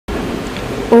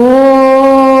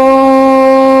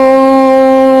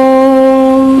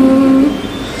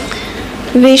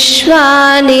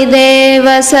ವಿಶ್ವಾನಿ ದೇವ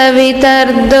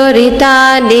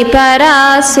ಸವಿತರ್ದುರಿತಾನಿ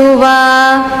ಪರಾಸುವ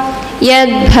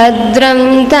ಯದ್ಭದ್ರಂ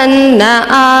ತನ್ನ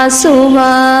ಆಸುವ.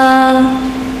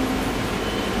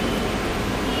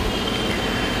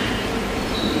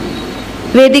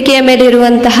 ವೇದಿಕೆಯ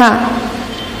ಮೇಲಿರುವಂತಹ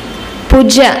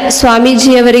ಪೂಜ್ಯ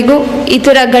ಸ್ವಾಮೀಜಿಯವರಿಗೂ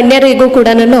ಇತರ ಗಣ್ಯರಿಗೂ ಕೂಡ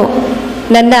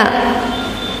ನನ್ನ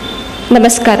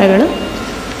ನಮಸ್ಕಾರಗಳು.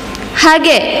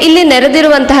 ಹಾಗೆ ಇಲ್ಲಿ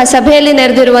ನೆರೆದಿರುವಂತಹ ಸಭೆಯಲ್ಲಿ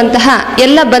ನೆರೆದಿರುವಂತಹ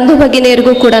ಎಲ್ಲ ಬಂಧು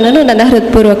ಭಗಿನಿಯರಿಗೂ ಕೂಡ ನನ್ನ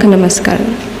ಹೃತ್ಪೂರ್ವಕ ನಮಸ್ಕಾರ.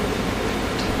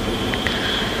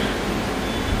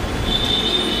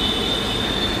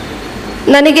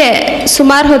 ನನಗೆ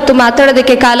ಸುಮಾರು ಹೊತ್ತು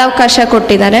ಮಾತಾಡೋದಕ್ಕೆ ಕಾಲಾವಕಾಶ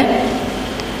ಕೊಟ್ಟಿದ್ದಾರೆ.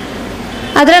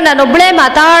 ಆದರೆ ನಾನೊಬ್ಬಳೇ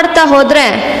ಮಾತಾಡ್ತಾ ಹೋದರೆ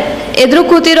ಎದುರು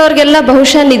ಕೂತಿರೋರಿಗೆಲ್ಲ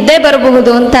ಬಹುಶಃ ನಿದ್ದೆ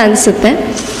ಬರಬಹುದು ಅಂತ ಅನಿಸುತ್ತೆ.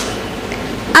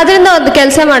 ಅದರಿಂದ ಒಂದು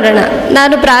ಕೆಲಸ ಮಾಡೋಣ,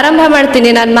 ನಾನು ಪ್ರಾರಂಭ ಮಾಡ್ತೀನಿ,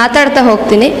 ನಾನು ಮಾತಾಡ್ತಾ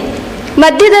ಹೋಗ್ತೀನಿ.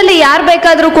 ಮಧ್ಯದಲ್ಲಿ ಯಾರು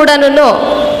ಬೇಕಾದರೂ ಕೂಡ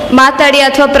ಮಾತಾಡಿ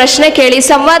ಅಥವಾ ಪ್ರಶ್ನೆ ಕೇಳಿ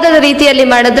ಸಂವಾದದ ರೀತಿಯಲ್ಲಿ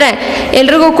ಮಾಡಿದ್ರೆ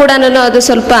ಎಲ್ರಿಗೂ ಕೂಡ ಅದು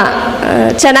ಸ್ವಲ್ಪ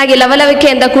ಚೆನ್ನಾಗಿ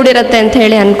ಲವಲವಿಕೆಯಿಂದ ಕೂಡಿರುತ್ತೆ ಅಂತ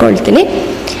ಹೇಳಿ ಅಂದ್ಕೊಳ್ತೀನಿ.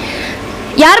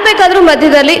 ಯಾರು ಬೇಕಾದರೂ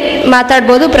ಮಧ್ಯದಲ್ಲಿ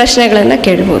ಮಾತಾಡ್ಬೋದು, ಪ್ರಶ್ನೆಗಳನ್ನು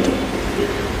ಕೇಳ್ಬೋದು.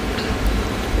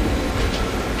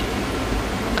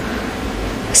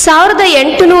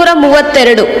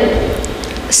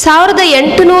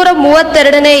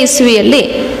 1832ನೇ ಇಸ್ವಿಯಲ್ಲಿ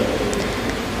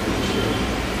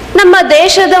ನಮ್ಮ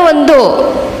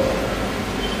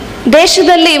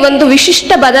ದೇಶದಲ್ಲಿ ಒಂದು ವಿಶಿಷ್ಟ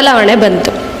ಬದಲಾವಣೆ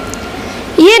ಬಂತು.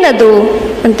 ಏನದು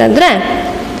ಅಂತಂದರೆ,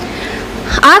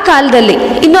 ಆ ಕಾಲದಲ್ಲಿ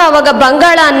ಇನ್ನೂ ಆವಾಗ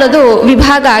ಬಂಗಾಳ ಅನ್ನೋದು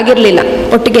ವಿಭಾಗ ಆಗಿರಲಿಲ್ಲ,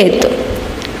 ಒಟ್ಟಿಗೆ ಇತ್ತು.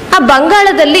 ಆ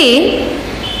ಬಂಗಾಳದಲ್ಲಿ,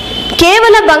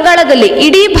 ಕೇವಲ ಬಂಗಾಳದಲ್ಲಿ,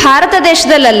 ಇಡೀ ಭಾರತ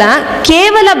ದೇಶದಲ್ಲ,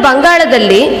 ಕೇವಲ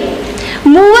ಬಂಗಾಳದಲ್ಲಿ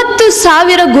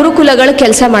 30,000 ಗುರುಕುಲಗಳು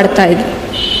ಕೆಲಸ ಮಾಡ್ತಾ ಇದ್ವು.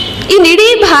 ಇನ್ನು ಇಡೀ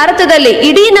ಭಾರತದಲ್ಲಿ,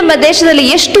 ಇಡೀ ನಮ್ಮ ದೇಶದಲ್ಲಿ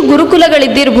ಎಷ್ಟು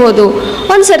ಗುರುಕುಲಗಳಿದ್ದಿರ್ಬೋದು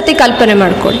ಒಂದ್ಸರ್ತಿ ಕಲ್ಪನೆ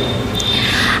ಮಾಡ್ಕೊಳ್ಳಿ.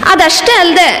 ಅದಷ್ಟೇ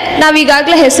ಅಲ್ಲದೆ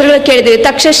ನಾವೀಗಾಗಲೇ ಹೆಸರುಗಳು ಕೇಳಿದ್ವಿ,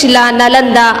 ತಕ್ಷಶಿಲಾ,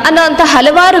 ನಲಂದ ಅನ್ನೋಂಥ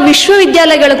ಹಲವಾರು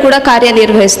ವಿಶ್ವವಿದ್ಯಾಲಯಗಳು ಕೂಡ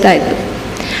ಕಾರ್ಯನಿರ್ವಹಿಸ್ತಾ ಇದ್ವು.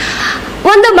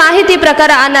 ಒಂದು ಮಾಹಿತಿ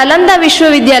ಪ್ರಕಾರ ಆ ನಲಂದ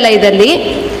ವಿಶ್ವವಿದ್ಯಾಲಯದಲ್ಲಿ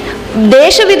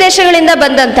ದೇಶ ವಿದೇಶಗಳಿಂದ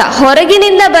ಬಂದಂತಹ,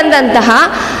 ಹೊರಗಿನಿಂದ ಬಂದಂತಹ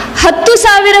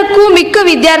 10,000ಕ್ಕೂ ಮಿಕ್ಕ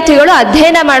ವಿದ್ಯಾರ್ಥಿಗಳು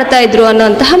ಅಧ್ಯಯನ ಮಾಡ್ತಾ ಇದ್ರು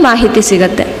ಅನ್ನೋಂತಹ ಮಾಹಿತಿ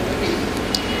ಸಿಗತ್ತೆ.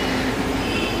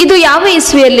 ಇದು ಯಾವ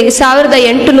ಇಸ್ವಿಯಲ್ಲಿ?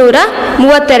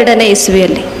 1832ನೇ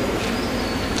ಇಸ್ವಿಯಲ್ಲಿ.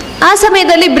 ಆ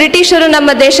ಸಮಯದಲ್ಲಿ ಬ್ರಿಟಿಷರು ನಮ್ಮ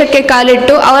ದೇಶಕ್ಕೆ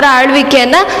ಕಾಲಿಟ್ಟು ಅವರ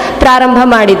ಆಳ್ವಿಕೆಯನ್ನು ಪ್ರಾರಂಭ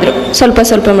ಮಾಡಿದ್ರು ಸ್ವಲ್ಪ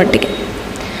ಮಟ್ಟಿಗೆ.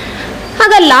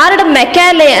 ಆಗ ಲಾರ್ಡ್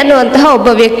ಮೆಕ್ಯಾಲೆ ಅನ್ನುವಂತಹ ಒಬ್ಬ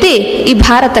ವ್ಯಕ್ತಿ ಈ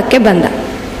ಭಾರತಕ್ಕೆ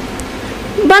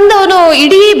ಬಂದವನು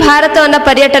ಇಡೀ ಭಾರತವನ್ನು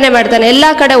ಪರ್ಯಟನೆ ಮಾಡ್ತಾನೆ, ಎಲ್ಲ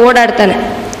ಕಡೆ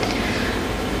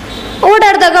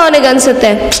ಓಡಾಡಿದಾಗ ಅವನಿಗೆ ಅನ್ಸುತ್ತೆ,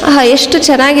 ಎಷ್ಟು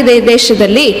ಚೆನ್ನಾಗಿದೆ ಈ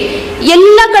ದೇಶದಲ್ಲಿ,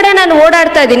 ಎಲ್ಲ ಕಡೆ ನಾನು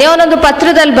ಓಡಾಡ್ತಾ ಇದ್ದೀನಿ. ಅವನೊಂದು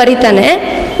ಪತ್ರದಲ್ಲಿ ಬರೀತಾನೆ,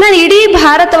 ನಾನು ಇಡೀ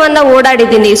ಭಾರತವನ್ನು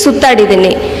ಓಡಾಡಿದ್ದೀನಿ,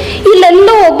 ಸುತ್ತಾಡಿದ್ದೀನಿ,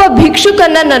 ಇಲ್ಲೆಲ್ಲೂ ಒಬ್ಬ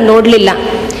ಭಿಕ್ಷುಕನ್ನ ನಾನು ನೋಡಲಿಲ್ಲ,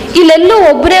 ಇಲ್ಲೆಲ್ಲೂ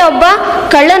ಒಬ್ಬನೇ ಒಬ್ಬ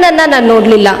ಕಳ್ಳನನ್ನ ನಾನು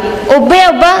ನೋಡಲಿಲ್ಲ,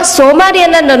 ಒಬ್ಬ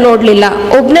ಸೋಮಾರಿಯನ್ನ ನಾನು ನೋಡಲಿಲ್ಲ,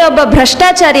 ಒಬ್ಬ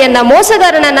ಭ್ರಷ್ಟಾಚಾರಿಯನ್ನ,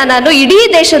 ಮೋಸಗಾರನನ್ನ ನಾನು ಇಡೀ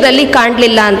ದೇಶದಲ್ಲಿ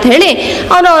ಕಾಣಲಿಲ್ಲ ಅಂತ ಹೇಳಿ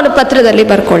ಅವನ ಪತ್ರದಲ್ಲಿ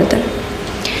ಬರ್ಕೊಳ್ತಾನೆ.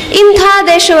 ಇಂಥ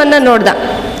ದೇಶವನ್ನ ನೋಡ್ದ.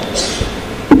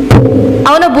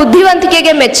 ಅವನ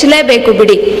ಬುದ್ಧಿವಂತಿಕೆಗೆ ಮೆಚ್ಚಲೇಬೇಕು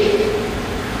ಬಿಡಿ.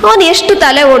 ಅವನು ಎಷ್ಟು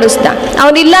ತಲೆ ಓಡಿಸ್ದ.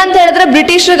 ಅವನಿಲ್ಲ ಅಂತ ಹೇಳಿದ್ರೆ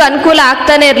ಬ್ರಿಟಿಷರಿಗೆ ಅನುಕೂಲ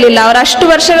ಆಗ್ತಾನೆ ಇರಲಿಲ್ಲ. ಅವ್ರು ಅಷ್ಟು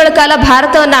ವರ್ಷಗಳ ಕಾಲ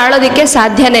ಭಾರತವನ್ನು ಆಳೋದಕ್ಕೆ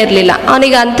ಸಾಧ್ಯನೇ ಇರಲಿಲ್ಲ.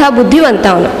 ಅವನಿಗೆ ಅಂಥ ಬುದ್ಧಿವಂತ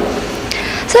ಅವನು.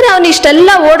 ಸರಿ, ಅವನು ಇಷ್ಟೆಲ್ಲ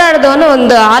ಓಡಾಡ್ದವನು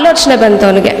ಒಂದು ಆಲೋಚನೆ ಬಂತು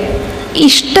ಅವನಿಗೆ.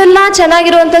 ಇಷ್ಟೆಲ್ಲ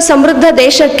ಚೆನ್ನಾಗಿರುವಂಥ ಸಮೃದ್ಧ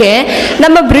ದೇಶಕ್ಕೆ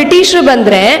ನಮ್ಮ ಬ್ರಿಟಿಷರು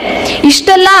ಬಂದರೆ,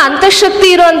 ಇಷ್ಟೆಲ್ಲ ಅಂತಃಶಕ್ತಿ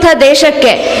ಇರುವಂಥ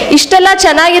ದೇಶಕ್ಕೆ, ಇಷ್ಟೆಲ್ಲ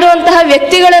ಚೆನ್ನಾಗಿರುವಂತಹ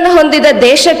ವ್ಯಕ್ತಿಗಳನ್ನು ಹೊಂದಿದ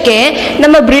ದೇಶಕ್ಕೆ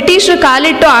ನಮ್ಮ ಬ್ರಿಟಿಷರು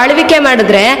ಕಾಲಿಟ್ಟು ಆಳ್ವಿಕೆ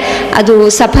ಮಾಡಿದ್ರೆ ಅದು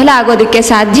ಸಫಲ ಆಗೋದಕ್ಕೆ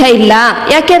ಸಾಧ್ಯ ಇಲ್ಲ.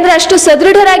 ಯಾಕೆಂದ್ರೆ ಅಷ್ಟು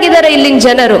ಸದೃಢರಾಗಿದ್ದಾರೆ ಇಲ್ಲಿನ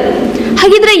ಜನರು.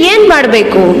 ಹಾಗಿದ್ರೆ ಏನು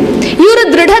ಮಾಡಬೇಕು? ಇವರ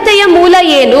ದೃಢತೆಯ ಮೂಲ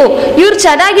ಏನು? ಇವ್ರು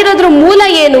ಚೆನ್ನಾಗಿರೋದ್ರ ಮೂಲ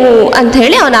ಏನು ಅಂತ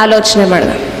ಹೇಳಿ ಅವನ ಆಲೋಚನೆ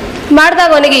ಮಾಡಿದಾಗ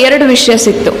ಅವನಿಗೆ 2 ವಿಷಯ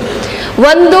ಸಿಕ್ತು.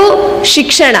 ಒಂದು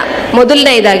ಶಿಕ್ಷಣ,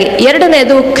 ಮೊದಲನೇದಾಗಿ.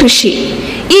 ಎರಡನೇದು ಕೃಷಿ.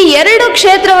 ಈ 2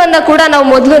 ಕ್ಷೇತ್ರವನ್ನು ಕೂಡ ನಾವು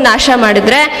ಮೊದಲು ನಾಶ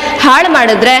ಮಾಡಿದ್ರೆ, ಹಾಳು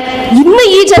ಮಾಡಿದ್ರೆ, ಇನ್ನು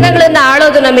ಈ ಜನಗಳನ್ನ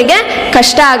ಆಳೋದು ನಮಗೆ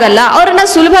ಕಷ್ಟ ಆಗಲ್ಲ. ಅವರನ್ನ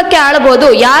ಸುಲಭಕ್ಕೆ ಆಳ್ಬೋದು.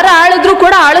 ಯಾರು ಆಳಿದ್ರೂ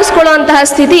ಕೂಡ ಆಳಿಸ್ಕೊಳ್ಳುವಂತಹ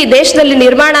ಸ್ಥಿತಿ ಈ ದೇಶದಲ್ಲಿ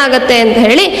ನಿರ್ಮಾಣ ಆಗತ್ತೆ ಅಂತ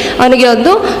ಹೇಳಿ ಅವನಿಗೆ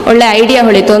ಒಂದು ಒಳ್ಳೆ ಐಡಿಯಾ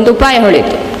ಹೊಳಿತು, ಒಂದು ಉಪಾಯ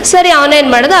ಹೊಳಿತು. ಸರಿ, ಅವನೇನ್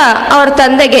ಮಾಡ್ದ, ಅವ್ರ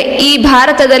ತಂದೆಗೆ ಈ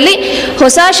ಭಾರತದಲ್ಲಿ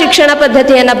ಹೊಸ ಶಿಕ್ಷಣ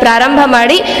ಪದ್ಧತಿಯನ್ನು ಪ್ರಾರಂಭ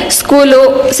ಮಾಡಿ ಸ್ಕೂಲು,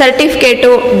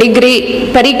 ಸರ್ಟಿಫಿಕೇಟು, ಡಿಗ್ರಿ,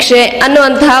 ಪರೀಕ್ಷೆ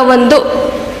ಅನ್ನುವಂತಹ ಒಂದು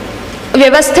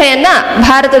ವ್ಯವಸ್ಥೆಯನ್ನ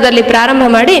ಭಾರತದಲ್ಲಿ ಪ್ರಾರಂಭ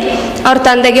ಮಾಡಿ ಅವ್ರ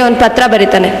ತಂದೆಗೆ ಒಂದು ಪತ್ರ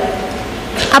ಬರೀತಾನೆ.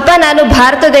 ಅಪ್ಪ, ನಾನು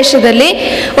ಭಾರತ ದೇಶದಲ್ಲಿ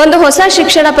ಒಂದು ಹೊಸ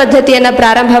ಶಿಕ್ಷಣ ಪದ್ಧತಿಯನ್ನು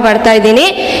ಪ್ರಾರಂಭ ಮಾಡ್ತಾ ಇದ್ದೀನಿ.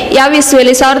 ಯಾವ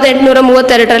ಇಸ್ವಿಯಲ್ಲಿ?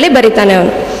 1832ರಲ್ಲಿ ಬರೀತಾನೆ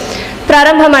ಅವನು.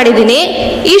 ಪ್ರಾರಂಭ ಮಾಡಿದ್ದೀನಿ.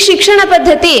 ಈ ಶಿಕ್ಷಣ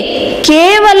ಪದ್ಧತಿ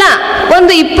ಕೇವಲ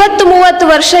ಒಂದು 20-30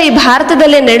 ವರ್ಷ ಈ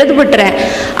ಭಾರತದಲ್ಲಿ ನಡೆದು ಬಿಟ್ರೆ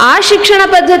ಆ ಶಿಕ್ಷಣ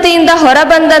ಪದ್ಧತಿಯಿಂದ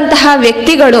ಹೊರಬಂದಂತಹ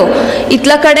ವ್ಯಕ್ತಿಗಳು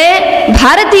ಇತ್ಲ ಕಡೆ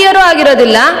ಭಾರತೀಯರು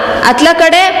ಆಗಿರೋದಿಲ್ಲ, ಅತ್ಲ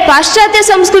ಕಡೆ ಪಾಶ್ಚಾತ್ಯ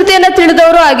ಸಂಸ್ಕೃತಿಯನ್ನು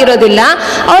ತಿಳಿದವರು ಆಗಿರೋದಿಲ್ಲ,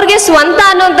 ಅವ್ರಿಗೆ ಸ್ವಂತ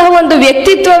ಅನ್ನುವಂತಹ ಒಂದು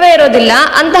ವ್ಯಕ್ತಿತ್ವವೇ ಇರೋದಿಲ್ಲ.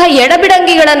 ಅಂತಹ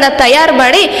ಎಡಬಿಡಂಗಿಗಳನ್ನ ತಯಾರು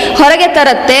ಮಾಡಿ ಹೊರಗೆ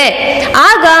ತರತ್ತೆ.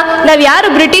 ಆಗ ನಾವ್ ಯಾರು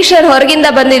ಬ್ರಿಟಿಷರ್ ಹೊರಗಿಂದ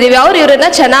ಬಂದಿದ್ದೀವಿ ಅವ್ರು ಇವ್ರನ್ನ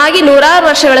ಚೆನ್ನಾಗಿ 100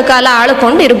 ವರ್ಷಗಳ ಕಾಲ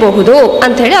ಆಳ್ಕೊಂಡು ಇರಬಹುದು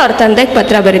ಅಂತ ಹೇಳಿ ಅವ್ರ ತಂದೆಗೆ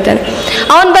ಪತ್ರ ಬರೀತಾನೆ.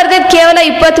 ಅವನ್ ಬರ್ದಿದ್ ಕೇವಲ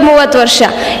 20-30 ವರ್ಷ.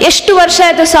 ಎಷ್ಟು ವರ್ಷ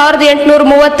ಆಯ್ತು?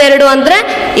 1832 ಅಂದ್ರೆ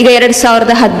ಈಗ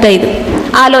 2015.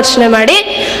 ಆಲೋಚನೆ ಮಾಡಿ,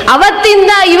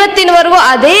 ಅವತ್ತಿಂದ ಇವತ್ತಿನವರೆಗೂ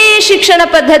ಅದೇ ಶಿಕ್ಷಣ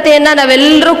ಪದ್ಧತಿಯನ್ನ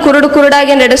ನಾವೆಲ್ಲರೂ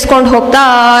ಕುರುಡಾಗಿ ನಡೆಸ್ಕೊಂಡು ಹೋಗ್ತಾ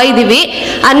ಇದ್ದೀವಿ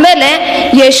ಅಂದಮೇಲೆ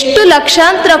ಎಷ್ಟು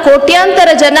ಲಕ್ಷಾಂತರ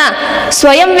ಕೋಟ್ಯಾಂತರ ಜನ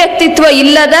ಸ್ವಯಂ ವ್ಯಕ್ತಿತ್ವ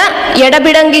ಇಲ್ಲದ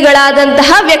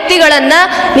ಎಡಬಿಡಂಗಿಗಳಾದಂತಹ ವ್ಯಕ್ತಿಗಳನ್ನ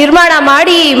ನಿರ್ಮಾಣ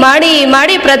ಮಾಡಿ ಮಾಡಿ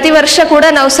ಮಾಡಿ ಪ್ರತಿ ವರ್ಷ ಕೂಡ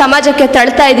ನಾವು ಸಮಾಜಕ್ಕೆ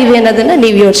ತಳ್ತಾ ಇದ್ದೀವಿ ಅನ್ನೋದನ್ನ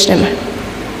ನೀವು ಯೋಚನೆ ಮಾಡಿ.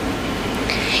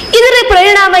 ಇದರ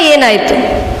ಪರಿಣಾಮ ಏನಾಯ್ತು?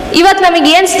 ಇವತ್ತು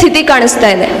ನಮಗೆ ಏನ್ ಸ್ಥಿತಿ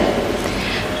ಕಾಣಿಸ್ತಾ ಇದೆ?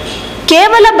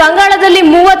 ಕೇವಲ ಬಂಗಾಳದಲ್ಲಿ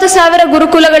 30,000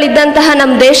 ಗುರುಕುಲಗಳಿದ್ದಂತಹ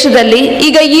ನಮ್ಮ ದೇಶದಲ್ಲಿ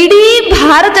ಈಗ ಇಡೀ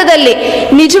ಭಾರತದಲ್ಲಿ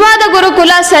ನಿಜವಾದ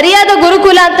ಗುರುಕುಲ, ಸರಿಯಾದ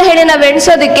ಗುರುಕುಲ ಅಂತ ಹೇಳಿ ನಾವು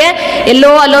ಎಣಿಸೋದಕ್ಕೆ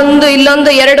ಎಲ್ಲೋ ಅಲ್ಲೊಂದು ಇಲ್ಲೊಂದು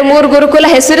 2-3 ಗುರುಕುಲ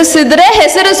ಹೆಸರಿಸಿದ್ರೆ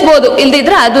ಹೆಸರಿಸ್ಬೋದು,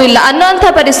 ಇಲ್ದಿದ್ರೆ ಅದು ಇಲ್ಲ ಅನ್ನೋಂಥ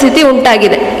ಪರಿಸ್ಥಿತಿ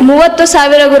ಉಂಟಾಗಿದೆ.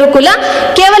 30,000 ಗುರುಕುಲ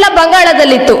ಕೇವಲ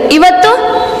ಬಂಗಾಳದಲ್ಲಿತ್ತು. ಇವತ್ತು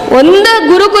ಒಂದು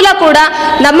ಗುರುಕುಲ ಕೂಡ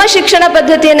ನಮ್ಮ ಶಿಕ್ಷಣ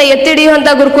ಪದ್ಧತಿಯನ್ನು ಎತ್ತಿಡಿಯುವಂಥ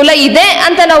ಗುರುಕುಲ ಇದೆ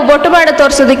ಅಂತ ನಾವು ಬೊಟ್ಟು ಮಾಡಿ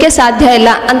ತೋರಿಸೋದಕ್ಕೆ ಸಾಧ್ಯ ಇಲ್ಲ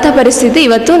ಅಂತ ಪರಿಸ್ಥಿತಿ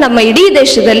ಇವತ್ತು ನಮ್ಮ ಇಡೀ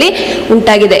ದೇಶದಲ್ಲಿ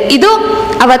ಉಂಟಾಗಿದೆ. ಇದು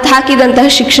ಅವತ್ತು ಹಾಕಿದಂತಹ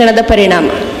ಶಿಕ್ಷಣದ ಪರಿಣಾಮ.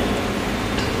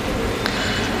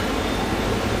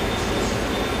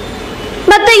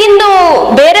 ಮತ್ತೆ ಇನ್ನು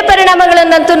ಬೇರೆ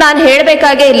ಪರಿಣಾಮಗಳನ್ನಂತೂ ನಾನು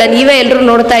ಹೇಳಬೇಕಾಗೇ ಇಲ್ಲ, ನೀವೇ ಎಲ್ಲರೂ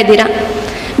ನೋಡ್ತಾ ಇದ್ದೀರಾ.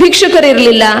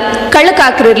 ಭಿಕ್ಷುಕರಿರಲಿಲ್ಲ,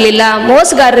 ಕಳ್ಳಕಾಕರಿರಲಿಲ್ಲ,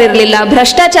 ಮೋಸಗಾರರಿರಲಿಲ್ಲ,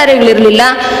 ಭ್ರಷ್ಟಾಚಾರಿಗಳಿರಲಿಲ್ಲ,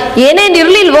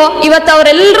 ಏನೇನಿರಲಿಲ್ವೋ ಇವತ್ತು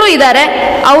ಅವರೆಲ್ಲರೂ ಇದ್ದಾರೆ,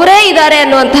 ಅವರೇ ಇದ್ದಾರೆ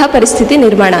ಅನ್ನುವಂತಹ ಪರಿಸ್ಥಿತಿ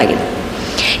ನಿರ್ಮಾಣ ಆಗಿದೆ.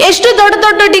 ಎಷ್ಟು ದೊಡ್ಡ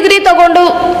ದೊಡ್ಡ ಡಿಗ್ರಿ ತಗೊಂಡು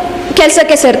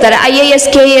ಕೆಲಸಕ್ಕೆ ಸೇರ್ತಾರೆ, IAS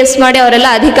KAS ಮಾಡಿ ಅವರೆಲ್ಲ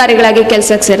ಅಧಿಕಾರಿಗಳಾಗಿ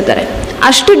ಕೆಲಸಕ್ಕೆ ಸೇರ್ತಾರೆ.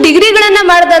 ಅಷ್ಟು ಡಿಗ್ರಿಗಳನ್ನ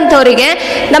ಮಾಡಿದಂಥವರಿಗೆ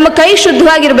ನಮ್ಮ ಕೈ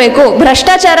ಶುದ್ಧವಾಗಿರ್ಬೇಕು,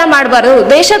 ಭ್ರಷ್ಟಾಚಾರ ಮಾಡಬಾರ್ದು,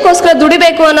 ದೇಶಕ್ಕೋಸ್ಕರ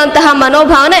ದುಡಿಬೇಕು ಅನ್ನೋಂತಹ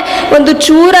ಮನೋಭಾವನೆ ಒಂದು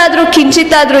ಚೂರಾದ್ರೂ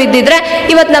ಕಿಂಚಿತ್ತಾದ್ರೂ ಇದ್ದಿದ್ರೆ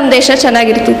ಇವತ್ತು ನಮ್ಮ ದೇಶ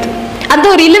ಚೆನ್ನಾಗಿರ್ತಿತ್ತು.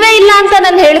 ಅಂಥವ್ರು ಇಲ್ಲವೇ ಇಲ್ಲ ಅಂತ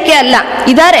ನನ್ನ ಹೇಳಿಕೆ ಅಲ್ಲ,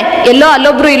 ಇದ್ದಾರೆ, ಎಲ್ಲೋ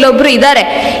ಅಲ್ಲೊಬ್ರು ಇಲ್ಲೊಬ್ರು ಇದ್ದಾರೆ.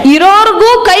 ಇರೋರ್ಗೂ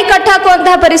ಕೈ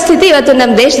ಕಟ್ಟಾಕುವಂತಹ ಪರಿಸ್ಥಿತಿ ಇವತ್ತು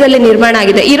ನಮ್ಮ ದೇಶದಲ್ಲಿ ನಿರ್ಮಾಣ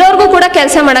ಆಗಿದೆ. ಇರೋರ್ಗೂ ಕೂಡ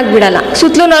ಕೆಲಸ ಮಾಡಕ್ ಬಿಡಲ್ಲ,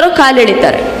 ಸುತ್ತಲೂನವರು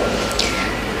ಕಾಲಿಳಿತಾರೆ.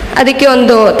 ಅದಕ್ಕೆ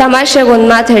ಒಂದು ತಮಾಷೆಗೆ ಒಂದು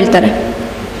ಮಾತು ಹೇಳ್ತಾರೆ.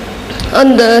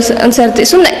 ಒಂದು ಸರ್ತಿ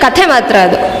ಸುಮ್ಮನೆ ಕಥೆ ಮಾತ್ರ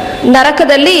ಅದು.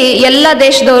 ನರಕದಲ್ಲಿ ಎಲ್ಲ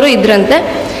ದೇಶದವರು ಇದ್ರಂತೆ,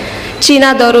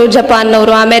 ಚೀನಾದವರು,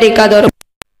 ಜಪಾನ್ನವರು, ಅಮೆರಿಕಾದವರು.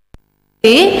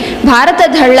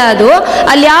 ಭಾರತದ ಹಳ್ಳ ಅದು,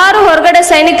 ಅಲ್ಲಿ ಯಾರು ಹೊರಗಡೆ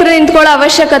ಸೈನಿಕರು ನಿಂತ್ಕೊಳ್ಳೋ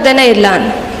ಅವಶ್ಯಕತೆನೇ ಇಲ್ಲ.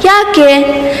 ಯಾಕೆ?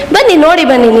 ಬನ್ನಿ ನೋಡಿ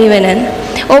ಬನ್ನಿ ನೀವೇನ.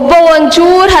 ಒಬ್ಬ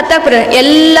ಒಂಚೂರು ಹತ್ತಕ್ಕೆ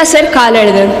ಎಲ್ಲ ಸೇರಿ ಕಾಲು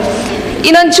ಎಳೆದ್ರು,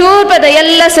 ಇನ್ನೊಂದು ಚೂರು ಪದ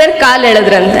ಎಲ್ಲ ಸೇರಿ ಕಾಲು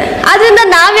ಎಳೆದ್ರಂತೆ. ಅದರಿಂದ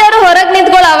ನಾವ್ಯಾರು ಹೊರಗೆ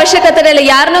ನಿಂತ್ಕೊಳ್ಳೋ ಅವಶ್ಯಕತೆ ಇಲ್ಲ,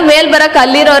 ಯಾರನ್ನೂ ಮೇಲ್ ಬರಕ್ಕೆ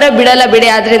ಅಲ್ಲಿರೋರೇ ಬಿಡಲ್ಲ ಬಿಡಿ,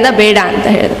 ಆದ್ರಿಂದ ಬೇಡ ಅಂತ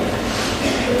ಹೇಳಿದ್ರು.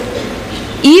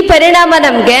 ಈ ಪರಿಣಾಮ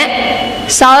ನಮಗೆ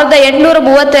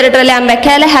 1832 ಆ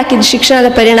ಮೆಕ್ಯಾಲೆ ಹಾಕಿದ ಶಿಕ್ಷಣದ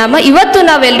ಪರಿಣಾಮ ಇವತ್ತು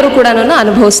ನಾವೆಲ್ಲರೂ ಕೂಡ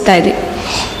ಅನುಭವಿಸ್ತಾ ಇದ್ದೀವಿ.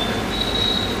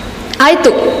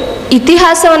 ಆಯ್ತು,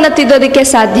 ಇತಿಹಾಸವನ್ನು ತಿದ್ದೋದಕ್ಕೆ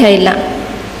ಸಾಧ್ಯ ಇಲ್ಲ,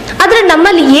 ಆದರೆ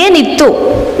ನಮ್ಮಲ್ಲಿ ಏನಿತ್ತು,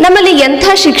 ನಮ್ಮಲ್ಲಿ ಎಂಥ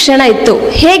ಶಿಕ್ಷಣ ಇತ್ತು,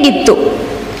 ಹೇಗಿತ್ತು,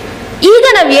 ಈಗ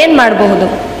ನಾವು ಏನು ಮಾಡಬಹುದು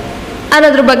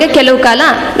ಅನ್ನೋದ್ರ ಬಗ್ಗೆ ಕೆಲವು ಕಾಲ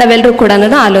ನಾವೆಲ್ಲರೂ ಕೂಡ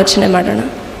ಆಲೋಚನೆ ಮಾಡೋಣ.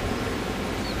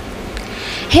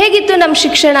 ಹೇಗಿತ್ತು ನಮ್ಮ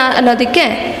ಶಿಕ್ಷಣ ಅನ್ನೋದಕ್ಕೆ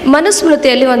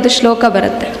ಮನುಸ್ಮೃತಿಯಲ್ಲಿ ಒಂದು ಶ್ಲೋಕ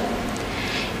ಬರುತ್ತೆ.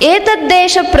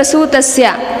 ಏತದ್ದೇಶ ಪ್ರಸೂತಸ್ಯ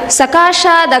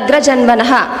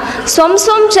ಸಕಾಶಾದಗ್ರಜನ್ಮನಃ ಸ್ವಂ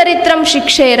ಸ್ವಂ ಚರಿತ್ರಂ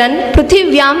ಶಿಕ್ಷೇರನ್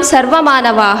ಪೃಥಿವ್ಯಾಂ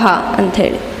ಸರ್ವಮಾನವಾಹ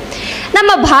ಅಂಥೇಳಿ.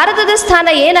 ನಮ್ಮ ಭಾರತದ ಸ್ಥಾನ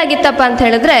ಏನಾಗಿತ್ತಪ್ಪ ಅಂತ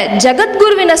ಹೇಳಿದ್ರೆ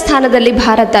ಜಗದ್ಗುರುವಿನ ಸ್ಥಾನದಲ್ಲಿ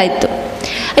ಭಾರತ ಇತ್ತು.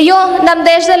 ಅಯ್ಯೋ ನಮ್ಮ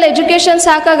ದೇಶದಲ್ಲಿ ಎಜುಕೇಷನ್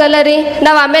ಸಾಕಾಗಲ್ಲ ರೀ,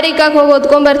 ನಾವು ಅಮೆರಿಕಾಗೆ ಹೋಗಿ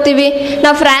ಓದ್ಕೊಂಡ್ಬರ್ತೀವಿ,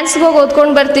 ನಾವು ಫ್ರಾನ್ಸ್ಗೆ ಹೋಗಿ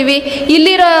ಓದ್ಕೊಂಡು ಬರ್ತೀವಿ,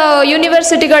 ಇಲ್ಲಿರೋ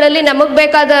ಯೂನಿವರ್ಸಿಟಿಗಳಲ್ಲಿ ನಮಗೆ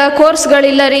ಬೇಕಾದ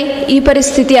ಕೋರ್ಸ್ಗಳಿಲ್ಲ ರೀ, ಈ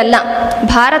ಪರಿಸ್ಥಿತಿ ಅಲ್ಲ.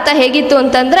 ಭಾರತ ಹೇಗಿತ್ತು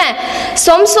ಅಂತಂದರೆ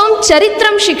ಸ್ವಂ ಸ್ವಂ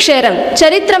ಚರಿತ್ರಂ ಶಿಕ್ಷೇರಂ.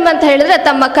 ಚರಿತ್ರಂ ಅಂತ ಹೇಳಿದ್ರೆ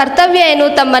ತಮ್ಮ ಕರ್ತವ್ಯ ಏನು,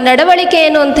 ತಮ್ಮ ನಡವಳಿಕೆ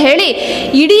ಏನು ಅಂತ ಹೇಳಿ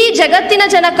ಇಡೀ ಜಗತ್ತಿನ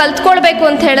ಜನ ಕಲ್ತ್ಕೊಳ್ಬೇಕು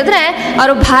ಅಂತ ಹೇಳಿದ್ರೆ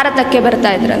ಅವರು ಭಾರತಕ್ಕೆ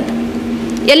ಬರ್ತಾ ಇದ್ರಂತ.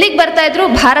 ಎಲ್ಲಿಗೆ ಬರ್ತಾ ಇದ್ರು?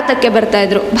 ಭಾರತಕ್ಕೆ ಬರ್ತಾ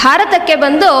ಇದ್ರು. ಭಾರತಕ್ಕೆ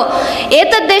ಬಂದು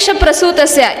ಏತದ್ದೇಶ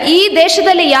ಪ್ರಸೂತಸ್ಯ, ಈ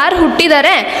ದೇಶದಲ್ಲಿ ಯಾರು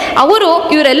ಹುಟ್ಟಿದ್ದಾರೆ ಅವರು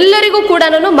ಇವರೆಲ್ಲರಿಗೂ ಕೂಡ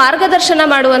ಮಾರ್ಗದರ್ಶನ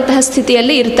ಮಾಡುವಂತಹ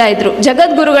ಸ್ಥಿತಿಯಲ್ಲಿ ಇರ್ತಾ ಇದ್ರು,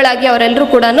 ಜಗದ್ಗುರುಗಳಾಗಿ ಅವರೆಲ್ಲರೂ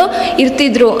ಕೂಡ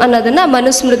ಇರ್ತಿದ್ರು ಅನ್ನೋದನ್ನ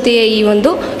ಮನುಸ್ಮೃತಿಯ ಈ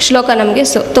ಒಂದು ಶ್ಲೋಕ ನಮಗೆ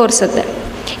ತೋರಿಸುತ್ತೆ.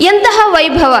 ಎಂತಹ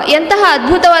ವೈಭವ, ಎಂತಹ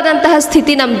ಅದ್ಭುತವಾದಂತಹ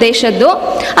ಸ್ಥಿತಿ ನಮ್ಮ ದೇಶದ್ದು.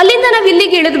 ಅಲ್ಲಿಂದ ನಾವು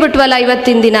ಇಲ್ಲಿಗೆ ಇಳಿದ್ಬಿಟ್ವಲ್ಲ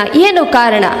ಇವತ್ತಿನ ದಿನ, ಏನು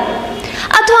ಕಾರಣ?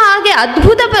 ಅಥವಾ ಹಾಗೆ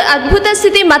ಅದ್ಭುತ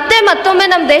ಸ್ಥಿತಿ ಮತ್ತೊಮ್ಮೆ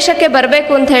ನಮ್ಮ ದೇಶಕ್ಕೆ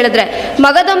ಬರಬೇಕು ಅಂತ ಹೇಳಿದ್ರೆ,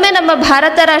 ಮಗದೊಮ್ಮೆ ನಮ್ಮ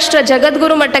ಭಾರತ ರಾಷ್ಟ್ರ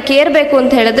ಜಗದ್ಗುರು ಮಟ್ಟಕ್ಕೆ ಏರಬೇಕು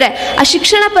ಅಂತ ಹೇಳಿದ್ರೆ ಆ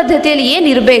ಶಿಕ್ಷಣ ಪದ್ಧತಿಯಲ್ಲಿ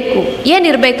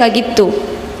ಏನಿರಬೇಕಾಗಿತ್ತು?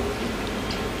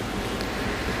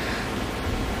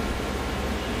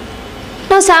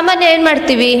 ಸಾಮಾನ್ಯ ಏನು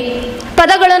ಮಾಡ್ತೀವಿ,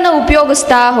 ಪದಗಳನ್ನು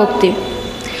ಉಪಯೋಗಿಸ್ತಾ ಹೋಗ್ತೀವಿ.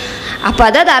 ಆ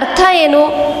ಪದದ ಅರ್ಥ ಏನು,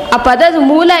 ಆ ಪದದ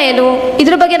ಮೂಲ ಏನು,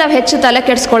 ಇದ್ರ ಬಗ್ಗೆ ನಾವು ಹೆಚ್ಚು ತಲೆ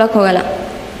ಕೆಡಿಸ್ಕೊಳಕ್ಕೆ ಹೋಗಲ್ಲ.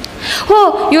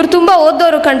 ಇವ್ರು ತುಂಬ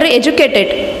ಓದೋರು ಕಂಡ್ರೆ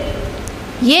ಎಜುಕೇಟೆಡ್.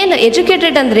 ಏನು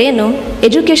ಎಜುಕೇಟೆಡ್ ಅಂದರೆ ಏನು,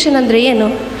 ಎಜುಕೇಷನ್ ಅಂದರೆ ಏನು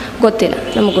ಗೊತ್ತಿಲ್ಲ,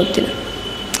 ನಮಗೆ ಗೊತ್ತಿಲ್ಲ.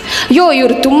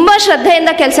 ಇವರು ತುಂಬ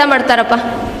ಶ್ರದ್ಧೆಯಿಂದ ಕೆಲಸ ಮಾಡ್ತಾರಪ್ಪ.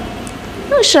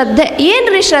 ಶ್ರದ್ಧೆ ಏನು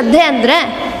ರೀ? ಶ್ರದ್ಧೆ ಅಂದರೆ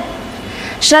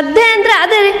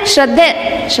ಅದೇ ರೀ ಶ್ರದ್ಧೆ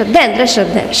ಅಂದರೆ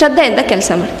ಶ್ರದ್ಧೆಯಿಂದ ಕೆಲಸ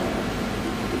ಮಾಡ್ತಾರೆ.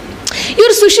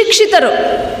 ಇವರು ಸುಶಿಕ್ಷಿತರು.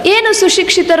 ಏನು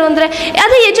ಸುಶಿಕ್ಷಿತರು ಅಂದರೆ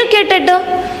ಅದೇ ಎಜುಕೇಟೆಡ್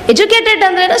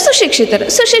ಅಂದ್ರೇನು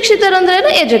ಸುಶಿಕ್ಷಿತರು ಅಂದ್ರೇನು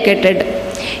ಎಜುಕೇಟೆಡ್.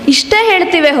 ಇಷ್ಟೇ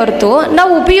ಹೇಳ್ತೀವಿ ಹೊರತು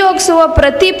ನಾವು ಉಪಯೋಗಿಸುವ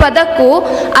ಪ್ರತಿ ಪದಕ್ಕೂ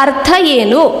ಅರ್ಥ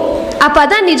ಏನು, ಆ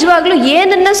ಪದ ನಿಜವಾಗ್ಲೂ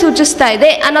ಏನನ್ನು ಸೂಚಿಸ್ತಾ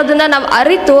ಇದೆ ಅನ್ನೋದನ್ನು ನಾವು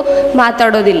ಅರಿತು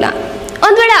ಮಾತಾಡೋದಿಲ್ಲ.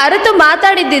 ಒಂದು ವೇಳೆ ಅರಿತು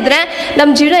ಮಾತಾಡಿದ್ದಿದ್ರೆ ನಮ್ಮ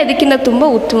ಜೀವನ ಇದಕ್ಕಿಂತ ತುಂಬ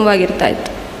ಉತ್ತಮವಾಗಿರ್ತಾ ಇತ್ತು.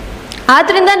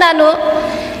 ಆದ್ದರಿಂದ ನಾನು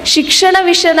ಶಿಕ್ಷಣ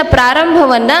ವಿಷಯದ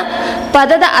ಪ್ರಾರಂಭವನ್ನು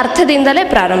ಪದದ ಅರ್ಥದಿಂದಲೇ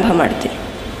ಪ್ರಾರಂಭ ಮಾಡ್ತೀನಿ.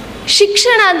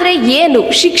 ಶಿಕ್ಷಣ ಅಂದರೆ ಏನು,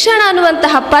 ಶಿಕ್ಷಣ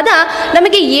ಅನ್ನುವಂತಹ ಪದ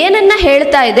ನಮಗೆ ಏನನ್ನು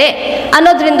ಹೇಳ್ತಾ ಇದೆ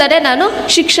ಅನ್ನೋದ್ರಿಂದಲೇ ನಾನು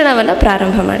ಶಿಕ್ಷಣವನ್ನು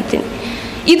ಪ್ರಾರಂಭ ಮಾಡ್ತೀನಿ.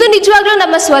 ಇದು ನಿಜವಾಗ್ಲೂ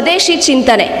ನಮ್ಮ ಸ್ವದೇಶಿ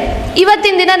ಚಿಂತನೆ.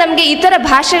 ಇವತ್ತಿನ ದಿನ ನಮಗೆ ಇತರ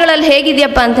ಭಾಷೆಗಳಲ್ಲಿ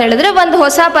ಹೇಗಿದೆಯಪ್ಪ ಅಂತ ಹೇಳಿದ್ರೆ, ಒಂದು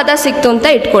ಹೊಸ ಪದ ಸಿಕ್ತು ಅಂತ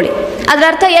ಇಟ್ಕೊಳ್ಳಿ, ಅದರ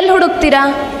ಅರ್ಥ ಎಲ್ಲಿ ಹುಡುಕ್ತೀರಾ?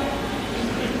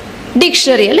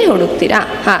 ಡಿಕ್ಷನರಿಯಲ್ಲಿ ಹುಡುಕ್ತೀರಾ?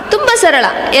 ತುಂಬ ಸರಳ.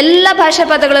 ಎಲ್ಲ ಭಾಷಾ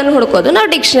ಪದಗಳನ್ನು ಹುಡುಕೋದು ನಾವು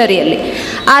ಡಿಕ್ಷನರಿಯಲ್ಲಿ.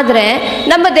 ಆದರೆ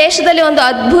ನಮ್ಮ ದೇಶದಲ್ಲಿ ಒಂದು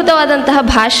ಅದ್ಭುತವಾದಂತಹ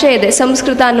ಭಾಷೆ ಇದೆ,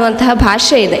 ಸಂಸ್ಕೃತ ಅನ್ನುವಂತಹ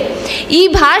ಭಾಷೆ ಇದೆ. ಈ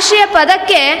ಭಾಷೆಯ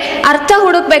ಪದಕ್ಕೆ ಅರ್ಥ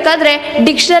ಹುಡುಕ್ಬೇಕಾದ್ರೆ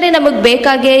ಡಿಕ್ಷನರಿ ನಮಗೆ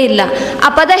ಬೇಕಾಗೇ ಇಲ್ಲ.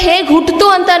 ಆ ಪದ ಹೇಗೆ ಹುಟ್ಟಿತು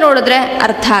ಅಂತ ನೋಡಿದ್ರೆ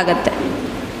ಅರ್ಥ ಆಗತ್ತೆ.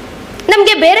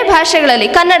 ನಮಗೆ ಬೇರೆ ಭಾಷೆಗಳಲ್ಲಿ,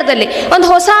 ಕನ್ನಡದಲ್ಲಿ ಒಂದು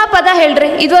ಹೊಸ ಪದ ಹೇಳ್ರಿ,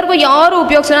 ಇದುವರೆಗೂ ಯಾರು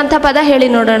ಉಪಯೋಗಿಸೋಂಥ ಪದ ಹೇಳಿ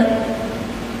ನೋಡೋಣ.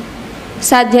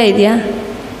 ಸಾಧ್ಯ ಇದೆಯಾ?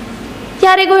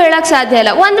 ಯಾರಿಗೂ ಹೇಳಕ್ಕೆ ಸಾಧ್ಯ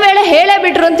ಇಲ್ಲ. ಒಂದು ವೇಳೆ ಹೇಳೇ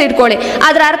ಬಿಟ್ರು ಅಂತ ಇಟ್ಕೊಳ್ಳಿ,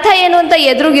 ಅದರ ಅರ್ಥ ಏನು ಅಂತ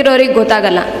ಎದುರುಗಿರೋರಿಗೆ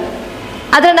ಗೊತ್ತಾಗಲ್ಲ.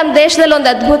 ಆದರೆ ನಮ್ಮ ದೇಶದಲ್ಲಿ ಒಂದು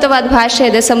ಅದ್ಭುತವಾದ ಭಾಷೆ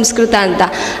ಇದೆ, ಸಂಸ್ಕೃತ ಅಂತ.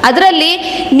 ಅದರಲ್ಲಿ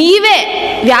ನೀವೇ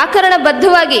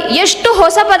ವ್ಯಾಕರಣಬದ್ಧವಾಗಿ ಎಷ್ಟು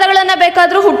ಹೊಸ ಪದಗಳನ್ನು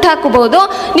ಬೇಕಾದರೂ ಹುಟ್ಟಾಕಬಹುದು.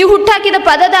 ನೀವು ಹುಟ್ಟಾಕಿದ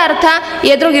ಪದದ ಅರ್ಥ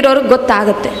ಎದುರುಗಿರೋರಿಗೆ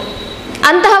ಗೊತ್ತಾಗುತ್ತೆ.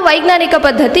 ಅಂತಹ ವೈಜ್ಞಾನಿಕ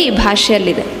ಪದ್ಧತಿ ಈ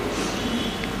ಭಾಷೆಯಲ್ಲಿದೆ.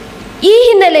 ಈ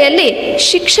ಹಿನ್ನೆಲೆಯಲ್ಲಿ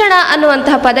ಶಿಕ್ಷಣ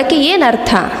ಅನ್ನುವಂತಹ ಪದಕ್ಕೆ ಏನು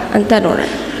ಅರ್ಥ ಅಂತ ನೋಡೋಣ.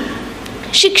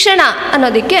 ಶಿಕ್ಷಣ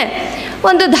ಅನ್ನೋದಕ್ಕೆ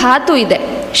ಒಂದು ಧಾತು ಇದೆ,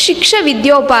 ಶಿಕ್ಷ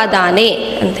ವಿದ್ಯೋಪಾದಾನೆ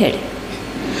ಅಂತ ಹೇಳಿ.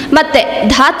 ಮತ್ತೆ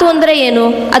ಧಾತು ಅಂದರೆ ಏನು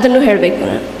ಅದನ್ನು ಹೇಳಬೇಕು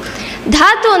ನಾನು.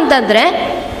 ಧಾತು ಅಂತಂದರೆ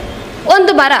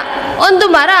ಒಂದು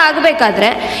ಮರ ಆಗಬೇಕಾದ್ರೆ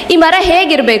ಈ ಮರ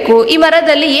ಹೇಗಿರಬೇಕು, ಈ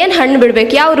ಮರದಲ್ಲಿ ಏನು ಹಣ್ಣು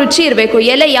ಬಿಡಬೇಕು, ಯಾವ ರುಚಿ ಇರಬೇಕು,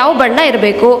 ಎಲೆ ಯಾವ ಬಣ್ಣ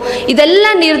ಇರಬೇಕು, ಇದೆಲ್ಲ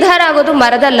ನಿರ್ಧಾರ ಆಗೋದು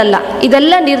ಮರದಲ್ಲಲ್ಲ.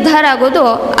 ಇದೆಲ್ಲ ನಿರ್ಧಾರ ಆಗೋದು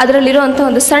ಅದರಲ್ಲಿರುವಂಥ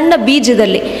ಒಂದು ಸಣ್ಣ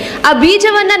ಬೀಜದಲ್ಲಿ. ಆ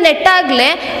ಬೀಜವನ್ನು ನೆಟ್ಟಾಗಲೇ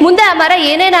ಮುಂದೆ ಆ ಮರ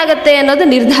ಏನೇನಾಗುತ್ತೆ ಅನ್ನೋದು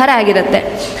ನಿರ್ಧಾರ ಆಗಿರುತ್ತೆ.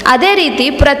 ಅದೇ ರೀತಿ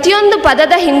ಪ್ರತಿಯೊಂದು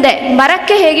ಪದದ ಹಿಂದೆ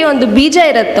ಮರಕ್ಕೆ ಹೇಗೆ ಒಂದು ಬೀಜ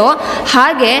ಇರುತ್ತೋ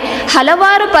ಹಾಗೆ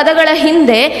ಹಲವಾರು ಪದಗಳ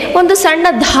ಹಿಂದೆ ಒಂದು ಸಣ್ಣ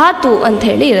ಧಾತು ಅಂತ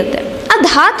ಹೇಳಿ ಇರುತ್ತೆ. ಆ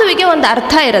ಧಾತುವಿಗೆ ಒಂದು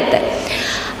ಅರ್ಥ ಇರುತ್ತೆ.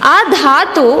 ಆ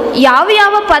ಧಾತು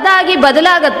ಯಾವ ಪದ ಆಗಿ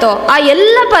ಬದಲಾಗತ್ತೋ ಆ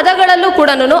ಎಲ್ಲ ಪದಗಳಲ್ಲೂ ಕೂಡ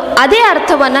ಅದೇ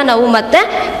ಅರ್ಥವನ್ನು ನಾವು ಮತ್ತೆ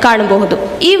ಕಾಣಬಹುದು.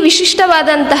 ಈ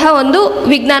ವಿಶಿಷ್ಟವಾದಂತಹ ಒಂದು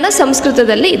ವಿಜ್ಞಾನ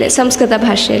ಸಂಸ್ಕೃತದಲ್ಲಿ ಇದೆ, ಸಂಸ್ಕೃತ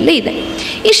ಭಾಷೆಯಲ್ಲಿ ಇದೆ.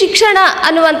 ಈ ಶಿಕ್ಷಣ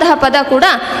ಅನ್ನುವಂತಹ ಪದ ಕೂಡ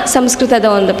ಸಂಸ್ಕೃತದ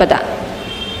ಒಂದು ಪದ.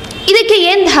 ಇದಕ್ಕೆ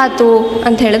ಏನು ಧಾತು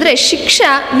ಅಂತ ಹೇಳಿದ್ರೆ ಶಿಕ್ಷ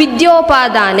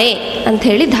ವಿದ್ಯೋಪಾದಾನೆ ಅಂತ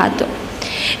ಹೇಳಿ ಧಾತು.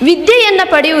 ವಿದ್ಯೆಯನ್ನು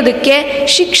ಪಡೆಯುವುದಕ್ಕೆ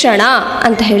ಶಿಕ್ಷಣ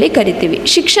ಅಂತ ಹೇಳಿ ಕರಿತೀವಿ.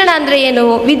 ಶಿಕ್ಷಣ ಅಂದರೆ ಏನು?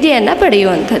 ವಿದ್ಯೆಯನ್ನು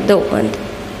ಪಡೆಯುವಂಥದ್ದು ಅಂತ.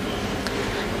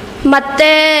 ಮತ್ತೆ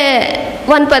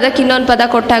ಒಂದು ಪದಕ್ಕೆ ಇನ್ನೊಂದು ಪದ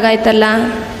ಕೊಟ್ಟಾಗಾಯ್ತಲ್ಲ.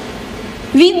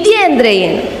 ವಿದ್ಯೆ ಅಂದರೆ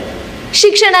ಏನು?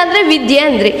 ಶಿಕ್ಷಣ ಅಂದರೆ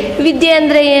ವಿದ್ಯೆ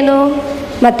ಅಂದರೆ ಏನು?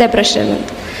 ಮತ್ತೆ ಪ್ರಶ್ನೆ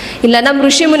ಬಂತು. ಇಲ್ಲ, ನಮ್ಮ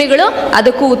ಋಷಿ ಮುನಿಗಳು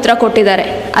ಅದಕ್ಕೂ ಉತ್ತರ ಕೊಟ್ಟಿದ್ದಾರೆ,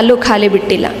 ಅಲ್ಲೂ ಖಾಲಿ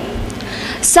ಬಿಟ್ಟಿಲ್ಲ.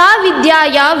 ಸಾ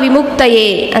ವಿದ್ಯಾಯ ವಿಮುಕ್ತಯೇ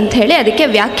ಅಂಥೇಳಿ ಅದಕ್ಕೆ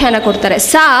ವ್ಯಾಖ್ಯಾನ ಕೊಡ್ತಾರೆ.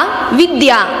 ಸಾ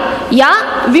ವಿದ್ಯಾ ಯಾ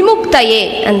ವಿಮುಕ್ತಯೇ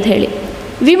ಅಂಥೇಳಿ.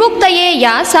 ವಿಮುಕ್ತಯೇ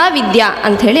ಯಾ ಸಾ ವಿದ್ಯಾ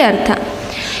ಅಂಥೇಳಿ ಅರ್ಥ.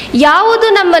 ಯಾವುದು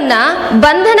ನಮ್ಮನ್ನು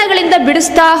ಬಂಧನಗಳಿಂದ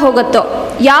ಬಿಡಿಸ್ತಾ ಹೋಗುತ್ತೋ,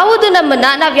 ಯಾವುದು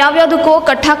ನಮ್ಮನ್ನು ನಾವು ಯಾವ್ಯಾವುದಕ್ಕೋ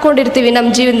ಕಟ್ಟಾಕೊಂಡಿರ್ತೀವಿ ನಮ್ಮ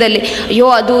ಜೀವನದಲ್ಲಿ, ಅಯ್ಯೋ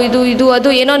ಅದು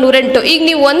ಏನೋ 108. ಈಗ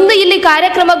ನೀವು ಇಲ್ಲಿ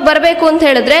ಕಾರ್ಯಕ್ರಮಕ್ಕೆ ಬರಬೇಕು ಅಂತ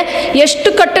ಹೇಳಿದ್ರೆ ಎಷ್ಟು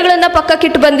ಕಟ್ಟುಗಳನ್ನು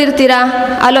ಪಕ್ಕಕ್ಕಿಟ್ಟು ಬಂದಿರ್ತೀರಾ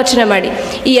ಆಲೋಚನೆ ಮಾಡಿ.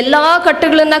 ಈ ಎಲ್ಲ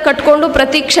ಕಟ್ಟುಗಳನ್ನು ಕಟ್ಕೊಂಡು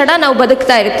ಪ್ರತಿ ಕ್ಷಣ ನಾವು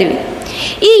ಬದುಕ್ತಾ ಇರ್ತೀವಿ.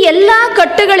 ಈ ಎಲ್ಲ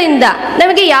ಕಟ್ಟುಗಳಿಂದ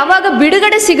ನಮಗೆ ಯಾವಾಗ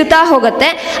ಬಿಡುಗಡೆ ಸಿಗುತ್ತಾ ಹೋಗುತ್ತೆ,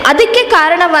 ಅದಕ್ಕೆ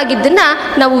ಕಾರಣವಾಗಿದ್ದನ್ನು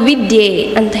ನಾವು ವಿದ್ಯೆ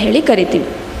ಅಂತ ಹೇಳಿ ಕರಿತೀವಿ.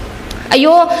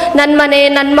 ಅಯ್ಯೋ ನನ್ನ ಮನೆ,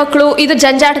 ನನ್ನ ಮಕ್ಕಳು, ಇದು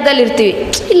ಜಂಜಾಟದಲ್ಲಿ ಇರ್ತೀವಿ.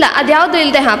 ಇಲ್ಲ, ಅದ್ಯಾವುದು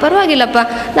ಇಲ್ಲದೆ ಪರವಾಗಿಲ್ಲಪ್ಪ,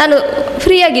 ನಾನು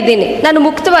ಫ್ರೀಯಾಗಿದ್ದೀನಿ, ನಾನು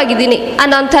ಮುಕ್ತವಾಗಿದ್ದೀನಿ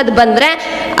ಅನ್ನೋಂಥದ್ದು ಬಂದರೆ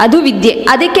ಅದು ವಿದ್ಯೆ.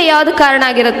 ಅದಕ್ಕೆ ಯಾವುದು ಕಾರಣ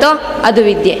ಆಗಿರುತ್ತೋ ಅದು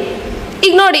ವಿದ್ಯೆ.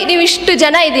 ಈಗ ನೋಡಿ, ನೀವು ಇಷ್ಟು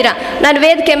ಜನ ಇದ್ದೀರಾ, ನಾನು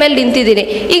ವೇದಿಕೆ ಮೇಲೆ ನಿಂತಿದ್ದೀನಿ.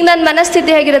 ಈಗ ನನ್ನ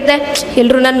ಮನಸ್ಥಿತಿ ಹೇಗಿರುತ್ತೆ?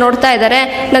 ಎಲ್ಲರೂ ನಾನು ನೋಡ್ತಾ ಇದ್ದಾರೆ,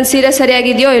 ನನ್ನ ಸೀರೆ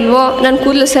ಸರಿಯಾಗಿದೆಯೋ ಇಲ್ವೋ, ನನ್ನ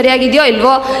ಕೂದಲು ಸರಿಯಾಗಿದೆಯೋ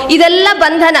ಇಲ್ವೋ, ಇದೆಲ್ಲ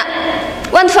ಬಂಧನ.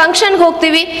 ಒಂದು ಫಂಕ್ಷನ್ಗೆ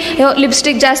ಹೋಗ್ತೀವಿ,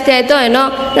 ಲಿಪ್ಸ್ಟಿಕ್ ಜಾಸ್ತಿ ಆಯಿತೋ ಏನೋ,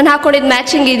 ನಾನು ಹಾಕ್ಕೊಂಡಿದ್ದು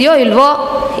ಮ್ಯಾಚಿಂಗ್ ಇದೆಯೋ ಇಲ್ವೋ,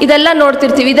 ಇದೆಲ್ಲ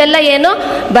ನೋಡ್ತಿರ್ತೀವಿ. ಇದೆಲ್ಲ ಏನು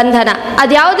ಬಂಧನ.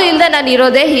 ಅದ್ಯಾವುದು ಇಲ್ಲದೆ ನಾನು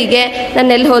ಇರೋದೇ ಹೀಗೆ,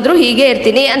 ನಾನು ಎಲ್ಲಿ ಹೋದರೂ ಹೀಗೆ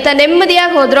ಇರ್ತೀನಿ ಅಂತ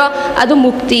ನೆಮ್ಮದಿಯಾಗಿ ಹೋದ್ರೋ ಅದು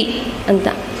ಮುಕ್ತಿ ಅಂತ.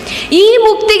 ಈ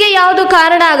ಮುಕ್ತಿಗೆ ಯಾವುದು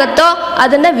ಕಾರಣ ಆಗುತ್ತೋ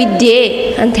ಅದನ್ನು ವಿದ್ಯೆ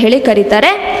ಅಂತ ಹೇಳಿ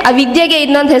ಕರೀತಾರೆ. ಆ ವಿದ್ಯೆಗೆ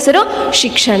ಇನ್ನೊಂದು ಹೆಸರು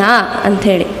ಶಿಕ್ಷಣ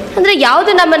ಅಂಥೇಳಿ. ಅಂದರೆ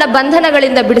ಯಾವುದು ನಮ್ಮನ್ನು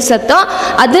ಬಂಧನಗಳಿಂದ ಬಿಡಿಸುತ್ತೋ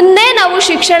ಅದನ್ನೇ ನಾವು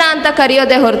ಶಿಕ್ಷಣ ಅಂತ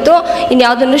ಕರೆಯೋದೇ ಹೊರತು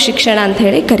ಇನ್ಯಾವುದನ್ನು ಶಿಕ್ಷಣ ಅಂತ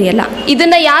ಹೇಳಿ ಕರೆಯಲ್ಲ.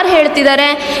 ಇದನ್ನು ಯಾರು ಹೇಳ್ತಿದ್ದಾರೆ?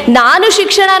 ನಾನು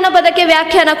ಶಿಕ್ಷಣ ಅನ್ನೋ ಪದಕ್ಕೆ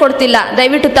ವ್ಯಾಖ್ಯಾನ ಕೊಡ್ತಿಲ್ಲ,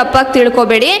 ದಯವಿಟ್ಟು ತಪ್ಪಾಗಿ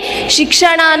ತಿಳ್ಕೊಬೇಡಿ.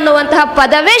 ಶಿಕ್ಷಣ ಅನ್ನುವಂತಹ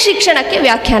ಪದವೇ ಶಿಕ್ಷಣಕ್ಕೆ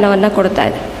ವ್ಯಾಖ್ಯಾನವನ್ನು ಕೊಡ್ತಾ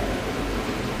ಇದೆ.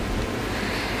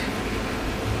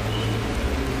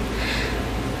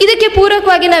 ಇದಕ್ಕೆ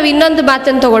ಪೂರಕವಾಗಿ ನಾವು ಇನ್ನೊಂದು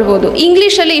ಮಾತನ್ನು ತಗೊಳ್ಬೋದು.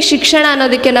 ಇಂಗ್ಲೀಷಲ್ಲಿ ಶಿಕ್ಷಣ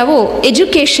ಅನ್ನೋದಕ್ಕೆ ನಾವು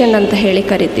ಎಜುಕೇಷನ್ ಅಂತ ಹೇಳಿ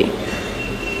ಕರಿತೀವಿ.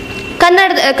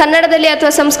 ಕನ್ನಡದಲ್ಲಿ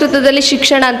ಅಥವಾ ಸಂಸ್ಕೃತದಲ್ಲಿ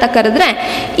ಶಿಕ್ಷಣ ಅಂತ ಕರೆದ್ರೆ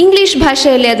ಇಂಗ್ಲೀಷ್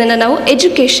ಭಾಷೆಯಲ್ಲಿ ಅದನ್ನು ನಾವು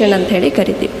ಎಜುಕೇಷನ್ ಅಂತ ಹೇಳಿ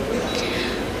ಕರಿತೀವಿ.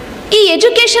 ಈ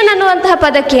ಎಜುಕೇಷನ್ ಅನ್ನುವಂತಹ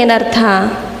ಪದಕ್ಕೆ ಏನರ್ಥ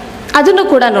ಅದನ್ನು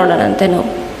ಕೂಡ ನೋಡೋಣಂತೆ ನಾವು.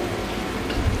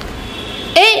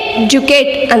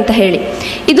 ಎಜುಕೇಟ್ ಅಂತ ಹೇಳಿ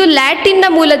ಇದು ಲ್ಯಾಟಿನ್ನ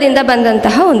ಮೂಲದಿಂದ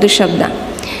ಬಂದಂತಹ ಒಂದು ಶಬ್ದ.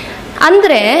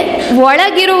 ಅಂದರೆ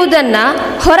ಒಳಗಿರುವುದನ್ನು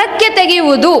ಹೊರಕ್ಕೆ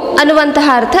ತೆಗೆಯುವುದು ಅನ್ನುವಂತಹ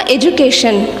ಅರ್ಥ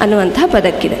ಎಜುಕೇಷನ್ ಅನ್ನುವಂತಹ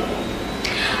ಪದಕ್ಕಿದೆ.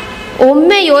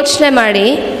 ಒಮ್ಮೆ ಯೋಚನೆ ಮಾಡಿ,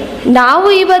 ನಾವು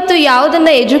ಇವತ್ತು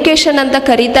ಯಾವುದನ್ನು ಎಜುಕೇಷನ್ ಅಂತ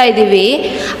ಕರಿತಾ ಇದ್ದೀವಿ,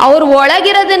 ಅವ್ರ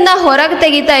ಒಳಗಿರೋದನ್ನು ಹೊರಗೆ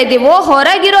ತೆಗಿತಾ ಇದ್ದೀವೋ,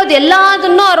 ಹೊರಗಿರೋದು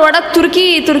ಎಲ್ಲದನ್ನು ಅವ್ರ ಒಳಗೆ ತುರ್ಕಿ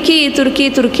ತುರ್ಕಿ ತುರ್ಕಿ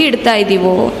ತುರ್ಕಿ ಇಡ್ತಾ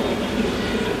ಇದ್ದೀವೋ?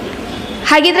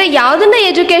 ಹಾಗಿದ್ರೆ ಯಾವುದನ್ನು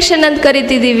ಎಜುಕೇಷನ್ ಅಂತ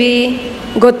ಕರಿತಿದ್ದೀವಿ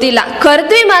ಗೊತ್ತಿಲ್ಲ,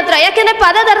 ಕರೆದ್ವಿ ಮಾತ್ರ. ಯಾಕೆಂದರೆ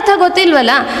ಪದದ ಅರ್ಥ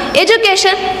ಗೊತ್ತಿಲ್ವಲ್ಲ.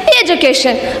 ಎಜುಕೇಷನ್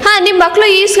ಎಜುಕೇಷನ್, ಹಾಂ ನಿಮ್ಮ ಮಕ್ಕಳು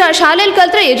ಈ ಶಾಲೆಯಲ್ಲಿ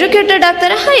ಕಲ್ತ್ರೆ ಎಜುಕೇಟೆಡ್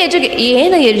ಆಗ್ತಾರೆ. ಹಾಂ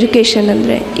ಏನು ಎಜುಕೇಷನ್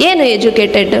ಅಂದರೆ ಏನು?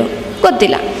 ಎಜುಕೇಟೆಡ್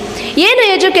ಗೊತ್ತಿಲ್ಲ. ಏನು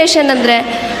ಎಜುಕೇಷನ್ ಅಂದರೆ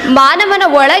ಮಾನವನ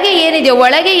ಒಳಗೆ ಏನಿದೆಯೋ,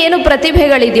 ಒಳಗೆ ಏನು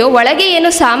ಪ್ರತಿಭೆಗಳಿದೆಯೋ, ಒಳಗೆ ಏನು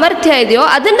ಸಾಮರ್ಥ್ಯ ಇದೆಯೋ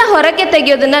ಅದನ್ನು ಹೊರಗೆ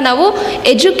ತೆಗೆಯೋದನ್ನು ನಾವು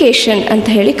ಎಜುಕೇಷನ್ ಅಂತ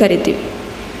ಹೇಳಿ ಕರಿತೀವಿ.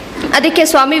 ಅದಕ್ಕೆ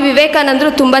ಸ್ವಾಮಿ ವಿವೇಕಾನಂದರು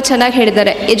ತುಂಬ ಚೆನ್ನಾಗಿ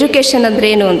ಹೇಳಿದ್ದಾರೆ ಎಜುಕೇಷನ್ ಅಂದರೆ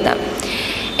ಏನು ಅಂತ.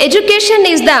 Education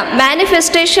is the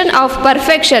manifestation of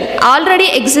perfection already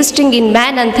existing in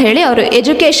man ಅಂತ ಹೇಳಿ ಅವರು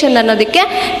ಎಜುಕೇಷನ್ ಅನ್ನೋದಕ್ಕೆ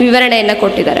ವಿವರಣೆಯನ್ನು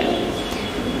ಕೊಟ್ಟಿದ್ದಾರೆ.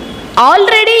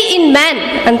 ಆಲ್ರೆಡಿ ಇನ್ ಮ್ಯಾನ್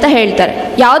ಅಂತ ಹೇಳ್ತಾರೆ.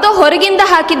 ಯಾವುದೋ ಹೊರಗಿಂದ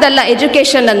ಹಾಕಿದ್ದಲ್ಲ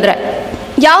ಎಜುಕೇಷನ್ ಅಂದರೆ.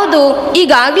 ಯಾವುದು?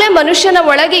 ಈಗಾಗಲೇ ಮನುಷ್ಯನ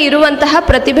ಒಳಗೆ ಇರುವಂತಹ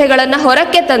ಪ್ರತಿಭೆಗಳನ್ನು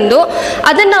ಹೊರಕ್ಕೆ ತಂದು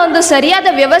ಅದನ್ನು ಒಂದು ಸರಿಯಾದ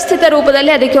ವ್ಯವಸ್ಥಿತ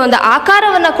ರೂಪದಲ್ಲಿ ಅದಕ್ಕೆ ಒಂದು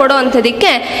ಆಕಾರವನ್ನು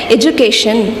ಕೊಡುವಂಥದಕ್ಕೆ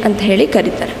ಎಜುಕೇಷನ್ ಅಂತ ಹೇಳಿ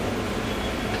ಕರೀತಾರೆ.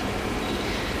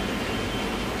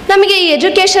 ನಮಗೆ ಈ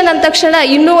ಎಜುಕೇಷನ್ ಅಂದ ತಕ್ಷಣ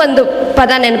ಇನ್ನೂ ಒಂದು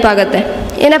ಪದ ನೆನಪಾಗುತ್ತೆ.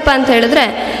 ಏನಪ್ಪ ಅಂತ ಹೇಳಿದ್ರೆ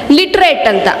ಲಿಟ್ರೇಟ್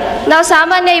ಅಂತ.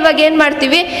 ನಾವು ಇವಾಗ ಏನು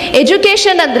ಮಾಡ್ತೀವಿ,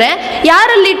 ಎಜುಕೇಷನ್ ಅಂದರೆ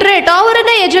ಯಾರು ಲಿಟ್ರೇಟ್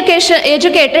ಅವರನ್ನೇ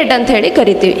ಎಜುಕೇಟೆಡ್ ಅಂತ ಹೇಳಿ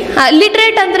ಕರಿತೀವಿ.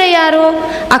 ಲಿಟ್ರೇಟ್ ಅಂದರೆ ಯಾರು?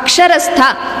 ಅಕ್ಷರಸ್ಥ.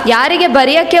 ಯಾರಿಗೆ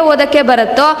ಬರೆಯೋಕ್ಕೆ ಓದೋಕ್ಕೆ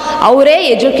ಬರುತ್ತೋ ಅವರೇ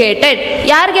ಎಜುಕೇಟೆಡ್.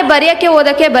 ಯಾರಿಗೆ ಬರೆಯೋಕ್ಕೆ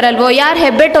ಓದೋಕ್ಕೆ ಬರಲ್ವೋ, ಯಾರು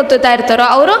ಹೆಬ್ಬೆಟ್ಟು ಒತ್ತುತ್ತಾ ಇರ್ತಾರೋ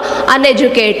ಅವರು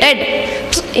ಅನ್ಎಜುಕೇಟೆಡ್.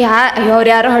 ಅವ್ರು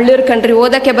ಯಾರೋ ಹಳ್ಳಿಯವ್ರ ಕಂಡ್ರಿ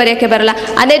ಓದೋಕ್ಕೆ ಬರೆಯೋಕ್ಕೆ ಬರಲ್ಲ,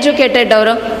 ಅನ್ಎಜುಕೇಟೆಡ್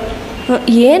ಅವರು.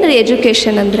 ಏನು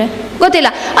ಎಜುಕೇಷನ್ ಅಂದರೆ ಗೊತ್ತಿಲ್ಲ,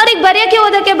 ಅವ್ರಿಗೆ ಬರೆಯೋಕ್ಕೆ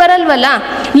ಓದೋಕ್ಕೆ ಬರಲ್ವಲ್ಲ,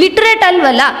 ಲಿಟ್ರೇಟ್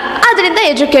ಅಲ್ವಲ್ಲ, ಆದ್ದರಿಂದ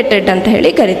ಎಜುಕೇಟೆಡ್ ಅಂತ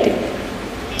ಹೇಳಿ ಕರಿತೀವಿ.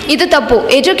 ಇದು ತಪ್ಪು.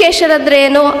 ಎಜುಕೇಷನ್ ಅಂದರೆ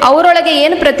ಏನು? ಅವರೊಳಗೆ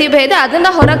ಏನು ಪ್ರತಿಭೆ ಇದೆ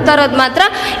ಅದನ್ನು ಹೊರಗೆ ತರೋದು ಮಾತ್ರ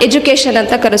ಎಜುಕೇಷನ್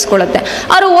ಅಂತ ಕರೆಸ್ಕೊಳ್ಳುತ್ತೆ.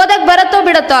 ಅವರು ಓದಕ್ಕೆ ಬರುತ್ತೋ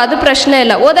ಬಿಡುತ್ತೋ ಅದು ಪ್ರಶ್ನೆ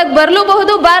ಇಲ್ಲ. ಓದಕ್ಕೆ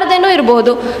ಬರಲೂಬಹುದು, ಬಾರದೇನೂ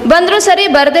ಇರಬಹುದು. ಬಂದರೂ ಸರಿ,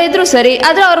 ಬರದೇ ಇದ್ರೂ ಸರಿ,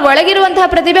 ಆದರೆ ಅವ್ರ ಒಳಗಿರುವಂತಹ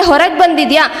ಪ್ರತಿಭೆ ಹೊರಗೆ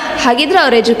ಬಂದಿದೆಯಾ, ಹಾಗಿದ್ರೆ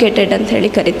ಅವ್ರು ಎಜುಕೇಟೆಡ್ ಅಂತ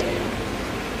ಹೇಳಿ ಕರಿತೀವಿ.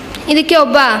 ಇದಕ್ಕೆ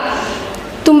ಒಬ್ಬ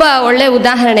ತುಂಬ ಒಳ್ಳೆಯ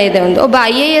ಉದಾಹರಣೆ ಇದೆ. ಒಬ್ಬ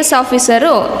IAS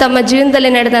ಆಫೀಸರು ತಮ್ಮ ಜೀವನದಲ್ಲಿ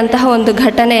ನಡೆದಂತಹ ಒಂದು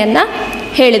ಘಟನೆಯನ್ನು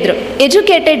ಹೇಳಿದರು.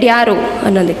 ಎಜುಕೇಟೆಡ್ ಯಾರು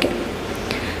ಅನ್ನೋದಕ್ಕೆ.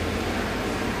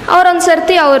 ಅವರೊಂದು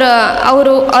ಸರ್ತಿ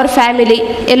ಅವ್ರ ಫ್ಯಾಮಿಲಿ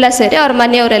ಎಲ್ಲ ಸೇರಿ, ಅವ್ರ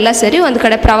ಮನೆಯವರೆಲ್ಲ ಸೇರಿ ಒಂದು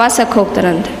ಕಡೆ ಪ್ರವಾಸಕ್ಕೆ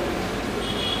ಹೋಗ್ತಾರಂತೆ.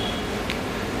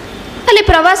 ಅಲ್ಲಿ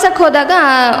ಪ್ರವಾಸಕ್ಕೆ ಹೋದಾಗ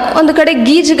ಒಂದು ಕಡೆ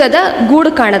ಗೀಜಗದ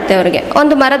ಗೂಡು ಕಾಣುತ್ತೆ ಅವ್ರಿಗೆ.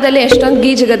 ಒಂದು ಮರದಲ್ಲಿ ಎಷ್ಟೊಂದು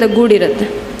ಗೀಜಗದ ಗೂಡಿರುತ್ತೆ.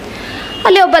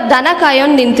 ಅಲ್ಲಿ ಒಬ್ಬ ದನ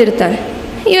ಕಾಯೋನು ನಿಂತಿರ್ತಾನೆ.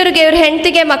 ಇವ್ರ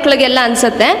ಹೆಂಡತಿಗೆ ಮಕ್ಳಿಗೆಲ್ಲ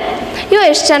ಅನಿಸುತ್ತೆ,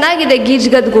 ಎಷ್ಟು ಚೆನ್ನಾಗಿದೆ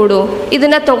ಗೀಜ್ಗದ ಗೂಡು,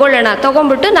 ಇದನ್ನು ತೊಗೊಳ್ಳೋಣ,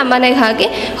 ತೊಗೊಂಡ್ಬಿಟ್ಟು ನಮ್ಮ ಮನೆಗೆ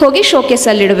ಹೋಗಿ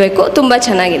ಶೋಕೇಸಲ್ಲಿ ಇಡಬೇಕು, ತುಂಬ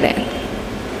ಚೆನ್ನಾಗಿದೆ.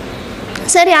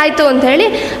 ಸರಿ ಆಯಿತು ಅಂಥೇಳಿ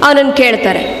ಅವನನ್ನು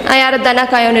ಕೇಳ್ತಾರೆ. ಯಾರು ದನ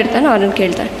ಕಾಯೋನಿರ್ತಾನೋ ಅವನನ್ನು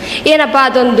ಕೇಳ್ತಾರೆ, ಏನಪ್ಪ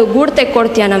ಅದೊಂದು ಗೂಡು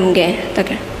ತೆಕ್ಕೊಡ್ತೀಯಾ ನಮಗೆ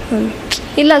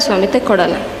ಇಲ್ಲ ಸ್ವಾಮಿ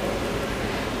ತೆಕ್ಕೊಡೋಲ್ಲ.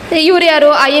 ಇವ್ರು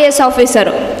ಯಾರು? IAS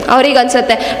officer. ಅವ್ರಿಗೆ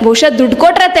ಅನ್ಸುತ್ತೆ ಬಹುಶಃ ದುಡ್ಡು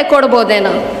ಕೊಟ್ಟರೆ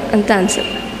ತೆಕ್ಕೊಡ್ಬೋದೇನೋ ಅಂತ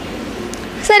ಅನ್ಸುತ್ತೆ.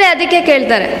 ಸರಿ ಅದಕ್ಕೆ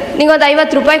ಕೇಳ್ತಾರೆ, ನಿಂಗೊಂದು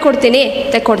 50 ರೂಪಾಯಿ ಕೊಡ್ತೀನಿ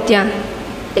ತೆಕ್ಕೊಡ್ತೀಯಾ?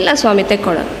 ಇಲ್ಲ ಸ್ವಾಮಿ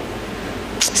ತೆಕ್ಕೊಡೋ.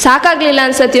 ಸಾಕಾಗಲಿಲ್ಲ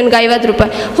ಅನ್ಸತ್ತೆ ಇವ್ನಿಗೆ 50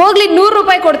 ರೂಪಾಯಿ. ಹೋಗ್ಲಿ 100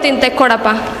 ರೂಪಾಯಿ ಕೊಡ್ತೀನಿ ತೆಕ್ಕೊಡಪ್ಪ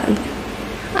ಅಂತ.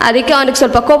 ಅದಕ್ಕೆ ಅವನಿಗೆ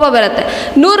ಸ್ವಲ್ಪ ಕೋಪ ಬರುತ್ತೆ.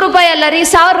 100 ರೂಪಾಯಿ ಅಲ್ಲ ರೀ,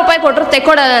 1000 ರೂಪಾಯಿ ಕೊಟ್ಟರು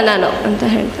ತೆಕ್ಕೊಡಲ್ಲ ನಾನು ಅಂತ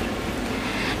ಹೇಳ್ತಾರೆ.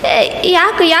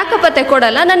 ಯಾಕಪ್ಪ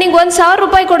ತೆಕ್ಕೊಡಲ್ಲ, ನಾನು ನಿಂಗೆ 1,000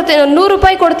 ರೂಪಾಯಿ ಕೊಡ್ತೀನಿ, 100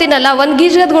 ರೂಪಾಯಿ ಕೊಡ್ತೀನಲ್ಲ, ಒಂದು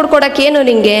ಗೀಜ್ಗದ ಗೂಡು ಕೊಡೋಕ್ಕೇನು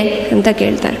ನಿಂಗೆ ಅಂತ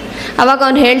ಕೇಳ್ತಾನೆ. ಅವಾಗ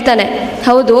ಅವನು ಹೇಳ್ತಾನೆ,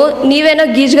 ಹೌದು ನೀವೇನೋ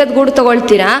ಗೀಜ್ಗದ ಗೂಡು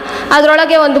ತೊಗೊಳ್ತೀರಾ,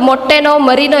 ಅದರೊಳಗೆ ಒಂದು ಮೊಟ್ಟೆನೋ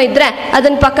ಮರಿನೋ ಇದ್ದರೆ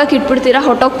ಅದನ್ನು ಪಕ್ಕಕ್ಕೆ ಇಟ್ಬಿಡ್ತೀರಾ,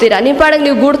 ಹೊಟ್ಟೋಗ್ತೀರಾ, ನಿಮ್ಮ ಪಾಡಿಗೆ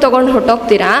ನೀವು ಗೂಡು ತೊಗೊಂಡು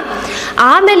ಹೊಟ್ಟೋಗ್ತೀರಾ.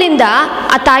 ಆಮೇಲಿಂದ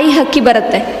ಆ ತಾಯಿ ಹಕ್ಕಿ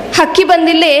ಬರುತ್ತೆ. ಹಕ್ಕಿ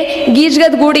ಬಂದಿಲ್ಲಿ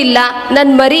ಗೀಜ್ಗದ ಗೂಡಿಲ್ಲ,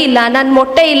 ನನ್ನ ಮರಿ ಇಲ್ಲ, ನನ್ನ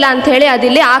ಮೊಟ್ಟೆ ಇಲ್ಲ ಅಂಥೇಳಿ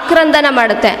ಅದಿಲ್ಲಿ ಆಕ್ರಂದನ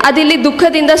ಮಾಡುತ್ತೆ, ಅದಿಲ್ಲಿ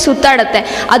ದುಃಖದಿಂದ ಸುತ್ತಾಡುತ್ತೆ.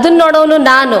 ಅದನ್ನು ನೋಡೋನು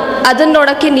ನಾನು, ಅದನ್ನು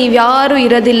ನೋಡೋಕ್ಕೆ ನೀವ್ಯಾರೂ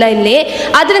ಇರೋದಿಲ್ಲ ಇಲ್ಲಿ,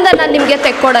 ಅದರಿಂದ ನಾನು ನಿಮಗೆ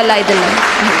ತೆಕ್ಕೊಡಲ್ಲ,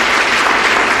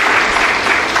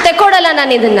 ತೆಕ್ಕೊಡಲ್ಲ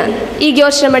ನಾನು ಇದನ್ನು. ಈಗ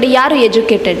ಯೋಚನೆ ಮಾಡಿ, ಯಾರು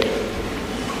ಎಜುಕೇಟೆಡ್?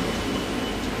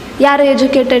 ಯಾರು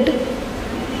ಎಜುಕೇಟೆಡ್?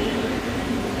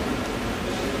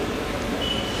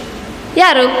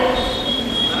 ಯಾರು?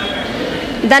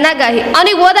 ದನಗಾಹಿ.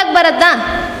 ಅವನಿಗೆ ಓದಕ್ಕೆ ಬರತ್ತಾ?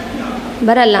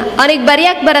 ಬರಲ್ಲ. ಅವನಿಗೆ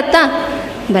ಬರೆಯಕ್ಕೆ ಬರತ್ತಾ?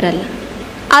 ಬರಲ್ಲ.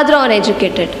 ಆದರೂ ಅವನು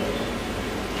ಎಜುಕೇಟೆಡ್.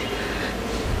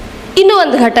 ಇನ್ನೂ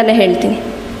ಒಂದು ಘಟನೆ ಹೇಳ್ತೀನಿ.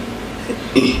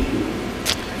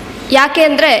 ಯಾಕೆ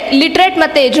ಅಂದರೆ ಲಿಟ್ರೇಟ್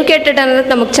ಮತ್ತು ಎಜುಕೇಟೆಡ್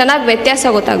ಅನ್ನೋದಕ್ಕೆ ನಮಗೆ ಚೆನ್ನಾಗಿ ವ್ಯತ್ಯಾಸ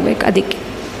ಗೊತ್ತಾಗಬೇಕು. ಅದಕ್ಕೆ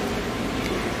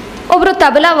ಒಬ್ಬರು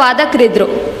ತಬಲಾ ವಾದಕರಿದ್ದರು,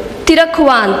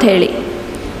 ತಿರಕುವಾ ಅಂಥೇಳಿ.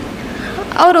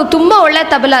 ಅವರು ತುಂಬ ಒಳ್ಳೆಯ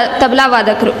ತಬಲಾ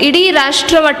ವಾದಕರು. ಇಡೀ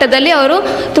ರಾಷ್ಟ್ರ ಮಟ್ಟದಲ್ಲಿ ಅವರು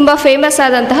ತುಂಬ ಫೇಮಸ್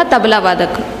ಆದಂತಹ ತಬಲಾ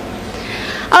ವಾದಕರು.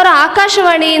 ಅವರು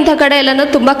ಆಕಾಶವಾಣಿ ಇಂಥ ಕಡೆ ಎಲ್ಲನೂ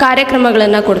ತುಂಬ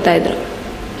ಕಾರ್ಯಕ್ರಮಗಳನ್ನು ಕೊಡ್ತಾಯಿದ್ರು.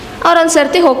 ಅವರೊಂದು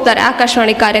ಸರ್ತಿ ಹೋಗ್ತಾರೆ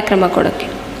ಆಕಾಶವಾಣಿ ಕಾರ್ಯಕ್ರಮ ಕೊಡೋಕ್ಕೆ.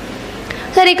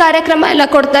 ಸರಿ, ಕಾರ್ಯಕ್ರಮ ಎಲ್ಲ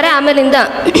ಕೊಡ್ತಾರೆ. ಆಮೇಲಿಂದ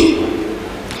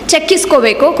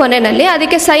ಚೆಕ್ಕಿಸ್ಕೋಬೇಕು ಕೊನೆಯಲ್ಲಿ,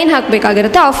 ಅದಕ್ಕೆ ಸೈನ್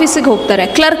ಹಾಕಬೇಕಾಗಿರುತ್ತೆ. ಆಫೀಸಿಗೆ ಹೋಗ್ತಾರೆ.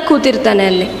 ಕ್ಲರ್ಕ್ ಕೂತಿರ್ತಾನೆ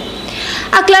ಅಲ್ಲಿ.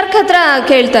 ಆ ಕ್ಲರ್ಕ್ ಹತ್ರ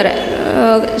ಕೇಳ್ತಾರೆ,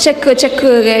 ಚೆಕ್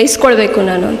ಇಸ್ಕೊಳ್ಬೇಕು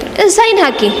ನಾನು ಅಂತ. ಸೈನ್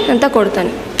ಹಾಕಿ ಅಂತ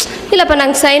ಕೊಡ್ತಾನೆ. ಇಲ್ಲಪ್ಪ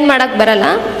ನಂಗೆ ಸೈನ್ ಮಾಡೋಕ್ಕೆ ಬರಲ್ಲ,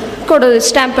 ಕೊಡು,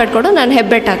 ಸ್ಟ್ಯಾಂಪ್ ಪ್ಯಾಡ್ ಕೊಡು, ನಾನು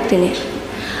ಹೆಬ್ಬೆಟ್ಟು ಹಾಕ್ತೀನಿ.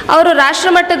 ಅವರು ರಾಷ್ಟ್ರ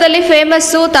ಮಟ್ಟದಲ್ಲಿ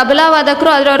ಫೇಮಸ್ಸು ತಬಲಾ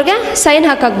ವಾದಕರು, ಆದರೆ ಅವ್ರಿಗೆ ಸೈನ್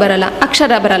ಹಾಕಕ್ಕೆ ಬರಲ್ಲ,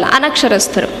 ಅಕ್ಷರ ಬರಲ್ಲ,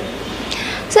 ಅನಕ್ಷರಸ್ಥರು.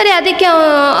 ಸರಿ, ಅದಕ್ಕೆ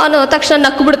ಅವನು ತಕ್ಷಣ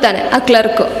ನಕ್ಬಿಡ್ತಾನೆ ಆ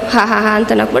ಕ್ಲರ್ಕು. ಹಾ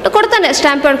ಅಂತ ನಕ್ಬಿಟ್ಟು ಕೊಡ್ತಾನೆ,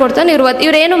 ಸ್ಟ್ಯಾಂಪ್ ಪ್ಯಾಡ್ ಕೊಡ್ತಾನೆ.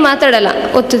 ಇವ್ರೇನು ಮಾತಾಡಲ್ಲ,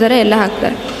 ಒತ್ತಿದ್ದಾರೆ, ಎಲ್ಲ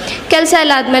ಹಾಕ್ತಾರೆ. ಕೆಲಸ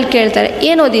ಎಲ್ಲ ಆದಮೇಲೆ ಕೇಳ್ತಾರೆ,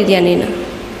 ಏನು ಓದಿದ್ಯಾ ನೀನು?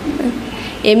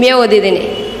 MA ಓದಿದ್ದೀನಿ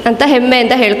ಅಂತ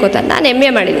ಹೆಮ್ಮೆಯಿಂದ ಹೇಳ್ಕೊತಾನೆ. ನಾನು MA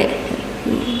ಮಾಡಿದ್ದೀನಿ.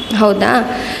 ಹೌದಾ?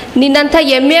 ನಿನ್ನಂಥ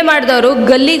MA ಮಾಡಿದವರು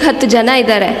ಗಲ್ಲಿಗೆ 10 ಜನ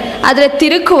ಇದ್ದಾರೆ, ಆದರೆ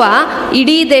ತಿರುಕುವ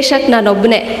ಇಡೀ ದೇಶಕ್ಕೆ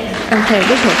ನಾನೊಬ್ಬನೇ ಅಂತ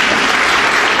ಹೇಳ್ಬಿಟ್ಟು ಹೋಗ್ತಾನೆ.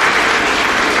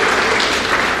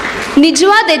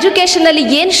 ನಿಜವಾದ ಎಜುಕೇಷನಲ್ಲಿ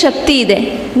ಏನು ಶಕ್ತಿ ಇದೆ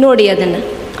ನೋಡಿ. ಅದನ್ನು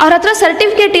ಅವ್ರ ಹತ್ರ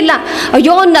ಸರ್ಟಿಫಿಕೇಟ್ ಇಲ್ಲ,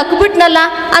 ಅಯ್ಯೋ ನಕ್ಬಿಟ್ನಲ್ಲ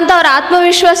ಅಂತ ಅವ್ರ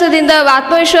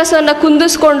ಆತ್ಮವಿಶ್ವಾಸವನ್ನು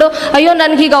ಕುಂದಿಸ್ಕೊಂಡು, ಅಯ್ಯೋ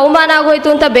ನನಗೀಗ ಅವಮಾನ ಆಗೋಯ್ತು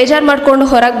ಅಂತ ಬೇಜಾರು ಮಾಡಿಕೊಂಡು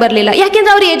ಹೊರಗೆ ಬರಲಿಲ್ಲ.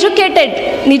 ಯಾಕೆಂದರೆ ಅವ್ರು ಎಜುಕೇಟೆಡ್.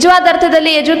 ನಿಜವಾದ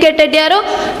ಅರ್ಥದಲ್ಲಿ ಎಜುಕೇಟೆಡ್ ಯಾರು?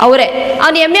 ಅವರೇ.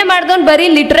 ಅವ್ನು MA ಮಾಡಿದವನು ಬರೀ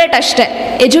ಲಿಟ್ರೇಟ್ ಅಷ್ಟೇ,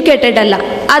 ಎಜುಕೇಟೆಡ್ ಅಲ್ಲ.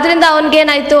 ಆದ್ದರಿಂದ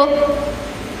ಅವನಿಗೇನಾಯಿತು?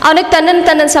 ಅವನಿಗೆ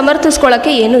ತನ್ನನ್ನು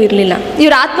ಸಮರ್ಥಿಸ್ಕೊಳ್ಳೋಕ್ಕೆ ಏನೂ ಇರಲಿಲ್ಲ.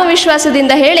 ಇವ್ರ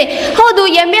ಆತ್ಮವಿಶ್ವಾಸದಿಂದ ಹೇಳಿ, ಹೌದು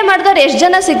MA ಮಾಡಿದವ್ರು ಎಷ್ಟು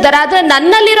ಜನ ಸಿಗ್ತಾರೆ, ಆದರೆ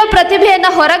ನನ್ನಲ್ಲಿರೋ ಪ್ರತಿಭೆಯನ್ನು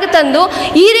ಹೊರಗೆ ತಂದು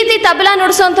ಈ ರೀತಿ ತಬಲಾ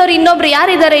ನುಡಿಸೋಂಥವ್ರು ಇನ್ನೊಬ್ರು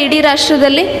ಯಾರಿದ್ದಾರೆ ಇಡೀ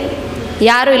ರಾಷ್ಟ್ರದಲ್ಲಿ?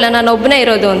 ಯಾರೂ ಇಲ್ಲ, ನಾನು ಒಬ್ಬನೇ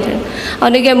ಇರೋದು ಅಂತೇಳಿ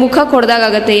ಅವನಿಗೆ ಮುಖ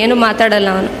ಕೊಡ್ದಾಗತ್ತೆ, ಏನು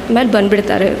ಮಾತಾಡಲ್ಲ ಅವನು. ಆಮೇಲೆ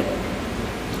ಬಂದುಬಿಡ್ತಾರೆ ಇವರು.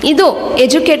 ಇದು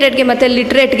ಎಜುಕೇಟೆಡ್ಗೆ ಮತ್ತು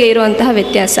ಲಿಟ್ರೇಟ್ಗೆ ಇರುವಂತಹ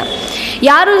ವ್ಯತ್ಯಾಸ.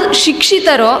 ಯಾರು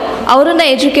ಶಿಕ್ಷಿತರೋ ಅವರನ್ನ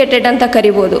ಎಜುಕೇಟೆಡ್ ಅಂತ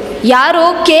ಕರಿಬೋದು. ಯಾರು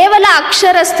ಕೇವಲ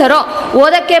ಅಕ್ಷರಸ್ಥರೋ,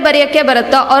 ಓದಕ್ಕೆ ಬರೆಯೋಕ್ಕೆ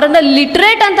ಬರುತ್ತೋ ಅವರನ್ನ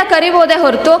ಲಿಟ್ರೇಟ್ ಅಂತ ಕರಿಬೋದೇ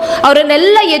ಹೊರತು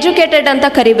ಅವರನ್ನೆಲ್ಲ ಎಜುಕೇಟೆಡ್ ಅಂತ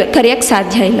ಕರೆಯೋಕ್ಕೆ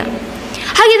ಸಾಧ್ಯ ಇಲ್ಲ.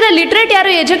 ಹಾಗಿದ್ರೆ ಲಿಟ್ರೇಟ್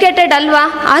ಯಾರು ಎಜುಕೇಟೆಡ್ ಅಲ್ವಾ?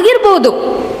 ಆಗಿರ್ಬೋದು.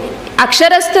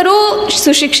 ಅಕ್ಷರಸ್ಥರು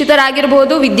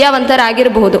ಸುಶಿಕ್ಷಿತರಾಗಿರ್ಬೋದು,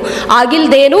 ವಿದ್ಯಾವಂತರಾಗಿರಬಹುದು,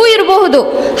 ಆಗಿಲ್ದೇನೂ ಇರಬಹುದು.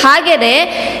 ಹಾಗೆಯೇ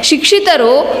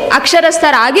ಶಿಕ್ಷಿತರು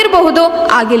ಅಕ್ಷರಸ್ಥರಾಗಿರಬಹುದು,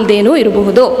 ಆಗಿಲ್ದೇನೂ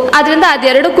ಇರಬಹುದು. ಆದ್ದರಿಂದ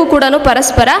ಅದೆರಡಕ್ಕೂ ಕೂಡ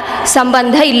ಪರಸ್ಪರ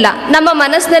ಸಂಬಂಧ ಇಲ್ಲ. ನಮ್ಮ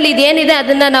ಮನಸ್ಸಿನಲ್ಲಿ ಇದೇನಿದೆ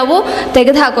ಅದನ್ನು ನಾವು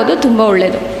ತೆಗೆದುಹಾಕೋದು ತುಂಬ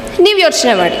ಒಳ್ಳೆಯದು. ನೀವು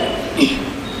ಯೋಚನೆ ಮಾಡಿ.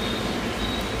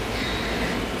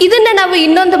 ಇದನ್ನು ನಾವು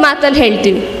ಇನ್ನೊಂದು ಮಾತಲ್ಲಿ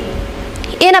ಹೇಳ್ತೀವಿ.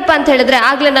 ಏನಪ್ಪ ಅಂತ ಹೇಳಿದ್ರೆ,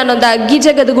 ಆಗಲೇ ನಾನೊಂದು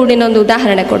ಗೀಜಗದ ಗೂಡಿನೊಂದು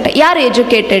ಉದಾಹರಣೆ ಕೊಟ್ಟೆ, ಯಾರು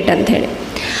ಎಜುಕೇಟೆಡ್ ಅಂತ ಹೇಳಿ.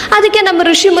 ಅದಕ್ಕೆ ನಮ್ಮ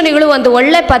ಋಷಿ ಮುನಿಗಳು ಒಂದು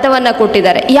ಒಳ್ಳೆ ಪದವನ್ನು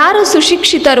ಕೊಟ್ಟಿದ್ದಾರೆ. ಯಾರು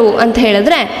ಸುಶಿಕ್ಷಿತರು ಅಂತ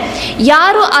ಹೇಳಿದ್ರೆ,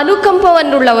 ಯಾರು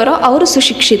ಅನುಕಂಪವನ್ನುಳ್ಳವರೋ ಅವರು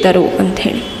ಸುಶಿಕ್ಷಿತರು ಅಂತ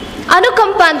ಹೇಳಿ.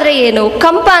 ಅನುಕಂಪ ಅಂದರೆ ಏನು?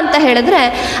 ಕಂಪ ಅಂತ ಹೇಳಿದ್ರೆ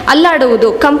ಅಲ್ಲಾಡುವುದು,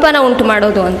 ಕಂಪನ ಉಂಟು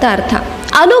ಮಾಡೋದು ಅಂತ ಅರ್ಥ.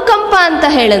 ಅನುಕಂಪ ಅಂತ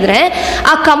ಹೇಳಿದ್ರೆ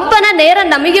ಆ ಕಂಪನ ನೇರ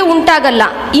ನಮಗೆ ಉಂಟಾಗಲ್ಲ,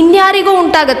 ಇನ್ಯಾರಿಗೂ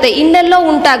ಉಂಟಾಗತ್ತೆ, ಇನ್ನೆಲ್ಲೋ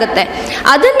ಉಂಟಾಗತ್ತೆ,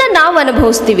 ಅದನ್ನು ನಾವು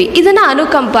ಅನುಭವಿಸ್ತೀವಿ. ಇದನ್ನು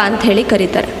ಅನುಕಂಪ ಅಂತ ಹೇಳಿ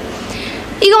ಕರೀತಾರೆ.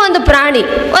 ಈಗ ಒಂದು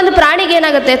ಪ್ರಾಣಿಗೆ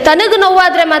ಏನಾಗುತ್ತೆ, ತನಗೆ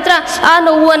ನೋವಾದರೆ ಮಾತ್ರ ಆ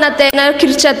ನೋವು ಅನ್ನತ್ತೆ, ಏನಾದ್ರು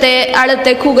ಕಿರ್ಚತ್ತೆ,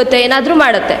 ಅಳುತ್ತೆ, ಕೂಗುತ್ತೆ, ಏನಾದರೂ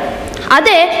ಮಾಡುತ್ತೆ.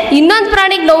 ಅದೇ ಇನ್ನೊಂದು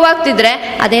ಪ್ರಾಣಿಗೆ ನೋವಾಗ್ತಿದ್ರೆ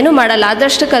ಅದೇನೂ ಮಾಡಲ್ಲ,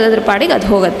 ಅದರಷ್ಟಕ್ಕೆ ಅದ್ರ ಪಾಡಿಗೆ ಅದು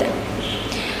ಹೋಗುತ್ತೆ.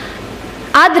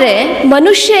 ಆದರೆ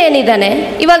ಮನುಷ್ಯ ಏನಿದ್ದಾನೆ,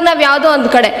 ಇವಾಗ ನಾವು ಯಾವುದೋ ಒಂದು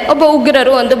ಕಡೆ ಒಬ್ಬ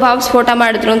ಉಗ್ರರು ಒಂದು ಬಾಂಬ್ ಸ್ಫೋಟ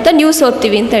ಮಾಡಿದ್ರು ಅಂತ ನ್ಯೂಸ್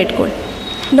ಓದ್ತೀವಿ ಅಂತ ಇಟ್ಕೊಳ್ಳಿ.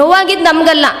 ನೋವಾಗಿದ್ದು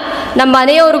ನಮಗಲ್ಲ, ನಮ್ಮ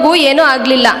ಮನೆಯವ್ರಿಗೂ ಏನೂ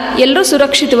ಆಗಲಿಲ್ಲ, ಎಲ್ಲರೂ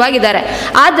ಸುರಕ್ಷಿತವಾಗಿದ್ದಾರೆ.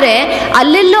 ಆದರೆ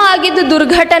ಅಲ್ಲೆಲ್ಲೋ ಆಗಿದ್ದು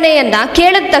ದುರ್ಘಟನೆಯನ್ನು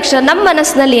ಕೇಳಿದ ತಕ್ಷಣ ನಮ್ಮ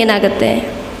ಮನಸ್ಸಿನಲ್ಲಿ ಏನಾಗುತ್ತೆ?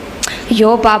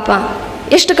 ಅಯ್ಯೋ ಪಾಪ,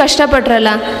 ಎಷ್ಟು ಕಷ್ಟಪಟ್ರಲ್ಲ,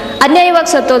 ಅನ್ಯಾಯವಾಗಿ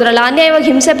ಸತ್ತೋದ್ರಲ್ಲ, ಅನ್ಯಾಯವಾಗಿ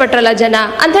ಹಿಂಸೆ ಪಟ್ರಲ್ಲ ಜನ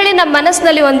ಅಂಥೇಳಿ ನಮ್ಮ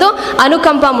ಮನಸ್ಸಿನಲ್ಲಿ ಒಂದು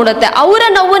ಅನುಕಂಪ ಮೂಡುತ್ತೆ. ಅವರ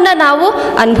ನೋವನ್ನು ನಾವು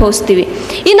ಅನುಭವಿಸ್ತೀವಿ.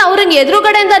 ಇನ್ನು ಅವ್ರನ್ನ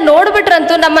ಎದುರುಗಡೆಯಿಂದ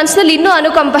ನೋಡ್ಬಿಟ್ರಂತೂ ನಮ್ಮ ಮನಸ್ಸಿನಲ್ಲಿ ಇನ್ನೂ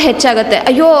ಅನುಕಂಪ ಹೆಚ್ಚಾಗುತ್ತೆ.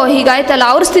 ಅಯ್ಯೋ ಹೀಗಾಯ್ತಲ್ಲ,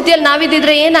 ಅವ್ರ ಸ್ಥಿತಿಯಲ್ಲಿ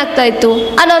ನಾವಿದ್ದಿದ್ರೆ ಏನಾಗ್ತಾ ಇತ್ತು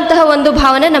ಅನ್ನೋಂತಹ ಒಂದು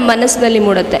ಭಾವನೆ ನಮ್ಮ ಮನಸ್ಸಿನಲ್ಲಿ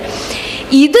ಮೂಡುತ್ತೆ.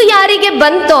 ಇದು ಯಾರಿಗೆ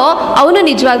ಬಂತೋ ಅವನು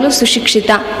ನಿಜವಾಗ್ಲೂ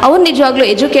ಸುಶಿಕ್ಷಿತ, ಅವನು ನಿಜವಾಗ್ಲೂ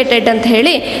ಎಜುಕೇಟೆಡ್ ಅಂತ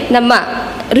ಹೇಳಿ ನಮ್ಮ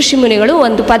ಋಷಿಮುನಿಗಳು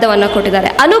ಒಂದು ಪದವನ್ನು ಕೊಟ್ಟಿದ್ದಾರೆ.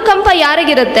 ಅನುಕಂಪ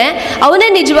ಯಾರಿಗಿರುತ್ತೆ ಅವನೇ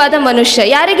ನಿಜವಾದ ಮನುಷ್ಯ.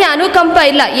 ಯಾರಿಗೆ ಅನುಕಂಪ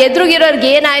ಇಲ್ಲ, ಎದುರುಗಿರೋರ್ಗೆ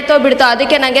ಏನಾಯ್ತೋ ಬಿಡ್ತೋ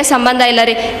ಅದಕ್ಕೆ ನನಗೆ ಸಂಬಂಧ ಇಲ್ಲ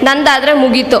ರೀ, ನಂದಾದರೆ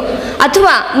ಮುಗೀತು,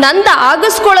 ಅಥವಾ ನಂದು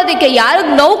ಆಗಿಸ್ಕೊಳ್ಳೋದಕ್ಕೆ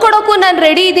ಯಾರಿಗೆ ನೋವು ಕೊಡೋಕ್ಕೂ ನಾನು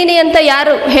ರೆಡಿ ಇದ್ದೀನಿ ಅಂತ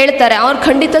ಯಾರು ಹೇಳ್ತಾರೆ ಅವ್ರು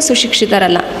ಖಂಡಿತ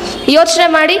ಸುಶಿಕ್ಷಿತರಲ್ಲ. ಯೋಚನೆ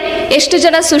ಮಾಡಿ, ಎಷ್ಟು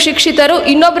ಜನ ಸುಶಿಕ್ಷಿತರು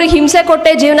ಇನ್ನೊಬ್ರಿಗೆ ಹಿಂಸೆ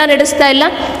ಕೊಟ್ಟೆ ಜೀವನ ನಡೆಸ್ತಾ ಇಲ್ಲ,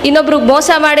 ಇನ್ನೊಬ್ರಿಗೆ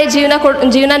ಮೋಸ ಮಾಡಿ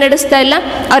ಜೀವನ ನಡೆಸ್ತಾ ಇಲ್ಲ.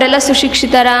 ಅವರೆಲ್ಲ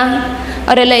ಸುಶಿಕ್ಷಿತರಾ?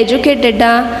 ಅವರೆಲ್ಲ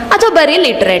ಎಜುಕೇಟೆಡ್ಡಾ ಅಥವಾ ಬರೀ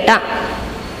ಲಿಟ್ರೇಟಾ?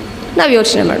 ನಾವು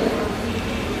ಯೋಚನೆ ಮಾಡಬೇಕು.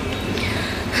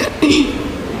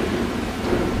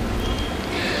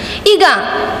 ಈಗ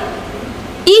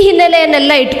ಈ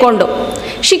ಹಿನ್ನೆಲೆಯನ್ನೆಲ್ಲ ಇಟ್ಕೊಂಡು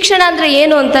ಶಿಕ್ಷಣ ಅಂದರೆ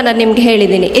ಏನು ಅಂತ ನಾನು ನಿಮ್ಗೆ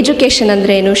ಹೇಳಿದ್ದೀನಿ. ಎಜುಕೇಷನ್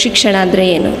ಅಂದರೆ ಏನು, ಶಿಕ್ಷಣ ಅಂದರೆ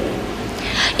ಏನು,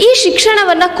 ಈ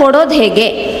ಶಿಕ್ಷಣವನ್ನು ಕೊಡೋದು ಹೇಗೆ,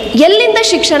 ಎಲ್ಲಿಂದ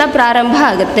ಶಿಕ್ಷಣ ಪ್ರಾರಂಭ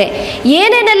ಆಗುತ್ತೆ,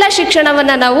 ಏನೇನೆಲ್ಲ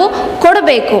ಶಿಕ್ಷಣವನ್ನು ನಾವು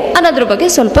ಕೊಡಬೇಕು ಅನ್ನೋದ್ರ ಬಗ್ಗೆ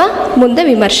ಸ್ವಲ್ಪ ಮುಂದೆ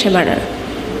ವಿಮರ್ಶೆ ಮಾಡೋಣ.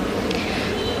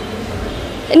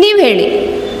 ನೀವು ಹೇಳಿ,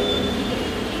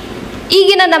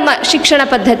 ಈಗಿನ ನಮ್ಮ ಶಿಕ್ಷಣ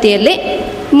ಪದ್ಧತಿಯಲ್ಲಿ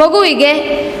ಮಗುವಿಗೆ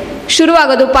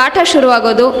ಶುರುವಾಗೋದು, ಪಾಠ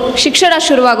ಶುರುವಾಗೋದು, ಶಿಕ್ಷಣ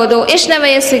ಶುರುವಾಗೋದು ಎಷ್ಟನೇ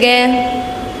ವಯಸ್ಸಿಗೆ?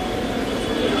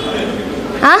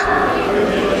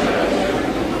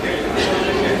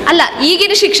 ಅಲ್ಲ,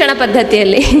 ಈಗಿನ ಶಿಕ್ಷಣ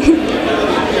ಪದ್ಧತಿಯಲ್ಲಿ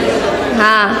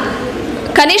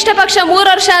ಕನಿಷ್ಠ ಪಕ್ಷ 3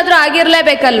 ವರ್ಷ ಆದರೂ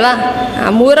ಆಗಿರಲೇಬೇಕಲ್ವಾ?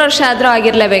 3 ವರ್ಷ ಆದರೂ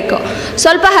ಆಗಿರಲೇಬೇಕು.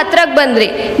 ಸ್ವಲ್ಪ ಹತ್ರಕ್ಕೆ ಬಂದ್ರಿ,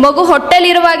 ಮಗು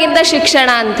ಹೊಟ್ಟೆಲಿರುವಾಗಿಂದ ಶಿಕ್ಷಣ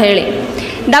ಅಂಥೇಳಿ.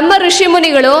 ನಮ್ಮ ಋಷಿ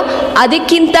ಮುನಿಗಳು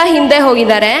ಅದಕ್ಕಿಂತ ಹಿಂದೆ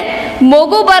ಹೋಗಿದ್ದಾರೆ.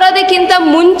 ಮಗು ಬರೋದಕ್ಕಿಂತ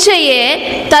ಮುಂಚೆಯೇ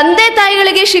ತಂದೆ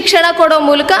ತಾಯಿಗಳಿಗೆ ಶಿಕ್ಷಣ ಕೊಡೋ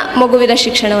ಮೂಲಕ ಮಗುವಿನ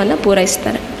ಶಿಕ್ಷಣವನ್ನು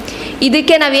ಪೂರೈಸ್ತಾರೆ.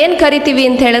 ಇದಕ್ಕೆ ನಾವೇನು ಕರಿತೀವಿ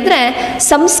ಅಂತ ಹೇಳಿದ್ರೆ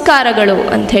ಸಂಸ್ಕಾರಗಳು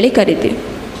ಅಂಥೇಳಿ ಕರಿತೀವಿ.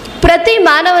 ಪ್ರತಿ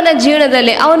ಮಾನವನ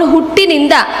ಜೀವನದಲ್ಲಿ ಅವನು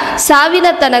ಹುಟ್ಟಿನಿಂದ ಸಾವಿನ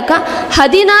ತನಕ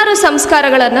 16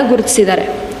 ಸಂಸ್ಕಾರಗಳನ್ನು ಗುರುತಿಸಿದ್ದಾರೆ.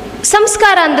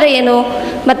 ಸಂಸ್ಕಾರ ಅಂದರೆ ಏನು?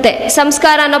 ಮತ್ತೆ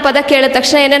ಸಂಸ್ಕಾರ ಅನ್ನೋ ಪದ ಕೇಳಿದ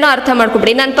ತಕ್ಷಣ ಏನೇನೋ ಅರ್ಥ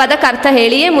ಮಾಡ್ಕೊಬಿಡಿ. ನಾನು ಪದಕ್ಕೆ ಅರ್ಥ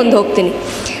ಹೇಳಿಯೇ ಮುಂದೆ ಹೋಗ್ತೀನಿ.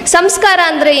 ಸಂಸ್ಕಾರ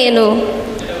ಅಂದರೆ ಏನು?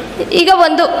 ಈಗ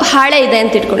ಒಂದು ಹಾಳೆ ಇದೆ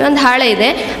ಅಂತ ಇಟ್ಕೊಂಡು, ಒಂದು ಹಾಳೆ ಇದೆ,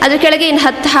 ಅದ್ರ ಕೆಳಗೆ ಇನ್ನು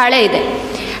 10 ಹಾಳೆ ಇದೆ.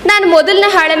 ನಾನು ಮೊದಲನೇ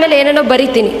ಹಾಳೆ ಮೇಲೆ ಏನೇನೋ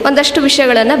ಬರಿತೀನಿ, ಒಂದಷ್ಟು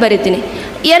ವಿಷಯಗಳನ್ನು ಬರಿತೀನಿ.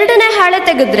 2ನೇ ಹಾಳೆ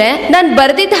ತೆಗೆದ್ರೆ ನಾನು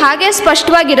ಬರೆದಿದ್ದು ಹಾಗೆ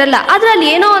ಸ್ಪಷ್ಟವಾಗಿರಲ್ಲ, ಅದರಲ್ಲಿ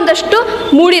ಏನೋ ಒಂದಷ್ಟು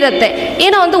ಮೂಡಿರುತ್ತೆ,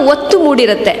 ಏನೋ ಒಂದು ಒತ್ತು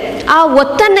ಮೂಡಿರುತ್ತೆ. ಆ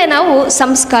ಒತ್ತನ್ನೇ ನಾವು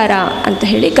ಸಂಸ್ಕಾರ ಅಂತ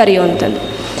ಹೇಳಿ ಕರೆಯುವಂಥದ್ದು.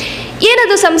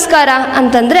 ಏನದು ಸಂಸ್ಕಾರ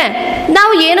ಅಂತಂದರೆ,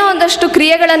 ನಾವು ಏನೋ ಒಂದಷ್ಟು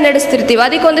ಕ್ರಿಯೆಗಳನ್ನು ನಡೆಸ್ತಿರ್ತೀವಿ,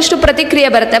 ಅದಕ್ಕೊಂದಷ್ಟು ಪ್ರತಿಕ್ರಿಯೆ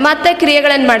ಬರುತ್ತೆ, ಮತ್ತೆ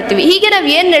ಕ್ರಿಯೆಗಳನ್ನು ಮಾಡ್ತೀವಿ. ಹೀಗೆ ನಾವು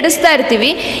ಏನು ನಡೆಸ್ತಾ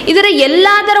ಇರ್ತೀವಿ ಇದರ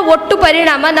ಎಲ್ಲದರ ಒಟ್ಟು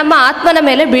ಪರಿಣಾಮ ನಮ್ಮ ಆತ್ಮನ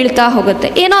ಮೇಲೆ ಬೀಳ್ತಾ ಹೋಗುತ್ತೆ,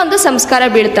 ಏನೋ ಒಂದು ಸಂಸ್ಕಾರ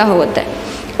ಬೀಳ್ತಾ ಹೋಗುತ್ತೆ.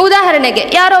 ಉದಾಹರಣೆಗೆ,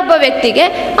 ಯಾರೋ ಒಬ್ಬ ವ್ಯಕ್ತಿಗೆ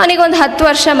ಅವನಿಗೊಂದು 10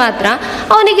 ವರ್ಷ ಮಾತ್ರ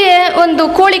ಅವನಿಗೆ ಒಂದು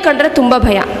ಕೋಳಿ ಕಂಡ್ರೆ ತುಂಬ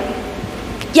ಭಯ.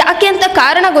 ಯಾಕೆ ಅಂತ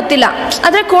ಕಾರಣ ಗೊತ್ತಿಲ್ಲ,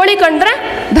 ಆದರೆ ಕೋಳಿ ಕಂಡ್ರೆ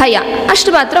ಭಯ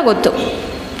ಅಷ್ಟು ಮಾತ್ರ ಗೊತ್ತು.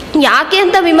 ಯಾಕೆ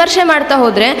ಅಂತ ವಿಮರ್ಶೆ ಮಾಡ್ತಾ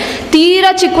ಹೋದರೆ,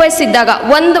 ತೀರಾ ಚಿಕ್ಕ ವಯಸ್ಸಿದ್ದಾಗ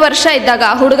 1 ವರ್ಷ ಇದ್ದಾಗ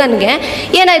ಹುಡುಗನಿಗೆ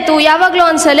ಏನಾಯಿತು, ಯಾವಾಗಲೂ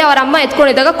ಒಂದ್ಸಲ ಅವ್ರ ಅಮ್ಮ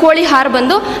ಎತ್ಕೊಂಡಿದ್ದಾಗ ಕೋಳಿ ಹಾರು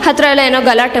ಬಂದು ಹತ್ರ ಎಲ್ಲ ಏನೋ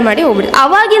ಗಲಾಟೆ ಮಾಡಿ ಹೋಗ್ಬಿಡ್ತು.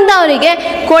 ಆವಾಗಿಂದ ಅವನಿಗೆ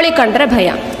ಕೋಳಿ ಕಂಡ್ರೆ ಭಯ.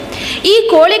 ಈ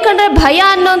ಕೋಳಿ ಕಂಡ್ರೆ ಭಯ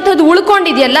ಅನ್ನೋಂಥದ್ದು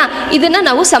ಉಳ್ಕೊಂಡಿದೆಯಲ್ಲ, ಇದನ್ನು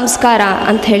ನಾವು ಸಂಸ್ಕಾರ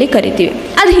ಅಂತ ಹೇಳಿ ಕರಿತೀವಿ.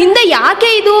 ಅದು ಹಿಂದೆ ಯಾಕೆ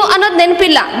ಇದು ಅನ್ನೋದು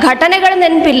ನೆನಪಿಲ್ಲ, ಘಟನೆಗಳ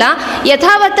ನೆನಪಿಲ್ಲ,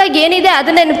 ಯಥಾವತ್ತಾಗಿ ಏನಿದೆ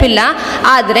ಅದು ನೆನಪಿಲ್ಲ,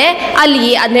 ಆದರೆ ಅಲ್ಲಿ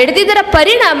ಅದು ನಡೆದಿದ್ದರ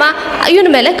ಪರಿಣಾಮ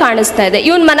ಇವನ ಮೇಲೆ ಕಾಣಿಸ್ತಾ ಇದೆ,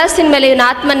 ಇವನ ಮನಸ್ಸಿನ ಮೇಲೆ, ಇವನ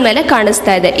ಆತ್ಮನ ಮೇಲೆ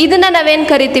ಕಾಣಿಸ್ತಾ ಇದೆ. ಇದನ್ನು ನಾವೇನು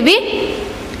ಕರಿತೀವಿ?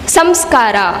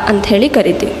 ಸಂಸ್ಕಾರ ಅಂತ ಹೇಳಿ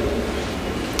ಕರಿತೀವಿ.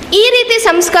 ಈ ರೀತಿ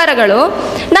ಸಂಸ್ಕಾರಗಳು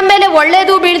ನಮ್ಮ ಮೇಲೆ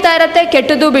ಒಳ್ಳೆಯದು ಬೀಳ್ತಾ ಇರುತ್ತೆ,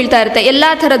 ಕೆಟ್ಟದ್ದು ಬೀಳ್ತಾ ಇರುತ್ತೆ, ಎಲ್ಲ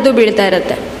ಥರದ್ದು ಬೀಳ್ತಾ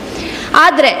ಇರುತ್ತೆ.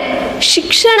 ಆದರೆ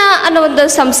ಶಿಕ್ಷಣ ಅನ್ನೋ ಒಂದು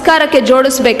ಸಂಸ್ಕಾರಕ್ಕೆ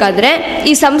ಜೋಡಿಸ್ಬೇಕಾದ್ರೆ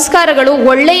ಈ ಸಂಸ್ಕಾರಗಳು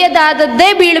ಒಳ್ಳೆಯದಾದದ್ದೇ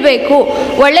ಬೀಳಬೇಕು,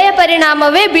 ಒಳ್ಳೆಯ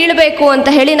ಪರಿಣಾಮವೇ ಬೀಳಬೇಕು ಅಂತ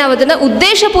ಹೇಳಿ ನಾವು ಅದನ್ನು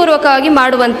ಉದ್ದೇಶಪೂರ್ವಕವಾಗಿ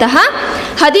ಮಾಡುವಂತಹ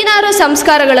 16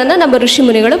 ಸಂಸ್ಕಾರಗಳನ್ನು ನಮ್ಮ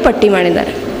ಋಷಿಮುನಿಗಳು ಪಟ್ಟಿ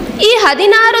ಮಾಡಿದ್ದಾರೆ. ಈ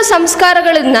 16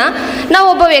 ಸಂಸ್ಕಾರಗಳನ್ನು ನಾವು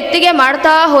ಒಬ್ಬ ವ್ಯಕ್ತಿಗೆ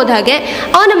ಮಾಡ್ತಾ ಹೋದಾಗೆ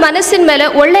ಅವನ ಮನಸ್ಸಿನ ಮೇಲೆ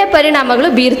ಒಳ್ಳೆಯ ಪರಿಣಾಮಗಳು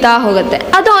ಬೀರ್ತಾ ಹೋಗುತ್ತೆ.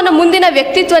 ಅದು ಅವನ ಮುಂದಿನ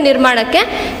ವ್ಯಕ್ತಿತ್ವ ನಿರ್ಮಾಣಕ್ಕೆ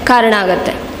ಕಾರಣ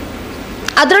ಆಗುತ್ತೆ.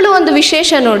 ಅದರಲ್ಲೂ ಒಂದು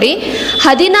ವಿಶೇಷ ನೋಡಿ,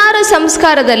 16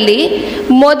 ಸಂಸ್ಕಾರದಲ್ಲಿ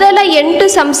ಮೊದಲ 8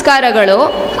 ಸಂಸ್ಕಾರಗಳು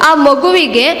ಆ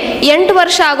ಮಗುವಿಗೆ 8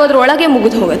 ವರ್ಷ ಆಗೋದ್ರೊಳಗೆ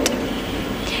ಮುಗಿದು ಹೋಗುತ್ತೆ.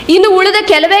 ಇನ್ನು ಉಳಿದ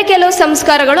ಕೆಲವು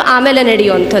ಸಂಸ್ಕಾರಗಳು ಆಮೇಲೆ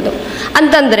ನಡೆಯುವಂಥದ್ದು.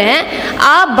 ಅಂತಂದರೆ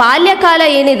ಆ ಬಾಲ್ಯಕಾಲ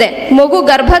ಏನಿದೆ, ಮಗು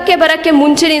ಗರ್ಭಕ್ಕೆ ಬರೋಕ್ಕೆ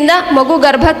ಮುಂಚಿನಿಂದ ಮಗು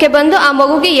ಗರ್ಭಕ್ಕೆ ಬಂದು ಆ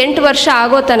ಮಗುಗೆ 8 ವರ್ಷ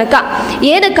ಆಗೋ ತನಕ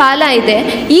ಏನು ಕಾಲ ಇದೆ,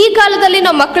 ಈ ಕಾಲದಲ್ಲಿ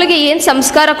ನಾವು ಮಕ್ಕಳಿಗೆ ಏನು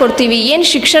ಸಂಸ್ಕಾರ ಕೊಡ್ತೀವಿ, ಏನು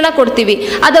ಶಿಕ್ಷಣ ಕೊಡ್ತೀವಿ,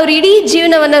 ಅದು ಅವ್ರ ಇಡೀ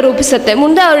ಜೀವನವನ್ನು ರೂಪಿಸುತ್ತೆ.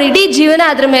 ಮುಂದೆ ಅವ್ರ ಇಡೀ ಜೀವನ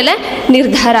ಅದ್ರ ಮೇಲೆ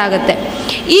ನಿರ್ಧಾರ ಆಗುತ್ತೆ.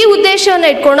 ಈ ಉದ್ದೇಶವನ್ನು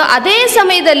ಇಟ್ಕೊಂಡು ಅದೇ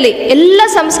ಸಮಯದಲ್ಲಿ ಎಲ್ಲ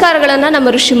ಸಂಸ್ಕಾರಗಳನ್ನು ನಮ್ಮ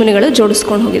ಋಷಿಮುನಿಗಳು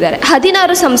ಜೋಡಿಸ್ಕೊಂಡು ಹೋಗಿದ್ದಾರೆ.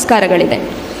 16 ಸಂಸ್ಕಾರಗಳಿದೆ.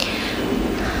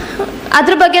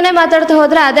 ಅದ್ರ ಬಗ್ಗೆನೇ ಮಾತಾಡ್ತಾ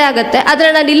ಹೋದರೆ ಅದೇ ಆಗುತ್ತೆ. ಆದರೆ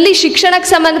ನಾನು ಇಲ್ಲಿ ಶಿಕ್ಷಣಕ್ಕೆ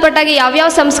ಸಂಬಂಧಪಟ್ಟಾಗಿ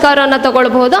ಯಾವ್ಯಾವ ಸಂಸ್ಕಾರವನ್ನು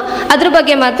ತಗೊಳ್ಬಹುದೋ ಅದ್ರ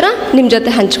ಬಗ್ಗೆ ಮಾತ್ರ ನಿಮ್ಮ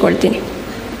ಜೊತೆ ಹಂಚ್ಕೊಳ್ತೀನಿ.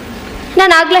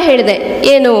 ನಾನು ಆಗಲೇ ಹೇಳಿದೆ,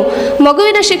 ಏನು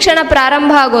ಮಗುವಿನ ಶಿಕ್ಷಣ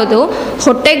ಪ್ರಾರಂಭ ಆಗೋದು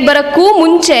ಹೊಟ್ಟೆಗೆ ಬರೋಕ್ಕೂ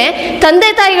ಮುಂಚೆ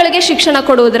ತಂದೆ ತಾಯಿಗಳಿಗೆ ಶಿಕ್ಷಣ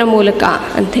ಕೊಡುವುದರ ಮೂಲಕ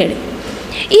ಅಂಥೇಳಿ.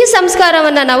 ಈ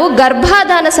ಸಂಸ್ಕಾರವನ್ನು ನಾವು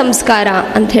ಗರ್ಭಾಧಾನ ಸಂಸ್ಕಾರ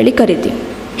ಅಂಥೇಳಿ ಕರಿತೀವಿ.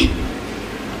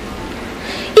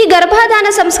 ಈ ಗರ್ಭಾಧಾನ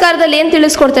ಸಂಸ್ಕಾರದಲ್ಲಿ ಏನು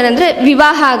ತಿಳಿಸ್ಕೊಡ್ತೇನೆ ಅಂದರೆ,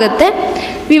 ವಿವಾಹ ಆಗುತ್ತೆ.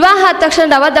 ವಿವಾಹ ಆದ ತಕ್ಷಣ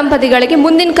ನವ ದಂಪತಿಗಳಿಗೆ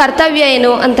ಮುಂದಿನ ಕರ್ತವ್ಯ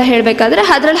ಏನು ಅಂತ ಹೇಳಬೇಕಾದ್ರೆ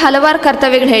ಅದರಲ್ಲಿ ಹಲವಾರು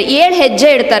ಕರ್ತವ್ಯಗಳು 7 ಹೆಜ್ಜೆ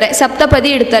ಇಡ್ತಾರೆ, ಸಪ್ತಪದಿ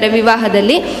ಇಡ್ತಾರೆ.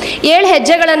 ವಿವಾಹದಲ್ಲಿ 7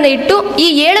 ಹೆಜ್ಜೆಗಳನ್ನು ಇಟ್ಟು ಈ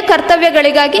 7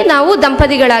 ಕರ್ತವ್ಯಗಳಿಗಾಗಿ ನಾವು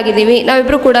ದಂಪತಿಗಳಾಗಿದ್ದೀವಿ,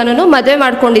 ನಾವಿಬ್ಬರು ಕೂಡ ಮದುವೆ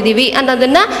ಮಾಡ್ಕೊಂಡಿದ್ದೀವಿ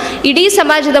ಅನ್ನೋದನ್ನು ಇಡೀ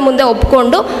ಸಮಾಜದ ಮುಂದೆ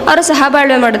ಒಪ್ಕೊಂಡು ಅವರು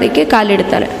ಸಹಬಾಳ್ವೆ ಮಾಡೋದಕ್ಕೆ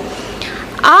ಕಾಲಿಡ್ತಾರೆ.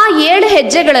 ಆ 7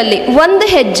 ಹೆಜ್ಜೆಗಳಲ್ಲಿ ಒಂದು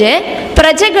ಹೆಜ್ಜೆ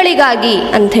ಪ್ರಜೆಗಳಿಗಾಗಿ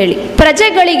ಅಂಥೇಳಿ.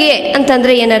 ಪ್ರಜೆಗಳಿಗೆ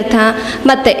ಅಂತಂದರೆ ಏನರ್ಥ?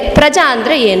 ಮತ್ತೆ ಪ್ರಜಾ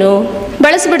ಅಂದರೆ ಏನು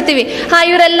ಬಳಸ್ಬಿಡ್ತೀವಿ.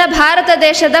 ಇವರೆಲ್ಲ ಭಾರತ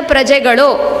ದೇಶದ ಪ್ರಜೆಗಳು.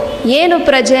 ಏನು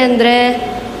ಪ್ರಜೆ ಅಂದರೆ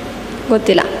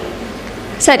ಗೊತ್ತಿಲ್ಲ.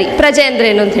 ಸರಿ, ಪ್ರಜೆ ಅಂದರೆ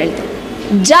ಏನು ಅಂತ ಹೇಳ್ತೀವಿ.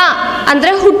 ಜ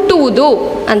ಅಂದರೆ ಹುಟ್ಟುವುದು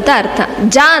ಅಂತ ಅರ್ಥ.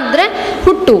 ಜ ಅಂದರೆ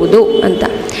ಹುಟ್ಟುವುದು ಅಂತ.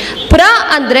 ಪ್ರ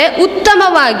ಅಂದರೆ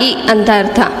ಉತ್ತಮವಾಗಿ ಅಂತ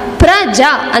ಅರ್ಥ. ಪ್ರಜ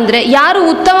ಅಂದರೆ ಯಾರು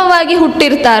ಉತ್ತಮವಾಗಿ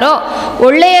ಹುಟ್ಟಿರ್ತಾರೋ,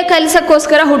 ಒಳ್ಳೆಯ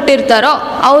ಕೆಲಸಕ್ಕೋಸ್ಕರ ಹುಟ್ಟಿರ್ತಾರೋ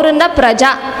ಅವರನ್ನ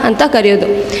ಪ್ರಜಾ ಅಂತ ಕರೆಯೋದು.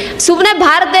 ಸುಮ್ಮನೆ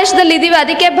ಭಾರತ ದೇಶದಲ್ಲಿ ಇದ್ದೀವಿ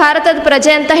ಅದಕ್ಕೆ ಭಾರತದ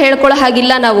ಪ್ರಜೆ ಅಂತ ಹೇಳ್ಕೊಳ್ಳೋ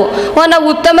ಹಾಗಿಲ್ಲ. ನಾವು ನಾವು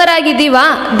ಉತ್ತಮರಾಗಿದ್ದೀವ,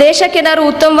 ದೇಶಕ್ಕೇನಾದ್ರು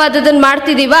ಉತ್ತಮವಾದದನ್ನು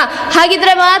ಮಾಡ್ತಿದ್ದೀವ,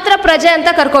 ಹಾಗಿದ್ರೆ ಮಾತ್ರ ಪ್ರಜೆ ಅಂತ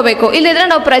ಕರ್ಕೋಬೇಕು. ಇಲ್ಲಿದ್ರೆ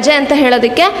ನಾವು ಪ್ರಜೆ ಅಂತ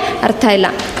ಹೇಳೋದಕ್ಕೆ ಅರ್ಥ ಇಲ್ಲ.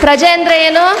 ಪ್ರಜೆ ಅಂದರೆ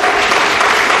ಏನು?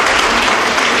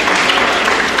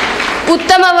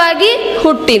 ಉತ್ತಮವಾಗಿ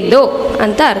ಹುಟ್ಟಿದ್ದು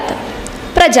ಅಂತ ಅರ್ಥ.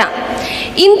 ಪ್ರಜಾ.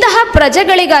 ಇಂತಹ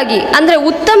ಪ್ರಜೆಗಳಿಗಾಗಿ ಅಂದರೆ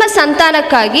ಉತ್ತಮ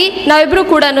ಸಂತಾನಕ್ಕಾಗಿ ನಾವಿಬ್ಬರು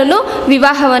ಕೂಡ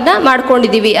ವಿವಾಹವನ್ನು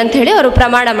ಮಾಡ್ಕೊಂಡಿದ್ದೀವಿ ಅಂಥೇಳಿ ಅವರು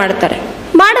ಪ್ರಮಾಣ ಮಾಡ್ತಾರೆ.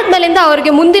 ಮಾಡಿದ್ಮೇಲಿಂದ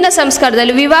ಅವ್ರಿಗೆ ಮುಂದಿನ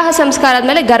ಸಂಸ್ಕಾರದಲ್ಲಿ, ವಿವಾಹ ಸಂಸ್ಕಾರ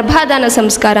ಆದಮೇಲೆ ಗರ್ಭಾಧಾನ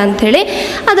ಸಂಸ್ಕಾರ ಅಂಥೇಳಿ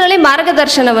ಅದರಲ್ಲಿ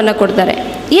ಮಾರ್ಗದರ್ಶನವನ್ನು ಕೊಡ್ತಾರೆ.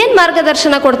 ಏನು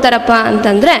ಮಾರ್ಗದರ್ಶನ ಕೊಡ್ತಾರಪ್ಪ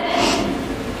ಅಂತಂದರೆ,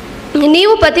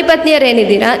 ನೀವು ಪತಿ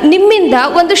ಪತ್ನಿಯರೇನಿದ್ದೀರಾ, ನಿಮ್ಮಿಂದ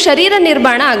ಒಂದು ಶರೀರ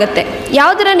ನಿರ್ಮಾಣ ಆಗುತ್ತೆ.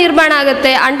 ಯಾವುದರ ನಿರ್ಮಾಣ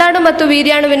ಆಗುತ್ತೆ? ಅಂಡಾಣು ಮತ್ತು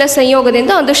ವೀರ್ಯಾಣುವಿನ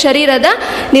ಸಂಯೋಗದಿಂದ ಒಂದು ಶರೀರದ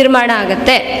ನಿರ್ಮಾಣ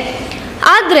ಆಗುತ್ತೆ.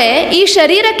 ಆದರೆ ಈ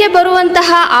ಶರೀರಕ್ಕೆ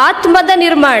ಬರುವಂತಹ ಆತ್ಮದ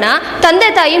ನಿರ್ಮಾಣ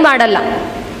ತಂದೆ ತಾಯಿ ಮಾಡಲ್ಲ.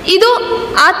 ಇದು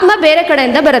ಆತ್ಮ ಬೇರೆ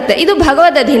ಕಡೆಯಿಂದ ಬರುತ್ತೆ. ಇದು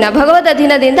ಭಗವದ್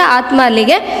ಅಧೀನದಿಂದ ಆತ್ಮ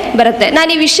ಅಲ್ಲಿಗೆ ಬರುತ್ತೆ. ನಾನು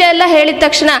ಈ ವಿಷಯ ಎಲ್ಲ ಹೇಳಿದ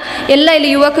ತಕ್ಷಣ ಎಲ್ಲ ಇಲ್ಲಿ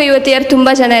ಯುವಕ ಯುವತಿಯರು ತುಂಬ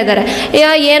ಜನ ಇದ್ದಾರೆ.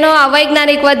 ಏನೋ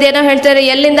ಅವೈಜ್ಞಾನಿಕವಾದ ಏನೋ ಹೇಳ್ತಾರೆ,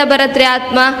 ಎಲ್ಲಿಂದ ಬರುತ್ತೆ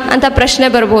ಆತ್ಮ ಅಂತ ಪ್ರಶ್ನೆ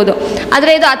ಬರ್ಬೋದು.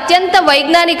 ಆದರೆ ಇದು ಅತ್ಯಂತ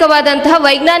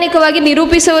ವೈಜ್ಞಾನಿಕವಾಗಿ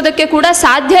ನಿರೂಪಿಸುವುದಕ್ಕೆ ಕೂಡ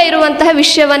ಸಾಧ್ಯ ಇರುವಂತಹ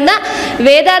ವಿಷಯವನ್ನು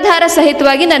ವೇದಾಧಾರ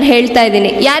ಸಹಿತವಾಗಿ ನಾನು ಹೇಳ್ತಾ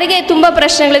ಇದ್ದೀನಿ. ಯಾರಿಗೆ ತುಂಬ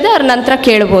ಪ್ರಶ್ನೆಗಳಿದೆ ಅವ್ರ ನಂತರ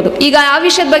ಕೇಳ್ಬೋದು. ಈಗ ಆ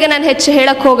ವಿಷಯದ ಬಗ್ಗೆ ನಾನು ಹೆಚ್ಚು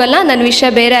ಹೇಳಕ್ಕೆ ಹೋಗಲ್ಲ, ನನ್ನ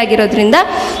ವಿಷಯ ಬೇರೆ ಆಗಿರೋದ್ರಿಂದ.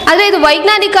 ಆದರೆ ಇದು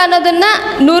ವೈಜ್ಞಾನಿಕ ಅನ್ನೋದನ್ನ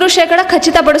 100%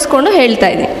 ಖಚಿತಪಡಿಸ್ಕೊಂಡು ಹೇಳ್ತಾ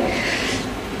ಇದ್ದೀನಿ.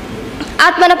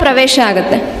 ಆತ್ಮನ ಪ್ರವೇಶ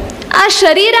ಆಗುತ್ತೆ. ಆ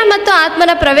ಶರೀರ ಮತ್ತು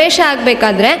ಆತ್ಮನ ಪ್ರವೇಶ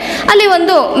ಆಗಬೇಕಾದ್ರೆ ಅಲ್ಲಿ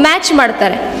ಒಂದು ಮ್ಯಾಚ್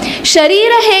ಮಾಡ್ತಾರೆ.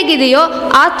 ಶರೀರ ಹೇಗಿದೆಯೋ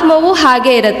ಆತ್ಮವು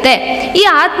ಹಾಗೆ ಇರುತ್ತೆ. ಈ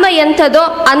ಆತ್ಮ ಎಂಥದೋ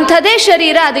ಅಂಥದೇ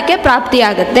ಶರೀರ ಅದಕ್ಕೆ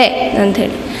ಪ್ರಾಪ್ತಿಯಾಗತ್ತೆ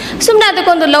ಅಂಥೇಳಿ. ಸುಮ್ಮನೆ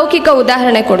ಅದಕ್ಕೊಂದು ಲೌಕಿಕ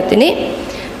ಉದಾಹರಣೆ ಕೊಡ್ತೀನಿ.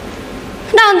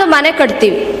 ನಾವೊಂದು ಮನೆ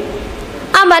ಕಟ್ತೀವಿ.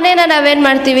 ಆ ಮನೇನ ನಾವೇನು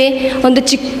ಮಾಡ್ತೀವಿ? ಒಂದು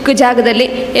ಚಿಕ್ಕ ಜಾಗದಲ್ಲಿ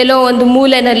ಎಲ್ಲೋ ಒಂದು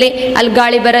ಮೂಲೆಯಲ್ಲಿ, ಅಲ್ಲಿ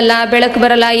ಗಾಳಿ ಬರಲ್ಲ, ಬೆಳಕು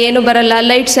ಬರಲ್ಲ, ಏನು ಬರಲ್ಲ,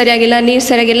 ಲೈಟ್ ಸರಿಯಾಗಿಲ್ಲ, ನೀರು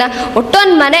ಸರಿಯಾಗಿಲ್ಲ,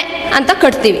 ಒಟ್ಟೊಂದು ಮನೆ ಅಂತ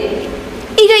ಕಟ್ತೀವಿ.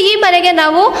 ಈಗ ಈ ಮನೆಗೆ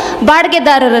ನಾವು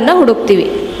ಬಾಡಿಗೆದಾರರನ್ನು ಹುಡುಕ್ತೀವಿ.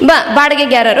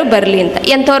 ಬಾಡಿಗೆಗೆ ಯಾರು ಬರಲಿ ಅಂತ.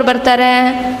 ಎಂಥವ್ರು ಬರ್ತಾರೆ?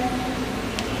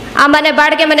 ಆ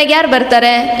ಬಾಡಿಗೆ ಮನೆಗೆ ಯಾರು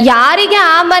ಬರ್ತಾರೆ? ಯಾರಿಗೆ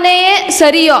ಆ ಮನೆಯೇ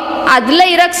ಸರಿಯೋ, ಅದಲ್ಲೇ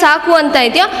ಇರೋಕ್ಕೆ ಸಾಕು ಅಂತ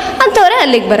ಇದೆಯೋ ಅಂಥವರೇ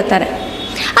ಅಲ್ಲಿಗೆ ಬರ್ತಾರೆ.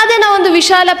 ಅದೇ ನಾವು ಒಂದು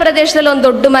ವಿಶಾಲ ಪ್ರದೇಶದಲ್ಲಿ ಒಂದು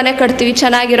ದೊಡ್ಡ ಮನೆ ಕಟ್ತೀವಿ,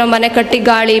 ಚೆನ್ನಾಗಿರೋ ಮನೆ ಕಟ್ಟಿ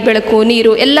ಗಾಳಿ ಬೆಳಕು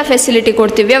ನೀರು ಎಲ್ಲ ಫೆಸಿಲಿಟಿ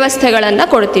ಕೊಡ್ತೀವಿ, ವ್ಯವಸ್ಥೆಗಳನ್ನು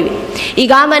ಕೊಡ್ತೀವಿ.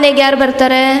 ಈಗ ಆ ಮನೆಗೆ ಯಾರು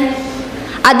ಬರ್ತಾರೆ?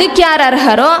 ಅದಕ್ಕೆ ಯಾರು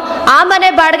ಅರ್ಹರೋ, ಆ ಮನೆ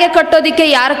ಬಾಡಿಗೆ ಕಟ್ಟೋದಕ್ಕೆ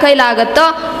ಯಾರ ಕೈಲಾಗತ್ತೋ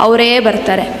ಅವರೇ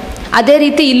ಬರ್ತಾರೆ. ಅದೇ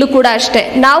ರೀತಿ ಇಲ್ಲೂ ಕೂಡ ಅಷ್ಟೇ.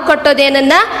 ನಾವು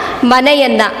ಕಟ್ಟೋದೇನನ್ನ?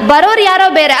 ಮನೆಯನ್ನ. ಬರೋರು ಯಾರೋ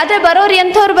ಬೇರೆ, ಆದರೆ ಬರೋರು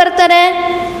ಎಂಥವ್ರು ಬರ್ತಾರೆ?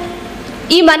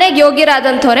 ಈ ಮನೆಗೆ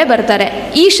ಯೋಗ್ಯರಾದಂಥವರೇ ಬರ್ತಾರೆ.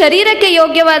 ಈ ಶರೀರಕ್ಕೆ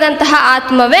ಯೋಗ್ಯವಾದಂತಹ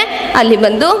ಆತ್ಮವೇ ಅಲ್ಲಿ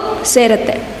ಬಂದು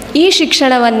ಸೇರುತ್ತೆ. ಈ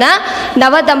ಶಿಕ್ಷಣವನ್ನು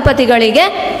ನವ ದಂಪತಿಗಳಿಗೆ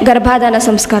ಗರ್ಭಾಧಾನ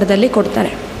ಸಂಸ್ಕಾರದಲ್ಲಿ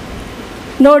ಕೊಡ್ತಾರೆ.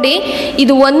 ನೋಡಿ,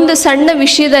 ಇದು ಒಂದು ಸಣ್ಣ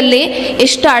ವಿಷಯದಲ್ಲಿ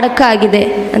ಎಷ್ಟು ಅಡಕಾಗಿದೆ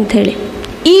ಅಂಥೇಳಿ.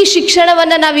 ಈ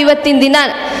ಶಿಕ್ಷಣವನ್ನು ನಾವು ಇವತ್ತಿನ ದಿನ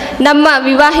ನಮ್ಮ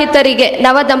ವಿವಾಹಿತರಿಗೆ,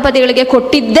 ನವ ದಂಪತಿಗಳಿಗೆ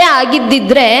ಕೊಟ್ಟಿದ್ದೇ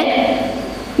ಆಗಿದ್ದಿದ್ರೆ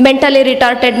ಮೆಂಟಲಿ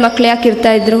ರಿಟಾರ್ಟೆಡ್ ಮಕ್ಕಳು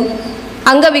ಯಾಕಿರ್ತಾ ಇದ್ರು?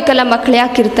 ಅಂಗವಿಕಲ ಮಕ್ಕಳು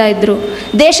ಯಾಕಿರ್ತಾ ಇದ್ರು?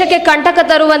 ದೇಶಕ್ಕೆ ಕಂಟಕ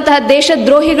ತರುವಂತಹ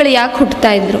ದೇಶದ್ರೋಹಿಗಳು ಯಾಕೆ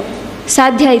ಹುಟ್ಟುತ್ತಾ ಇದ್ರು?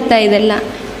 ಸಾಧ್ಯ ಇತ್ತಾ ಇದೆಲ್ಲ?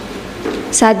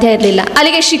 ಸಾಧ್ಯ ಇರಲಿಲ್ಲ.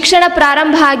 ಅಲ್ಲಿಗೆ ಶಿಕ್ಷಣ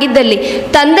ಪ್ರಾರಂಭ ಆಗಿದ್ದಲ್ಲಿ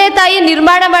ತಂದೆ ತಾಯಿ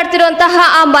ನಿರ್ಮಾಣ ಮಾಡ್ತಿರುವಂತಹ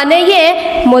ಆ ಮನೆಯೇ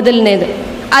ಮೊದಲನೇದು.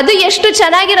 ಅದು ಎಷ್ಟು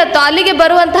ಚೆನ್ನಾಗಿರುತ್ತೋ ಅಲ್ಲಿಗೆ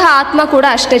ಬರುವಂತಹ ಆತ್ಮ ಕೂಡ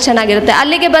ಅಷ್ಟೇ ಚೆನ್ನಾಗಿರುತ್ತೆ.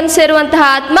 ಅಲ್ಲಿಗೆ ಬಂದು ಸೇರುವಂತಹ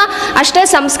ಆತ್ಮ ಅಷ್ಟೇ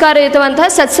ಸಂಸ್ಕಾರಯುತವಂತಹ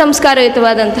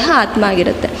ಸತ್ಸಂಸ್ಕಾರಯುತವಾದಂತಹ ಆತ್ಮ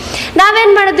ಆಗಿರುತ್ತೆ.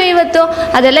 ನಾವೇನು ಮಾಡಿದ್ವಿ ಇವತ್ತು?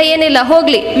 ಅದೆಲ್ಲ ಏನಿಲ್ಲ,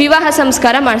 ಹೋಗಲಿ ವಿವಾಹ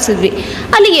ಸಂಸ್ಕಾರ ಮಾಡಿಸಿದ್ವಿ.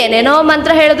 ಅಲ್ಲಿ ಏನೇನೋ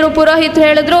ಮಂತ್ರ ಹೇಳಿದ್ರು, ಪುರೋಹಿತರು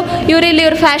ಹೇಳಿದ್ರು, ಇವ್ರಿಲ್ಲಿ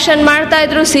ಇವ್ರು ಫ್ಯಾಷನ್ ಮಾಡ್ತಾ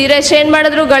ಇದ್ರು, ಸೀರೆ ಚೇಂಜ್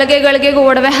ಮಾಡಿದ್ರು, ಗಳಿಗೆಗೂ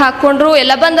ಒಡವೆ ಹಾಕ್ಕೊಂಡ್ರು,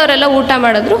 ಎಲ್ಲ ಬಂದವರೆಲ್ಲ ಊಟ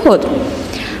ಮಾಡಿದ್ರು, ಹೋದ್ರು.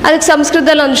 ಅದಕ್ಕೆ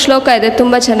ಸಂಸ್ಕೃತದಲ್ಲಿ ಒಂದು ಶ್ಲೋಕ ಇದೆ,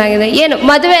 ತುಂಬ ಚೆನ್ನಾಗಿದೆ. ಏನು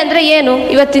ಮದುವೆ ಅಂದರೆ ಏನು,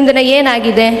 ಇವತ್ತಿನ ದಿನ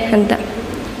ಏನಾಗಿದೆ ಅಂತ.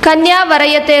 ಕನ್ಯಾ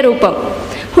ವರಯತೆ ರೂಪಂ.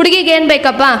 ಹುಡುಗಿಗೆ ಏನು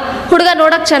ಬೇಕಪ್ಪ? ಹುಡುಗ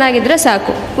ನೋಡೋಕೆ ಚೆನ್ನಾಗಿದ್ರೆ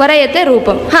ಸಾಕು. ವರಯತೆ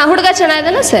ರೂಪಂ, ಹಾಂ ಹುಡುಗ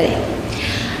ಚೆನ್ನಾಗಿದ್ದಾನೆ ಸರಿ.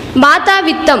 ಮಾತಾ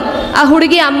ವಿತ್ತಂ. ಆ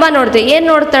ಹುಡುಗಿ ಅಮ್ಮ ನೋಡ್ದೆ, ಏನು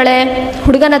ನೋಡ್ತಾಳೆ?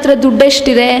 ಹುಡುಗನ ಹತ್ರ ದುಡ್ಡು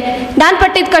ಎಷ್ಟಿದೆ, ನಾನು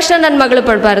ಪಟ್ಟಿದ ಕಷ್ಟ ನನ್ನ ಮಗಳು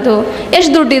ಪಡಬಾರ್ದು,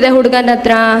 ಎಷ್ಟು ದುಡ್ಡಿದೆ ಹುಡುಗನ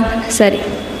ಹತ್ರ, ಸರಿ.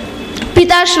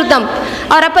 ಪಿತಾಶ್ರುತಂ.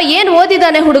 ಅವರಪ್ಪ ಏನು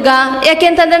ಓದಿದ್ದಾನೆ ಹುಡುಗ? ಯಾಕೆ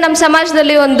ಅಂತಂದರೆ ನಮ್ಮ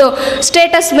ಸಮಾಜದಲ್ಲಿ ಒಂದು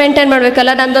ಸ್ಟೇಟಸ್ ಮೇಂಟೈನ್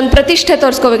ಮಾಡಬೇಕಲ್ಲ, ನಂದೊಂದು ಪ್ರತಿಷ್ಠೆ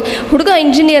ತೋರಿಸ್ಕೋಬೇಕು. ಹುಡುಗ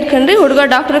ಇಂಜಿನಿಯರ್ ಕಂಡ್ರಿ, ಹುಡುಗ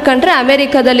ಡಾಕ್ಟರ್ ಕಂಡ್ರೆ,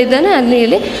 ಅಮೇರಿಕಾದಲ್ಲಿದ್ದಾನೆ,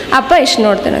 ಅಲ್ಲಿ ಅಪ್ಪ ಎಷ್ಟು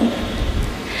ನೋಡ್ತಾನೆ.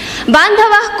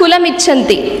 ಬಾಂಧವ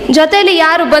ಕುಲಮಿಚ್ಛಂತಿ. ಜೊತೆಯಲ್ಲಿ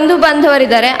ಯಾರು ಬಂಧು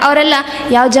ಬಾಂಧವರಿದ್ದಾರೆ ಅವರೆಲ್ಲ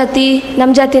ಯಾವ ಜಾತಿ?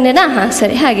 ನಮ್ಮ ಜಾತಿನೇನಾ? ಹಾಂ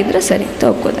ಸರಿ, ಹಾಗಿದ್ರೆ ಸರಿ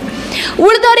ತಗೋದ.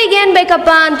 ಉಳ್ದವ್ರಿಗೆ ಏನು ಬೇಕಪ್ಪ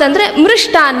ಅಂತಂದರೆ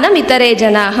ಮೃಷ್ಟಾನ್ನ ಮಿತರೇ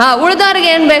ಜನ. ಹಾಂ ಉಳ್ದವ್ರಿಗೆ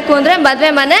ಏನು ಬೇಕು ಅಂದರೆ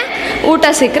ಮದುವೆ ಮನೆ ಊಟ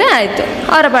ಸಿಕ್ಕರೆ ಆಯಿತು,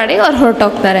 ಅವರ ಬಾಡಿಗೆ ಅವ್ರು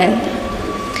ಹೊರಟೋಗ್ತಾರೆ ಅಂತ.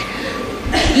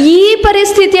 ಈ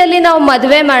ಪರಿಸ್ಥಿತಿಯಲ್ಲಿ ನಾವು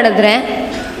ಮದುವೆ ಮಾಡಿದ್ರೆ,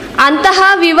 ಅಂತಹ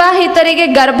ವಿವಾಹಿತರಿಗೆ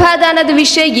ಗರ್ಭಾಧಾನದ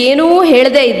ವಿಷಯ ಏನೂ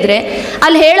ಹೇಳದೇ ಇದ್ದರೆ,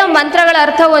 ಅಲ್ಲಿ ಹೇಳೋ ಮಂತ್ರಗಳ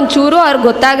ಅರ್ಥ ಒಂಚೂರು ಅವ್ರಿಗೆ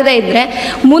ಗೊತ್ತಾಗದೇ ಇದ್ದರೆ,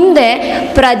 ಮುಂದೆ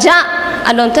ಪ್ರಜಾ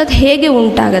ಅನ್ನೋಂಥದ್ದು ಹೇಗೆ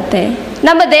ಉಂಟಾಗತ್ತೆ?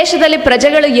 ನಮ್ಮ ದೇಶದಲ್ಲಿ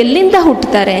ಪ್ರಜೆಗಳು ಎಲ್ಲಿಂದ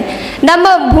ಹುಟ್ಟುತ್ತಾರೆ? ನಮ್ಮ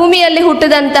ಭೂಮಿಯಲ್ಲಿ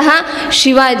ಹುಟ್ಟಿದಂತಹ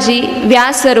ಶಿವಾಜಿ,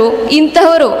 ವ್ಯಾಸರು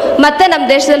ಇಂತಹವರು ಮತ್ತೆ ನಮ್ಮ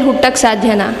ದೇಶದಲ್ಲಿ ಹುಟ್ಟಕ್ಕೆ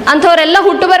ಸಾಧ್ಯನಾ? ಅಂಥವರೆಲ್ಲ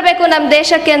ಹುಟ್ಟು ಬರಬೇಕು ನಮ್ಮ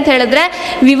ದೇಶಕ್ಕೆ ಅಂತ ಹೇಳಿದ್ರೆ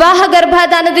ವಿವಾಹ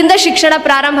ಗರ್ಭಾಧಾನದಿಂದ ಶಿಕ್ಷಣ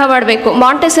ಪ್ರಾರಂಭ ಮಾಡಬೇಕು.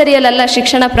 ಮಾಂಟೆಸರಿಯಲ್ಲೆಲ್ಲ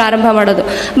ಶಿಕ್ಷಣ ಪ್ರಾರಂಭ ಮಾಡೋದು.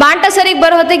 ಮಾಂಟೆಸರಿಗೆ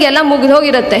ಬರೋ ಹೊತ್ತಿಗೆ ಎಲ್ಲ ಮುಗಿದು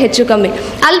ಹೋಗಿರುತ್ತೆ ಹೆಚ್ಚು ಕಮ್ಮಿ.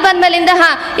 ಅಲ್ಲಿ ಬಂದಮೇಲಿಂದ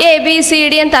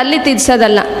ABCD ಅಂತ ಅಲ್ಲಿ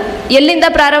ತಿದ್ಸೋದಲ್ಲ. ಎಲ್ಲಿಂದ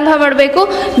ಪ್ರಾರಂಭ ಮಾಡಬೇಕು?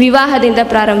 ವಿವಾಹದಿಂದ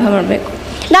ಪ್ರಾರಂಭ ಮಾಡಬೇಕು.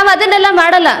 ನಾವು ಅದನ್ನೆಲ್ಲ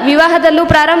ಮಾಡಲ್ಲ, ವಿವಾಹದಲ್ಲೂ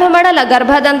ಪ್ರಾರಂಭ ಮಾಡಲ್ಲ,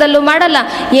 ಗರ್ಭಾಧಾನದಲ್ಲೂ ಮಾಡಲ್ಲ.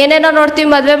 ಏನೇನೋ ನೋಡ್ತೀವಿ,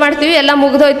 ಮದುವೆ ಮಾಡ್ತೀವಿ, ಎಲ್ಲ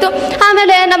ಮುಗಿದೋಯ್ತು.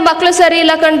 ಆಮೇಲೆ ನಮ್ಮ ಮಕ್ಕಳು ಸರಿ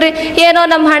ಇಲ್ಲ ಕಣ್ರಿ, ಏನೋ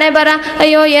ನಮ್ಮ ಹಣೆ ಬರ,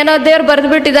 ಅಯ್ಯೋ ಏನೋ ದೇವ್ರು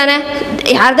ಬರೆದ್ಬಿಟ್ಟಿದ್ದಾನೆ,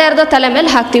 ಯಾರ್ದಾರ್ದೋ ತಲೆ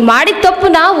ಮೇಲೆ ಹಾಕ್ತೀವಿ. ಮಾಡಿದ ತಪ್ಪು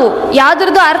ನಾವು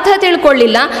ಯಾವುದ್ರದ್ದು ಅರ್ಥ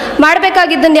ತಿಳ್ಕೊಳ್ಳಿಲ್ಲ,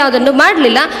 ಮಾಡಬೇಕಾಗಿದ್ದನ್ನು ಯಾವುದನ್ನು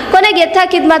ಮಾಡಲಿಲ್ಲ. ಕೊನೆಗೆ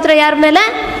ಎತ್ತಾಕಿದ್ದು ಮಾತ್ರ ಯಾರ ಮೇಲೆ?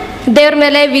 ದೇವ್ರ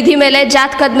ಮೇಲೆ, ವಿಧಿ ಮೇಲೆ,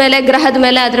 ಜಾತಕದ ಮೇಲೆ, ಗ್ರಹದ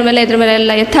ಮೇಲೆ, ಅದ್ರ ಮೇಲೆ ಇದ್ರ ಮೇಲೆ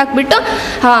ಎಲ್ಲ ಎತ್ತಾಕ್ಬಿಟ್ಟು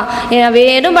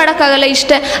ನಾವೇನು ಮಾಡೋಕ್ಕಾಗಲ್ಲ,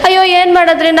 ಇಷ್ಟೇ. ಅಯ್ಯೋ ಏನು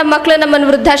ಮಾಡಿದ್ರೆ ನಮ್ಮ ಮಕ್ಕಳು ನಮ್ಮನ್ನು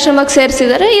ವೃದ್ಧಾಶ್ರಮಕ್ಕೆ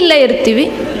ಸೇರಿಸಿದರೆ ಇಲ್ಲೇ ಇರ್ತೀವಿ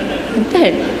ಅಂತ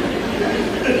ಹೇಳಿ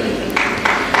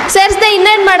ಸೇರಿಸದೆ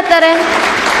ಇನ್ನೇನು ಮಾಡ್ತಾರೆ?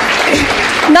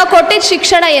 ನಾವು ಕೊಟ್ಟಿದ್ದ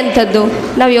ಶಿಕ್ಷಣ ಎಂಥದ್ದು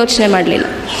ನಾವು ಯೋಚನೆ ಮಾಡಲಿಲ್ಲ.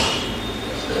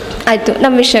 ಆಯಿತು,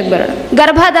 ನಮ್ಮ ವಿಷಯಕ್ಕೆ ಬರೋಣ.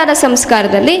 ಗರ್ಭಾಧಾನ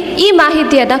ಸಂಸ್ಕಾರದಲ್ಲಿ ಈ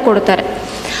ಮಾಹಿತಿಯನ್ನು ಕೊಡ್ತಾರೆ.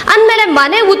 ಅಂದಮೇಲೆ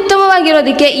ಮನೆ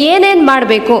ಉತ್ತಮವಾಗಿರೋದಕ್ಕೆ ಏನೇನು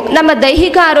ಮಾಡಬೇಕು? ನಮ್ಮ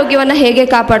ದೈಹಿಕ ಆರೋಗ್ಯವನ್ನು ಹೇಗೆ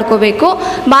ಕಾಪಾಡ್ಕೋಬೇಕು,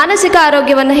 ಮಾನಸಿಕ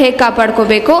ಆರೋಗ್ಯವನ್ನು ಹೇಗೆ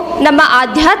ಕಾಪಾಡ್ಕೋಬೇಕು, ನಮ್ಮ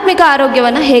ಆಧ್ಯಾತ್ಮಿಕ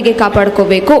ಆರೋಗ್ಯವನ್ನು ಹೇಗೆ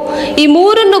ಕಾಪಾಡ್ಕೋಬೇಕು, ಈ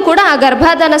ಮೂರನ್ನು ಕೂಡ ಆ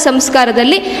ಗರ್ಭಾಧಾನ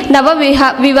ಸಂಸ್ಕಾರದಲ್ಲಿ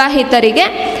ವಿವಾಹಿತರಿಗೆ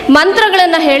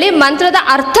ಮಂತ್ರಗಳನ್ನು ಹೇಳಿ ಮಂತ್ರದ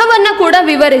ಅರ್ಥವನ್ನು ಕೂಡ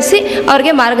ವಿವರಿಸಿ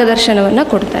ಅವ್ರಿಗೆ ಮಾರ್ಗದರ್ಶನವನ್ನು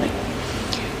ಕೊಡ್ತಾರೆ.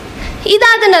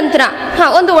 ಇದಾದ ನಂತರ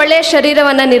ಒಂದು ಒಳ್ಳೆಯ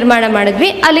ಶರೀರವನ್ನು ನಿರ್ಮಾಣ ಮಾಡಿದ್ವಿ,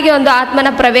 ಅಲ್ಲಿಗೆ ಒಂದು ಆತ್ಮನ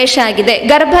ಪ್ರವೇಶ ಆಗಿದೆ,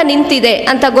 ಗರ್ಭ ನಿಂತಿದೆ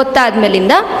ಅಂತ ಗೊತ್ತಾದ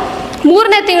ಮೇಲಿಂದ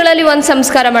 3ನೇ ತಿಂಗಳಲ್ಲಿ ಒಂದು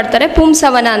ಸಂಸ್ಕಾರ ಮಾಡ್ತಾರೆ,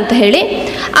 ಪುಂಸವನ ಅಂತ ಹೇಳಿ.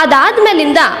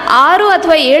 ಅದಾದ್ಮೇಲಿಂದ 6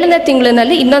 ಅಥವಾ 7ನೇ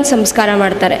ತಿಂಗಳಿನಲ್ಲಿ ಇನ್ನೊಂದು ಸಂಸ್ಕಾರ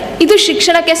ಮಾಡ್ತಾರೆ. ಇದು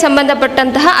ಶಿಕ್ಷಣಕ್ಕೆ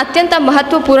ಸಂಬಂಧಪಟ್ಟಂತಹ ಅತ್ಯಂತ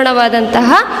ಮಹತ್ವಪೂರ್ಣವಾದಂತಹ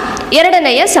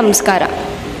 2ನೆಯ ಸಂಸ್ಕಾರ.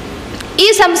 ಈ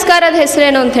ಸಂಸ್ಕಾರದ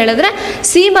ಹೆಸರೇನು ಅಂತ ಹೇಳಿದ್ರೆ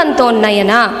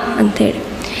ಸೀಮಂತೋನ್ನಯನ ಅಂತೇಳಿ.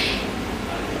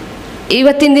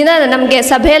 ಇವತ್ತಿನ ದಿನ ನಮಗೆ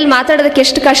ಸಭೆಯಲ್ಲಿ ಮಾತಾಡೋದಕ್ಕೆ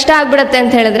ಎಷ್ಟು ಕಷ್ಟ ಆಗ್ಬಿಡುತ್ತೆ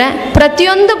ಅಂತ ಹೇಳಿದ್ರೆ,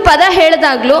 ಪ್ರತಿಯೊಂದು ಪದ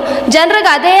ಹೇಳಿದಾಗಲೂ ಜನರಿಗೆ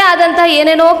ಅದೇ ಆದಂತಹ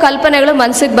ಏನೇನೋ ಕಲ್ಪನೆಗಳು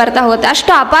ಮನಸ್ಸಿಗೆ ಬರ್ತಾ ಹೋಗುತ್ತೆ.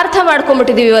 ಅಷ್ಟು ಅಪಾರ್ಥ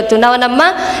ಮಾಡ್ಕೊಂಡ್ಬಿಟ್ಟಿದ್ದೀವಿ ಇವತ್ತು ನಾವು. ನಮ್ಮ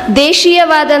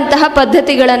ದೇಶೀಯವಾದಂತಹ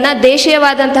ಪದ್ಧತಿಗಳನ್ನು,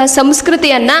 ದೇಶೀಯವಾದಂತಹ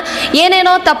ಸಂಸ್ಕೃತಿಯನ್ನು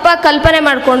ಏನೇನೋ ತಪ್ಪಾಗಿ ಕಲ್ಪನೆ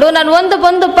ಮಾಡಿಕೊಂಡು ನಾನು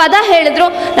ಒಂದು ಪದ ಹೇಳಿದ್ರು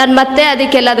ನಾನು ಮತ್ತೆ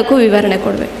ಅದಕ್ಕೆಲ್ಲದಕ್ಕೂ ವಿವರಣೆ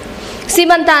ಕೊಡಬೇಕು.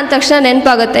 ಸೀಮಂತ ಅಂದ ತಕ್ಷಣ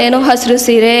ನೆನಪಾಗುತ್ತೆ ಏನು? ಹಸಿರು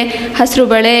ಸೀರೆ, ಹಸಿರು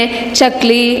ಬಳೆ,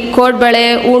 ಚಕ್ಲಿ, ಕೋಡ್ಬಳೆ,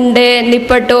 ಉಂಡೆ,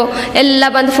 ನಿಪ್ಪಟ್ಟು ಎಲ್ಲ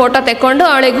ಬಂದು ಫೋಟೋ ತೆಕ್ಕೊಂಡು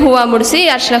ಅವಳಿಗೆ ಹೂವು ಮುಡಿಸಿ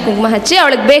ಅರ್ಶಿನ ಕುಂಕುಮ ಹಚ್ಚಿ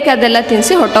ಅವಳಿಗೆ ಬೇಕಾದೆಲ್ಲ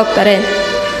ತಿನ್ನಿಸಿ ಹೊಟ್ಟೋಗ್ತಾರೆ.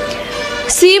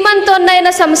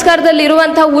 ಸೀಮಂತೋನ್ನಯನ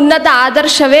ಸಂಸ್ಕಾರದಲ್ಲಿರುವಂಥ ಉನ್ನತ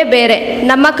ಆದರ್ಶವೇ ಬೇರೆ,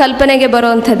 ನಮ್ಮ ಕಲ್ಪನೆಗೆ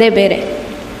ಬರುವಂಥದ್ದೇ ಬೇರೆ.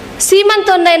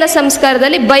 ಸೀಮಂತೋನ್ನಯನ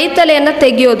ಸಂಸ್ಕಾರದಲ್ಲಿ ಬೈತಲೆಯನ್ನು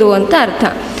ತೆಗೆಯೋದು ಅಂತ ಅರ್ಥ.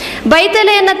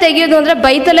 ಬೈತಲೆಯನ್ನು ತೆಗೆಯೋದು ಅಂದರೆ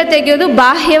ಬೈತಲೆ ತೆಗೆಯೋದು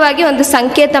ಬಾಹ್ಯವಾಗಿ ಒಂದು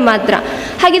ಸಂಕೇತ ಮಾತ್ರ.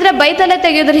 ಹಾಗಿದ್ರೆ ಬೈತಲೆ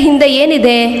ತೆಗೆಯೋದ್ರ ಹಿಂದೆ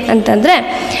ಏನಿದೆ ಅಂತಂದರೆ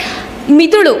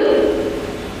ಮಿದುಳು,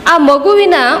 ಆ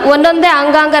ಮಗುವಿನ ಒಂದೊಂದೇ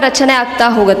ಅಂಗಾಂಗ ರಚನೆ ಆಗ್ತಾ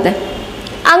ಹೋಗುತ್ತೆ.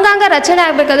 ಅಂಗಾಂಗ ರಚನೆ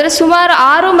ಆಗಬೇಕಾದ್ರೆ ಸುಮಾರು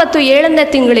 6 ಮತ್ತು 7ನೇ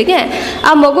ತಿಂಗಳಿಗೆ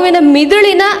ಆ ಮಗುವಿನ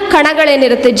ಮಿದುಳಿನ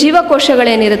ಕಣಗಳೇನಿರುತ್ತೆ,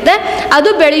 ಜೀವಕೋಶಗಳೇನಿರುತ್ತೆ, ಅದು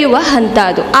ಬೆಳೆಯುವ ಹಂತ.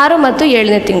 ಅದು 6 ಮತ್ತು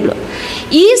 7ನೇ ತಿಂಗಳು.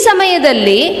 ಈ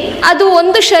ಸಮಯದಲ್ಲಿ ಅದು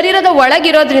ಒಂದು ಶರೀರದ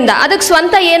ಒಳಗಿರೋದ್ರಿಂದ ಅದಕ್ಕೆ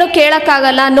ಸ್ವಂತ ಏನು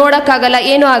ಕೇಳೋಕ್ಕಾಗಲ್ಲ, ನೋಡೋಕ್ಕಾಗಲ್ಲ,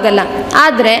 ಏನೂ ಆಗಲ್ಲ.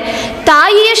 ಆದರೆ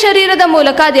ತಾಯಿಯ ಶರೀರದ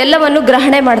ಮೂಲಕ ಅದೆಲ್ಲವನ್ನು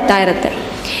ಗ್ರಹಣೆ ಮಾಡ್ತಾ ಇರುತ್ತೆ.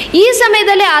 ಈ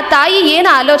ಸಮಯದಲ್ಲಿ ಆ ತಾಯಿ ಏನು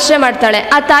ಆಲೋಚನೆ ಮಾಡ್ತಾಳೆ,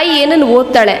 ಆ ತಾಯಿ ಏನನ್ನು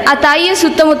ಓದ್ತಾಳೆ, ಆ ತಾಯಿಯ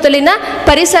ಸುತ್ತಮುತ್ತಲಿನ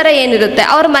ಪರಿಸರ ಏನಿರುತ್ತೆ,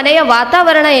 ಅವ್ರ ಮನೆಯ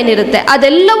ವಾತಾವರಣ ಏನಿರುತ್ತೆ,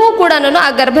 ಅದೆಲ್ಲವೂ ಕೂಡ ಆ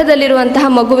ಗರ್ಭದಲ್ಲಿರುವಂತಹ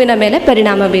ಮಗುವಿನ ಮೇಲೆ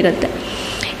ಪರಿಣಾಮ ಬೀರುತ್ತೆ.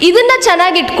 ಇದನ್ನ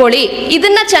ಚೆನ್ನಾಗಿಟ್ಕೊಳ್ಳಿ.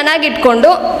 ಇದನ್ನ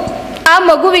ಚೆನ್ನಾಗಿಟ್ಕೊಂಡು ಆ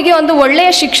ಮಗುವಿಗೆ ಒಂದು ಒಳ್ಳೆಯ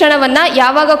ಶಿಕ್ಷಣವನ್ನು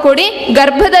ಯಾವಾಗ ಕೊಡಿ,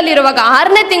 ಗರ್ಭದಲ್ಲಿರುವಾಗ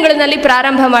 6ನೇ ತಿಂಗಳಿನಲ್ಲಿ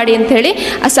ಪ್ರಾರಂಭ ಮಾಡಿ ಅಂತ ಹೇಳಿ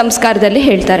ಆ ಸಂಸ್ಕಾರದಲ್ಲಿ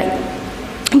ಹೇಳ್ತಾರೆ.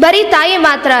 ಬರೀ ತಾಯಿ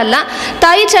ಮಾತ್ರ ಅಲ್ಲ,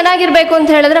 ತಾಯಿ ಚೆನ್ನಾಗಿರ್ಬೇಕು ಅಂತ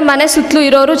ಹೇಳಿದ್ರೆ ಮನೆ ಸುತ್ತಲೂ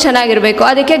ಇರೋರು ಚೆನ್ನಾಗಿರ್ಬೇಕು.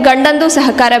 ಅದಕ್ಕೆ ಗಂಡಂದು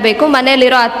ಸಹಕಾರ ಬೇಕು.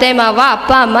 ಮನೆಯಲ್ಲಿರೋ ಅತ್ತೆ ಮಾವ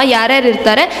ಅಪ್ಪ ಅಮ್ಮ ಯಾರ್ಯಾರು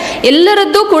ಇರ್ತಾರೆ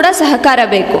ಎಲ್ಲರದ್ದು ಕೂಡ ಸಹಕಾರ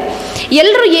ಬೇಕು.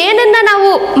 ಎಲ್ಲರೂ ಏನನ್ನ ನಾವು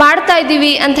ಮಾಡ್ತಾ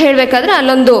ಇದ್ದೀವಿ ಅಂತ ಹೇಳಬೇಕಾದ್ರೆ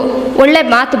ಅಲ್ಲೊಂದು ಒಳ್ಳೆ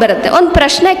ಮಾತು ಬರುತ್ತೆ. ಒಂದು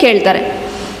ಪ್ರಶ್ನೆ ಕೇಳ್ತಾರೆ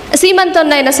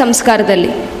ಸೀಮಂತೋನ್ನಯನ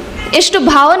ಸಂಸ್ಕಾರದಲ್ಲಿ. ಎಷ್ಟು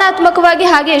ಭಾವನಾತ್ಮಕವಾಗಿ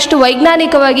ಹಾಗೆ ಎಷ್ಟು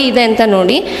ವೈಜ್ಞಾನಿಕವಾಗಿ ಇದೆ ಅಂತ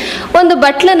ನೋಡಿ. ಒಂದು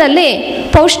ಬಟ್ಲಿನಲ್ಲಿ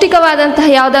ಪೌಷ್ಟಿಕವಾದಂತಹ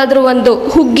ಯಾವುದಾದ್ರೂ ಒಂದು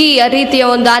ಹುಗ್ಗಿಯ ರೀತಿಯ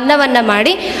ಒಂದು ಅನ್ನವನ್ನು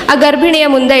ಮಾಡಿ ಆ ಗರ್ಭಿಣಿಯ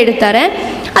ಮುಂದೆ ಇಡ್ತಾರೆ.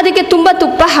 ಅದಕ್ಕೆ ತುಂಬ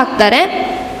ತುಪ್ಪ ಹಾಕ್ತಾರೆ.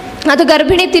 ಅದು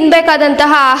ಗರ್ಭಿಣಿ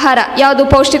ತಿನ್ನಬೇಕಾದಂತಹ ಆಹಾರ ಯಾವುದು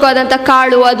ಪೌಷ್ಟಿಕವಾದಂಥ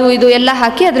ಕಾಳು ಅದು ಇದು ಎಲ್ಲ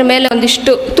ಹಾಕಿ ಅದ್ರ ಮೇಲೆ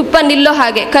ಒಂದಿಷ್ಟು ತುಪ್ಪ ನಿಲ್ಲೋ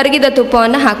ಹಾಗೆ ಕರಗಿದ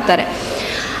ತುಪ್ಪವನ್ನು ಹಾಕ್ತಾರೆ.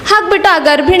 ಹಾಕ್ಬಿಟ್ಟು ಆ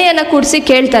ಗರ್ಭಿಣಿಯನ್ನು ಕೂಡಿಸಿ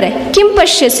ಕೇಳ್ತಾರೆ, ಕಿಂ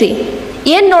ಪಶ್ಯಸಿ,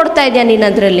 ಏನು ನೋಡ್ತಾ ಇದೆಯಾ ನೀನು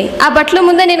ಅದರಲ್ಲಿ? ಆ ಬಟ್ಲು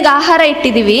ಮುಂದೆ ನಿನಗೆ ಆಹಾರ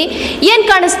ಇಟ್ಟಿದ್ದೀವಿ, ಏನು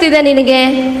ಕಾಣಿಸ್ತಿದೆ ನಿನಗೆ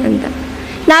ಅಂತ.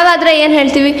 ನಾವಾದರೆ ಏನು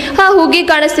ಹೇಳ್ತೀವಿ, ಹುಗ್ಗಿ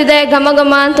ಕಾಣಿಸ್ತಿದೆ, ಘಮ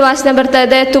ಘಮ ಅಂತ ವಾಸನೆ ಬರ್ತಾ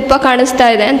ಇದೆ, ತುಪ್ಪ ಕಾಣಿಸ್ತಾ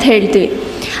ಇದೆ ಅಂತ ಹೇಳ್ತೀವಿ.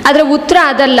 ಅದರ ಉತ್ತರ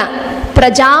ಅದಲ್ಲ.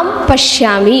 ಪ್ರಜಾಂ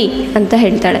ಪಶ್ಯಾಮಿ ಅಂತ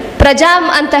ಹೇಳ್ತಾಳೆ. ಪ್ರಜಾಂ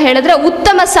ಅಂತ ಹೇಳಿದ್ರೆ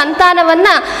ಉತ್ತಮ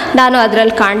ಸಂತಾನವನ್ನು ನಾನು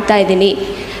ಅದರಲ್ಲಿ ಕಾಣ್ತಾ ಇದ್ದೀನಿ,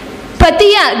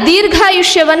 ಪತಿಯ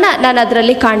ದೀರ್ಘಾಯುಷ್ಯವನ್ನು ನಾನು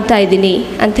ಅದರಲ್ಲಿ ಕಾಣ್ತಾ ಇದ್ದೀನಿ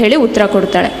ಅಂಥೇಳಿ ಉತ್ತರ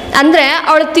ಕೊಡ್ತಾಳೆ. ಅಂದರೆ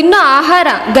ಅವಳು ತಿನ್ನೋ ಆಹಾರ,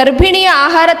 ಗರ್ಭಿಣಿಯ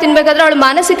ಆಹಾರ ತಿನ್ನಬೇಕಾದ್ರೆ ಅವಳ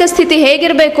ಮಾನಸಿಕ ಸ್ಥಿತಿ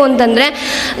ಹೇಗಿರಬೇಕು ಅಂತಂದರೆ,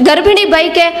 ಗರ್ಭಿಣಿ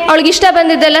ಬೈಕೆ ಅವಳಿಗೆ ಇಷ್ಟ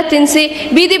ಬಂದಿದ್ದೆಲ್ಲ ತಿನ್ನಿಸಿ,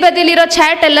 ಬೀದಿ ಬದಿಲಿರೋ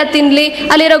ಚಾಟ್ ಎಲ್ಲ ತಿನ್ನಲಿ,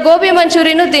 ಅಲ್ಲಿರೋ ಗೋಬಿ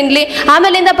ಮಂಚೂರಿನೂ ತಿನ್ನಲಿ,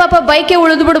 ಆಮೇಲಿಂದ ಪಾಪ ಬೈಕೆ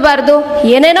ಉಳಿದು ಬಿಡಬಾರ್ದು,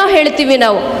 ಏನೇನೋ ಹೇಳ್ತೀವಿ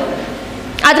ನಾವು.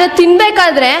 ಆದರೆ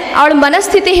ತಿನ್ನಬೇಕಾದ್ರೆ ಅವಳ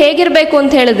ಮನಸ್ಥಿತಿ ಹೇಗಿರಬೇಕು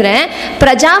ಅಂತ ಹೇಳಿದ್ರೆ,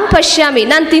 ಪ್ರಜಾಂ ಪಶ್ಯಾಮಿ,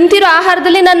 ನಾನು ತಿಂತಿರೋ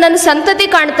ಆಹಾರದಲ್ಲಿ ನಾನು ನನ್ನ ಸಂತತಿ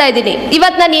ಕಾಣ್ತಾ ಇದ್ದೀನಿ.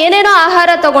 ಇವತ್ತು ನಾನು ಏನೇನೋ ಆಹಾರ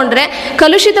ತಗೊಂಡ್ರೆ,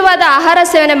 ಕಲುಷಿತವಾದ ಆಹಾರ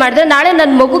ಸೇವನೆ ಮಾಡಿದ್ರೆ ನಾಳೆ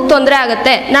ನನ್ನ ಮಗುಗೆ ತೊಂದರೆ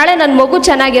ಆಗುತ್ತೆ, ನಾಳೆ ನನ್ನ ಮಗು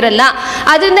ಚೆನ್ನಾಗಿರಲ್ಲ.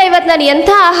 ಆದ್ದರಿಂದ ಇವತ್ತು ನಾನು ಎಂಥ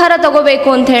ಆಹಾರ ತಗೋಬೇಕು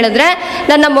ಅಂತ ಹೇಳಿದ್ರೆ,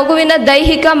 ನನ್ನ ಮಗುವಿನ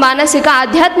ದೈಹಿಕ ಮಾನಸಿಕ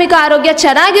ಆಧ್ಯಾತ್ಮಿಕ ಆರೋಗ್ಯ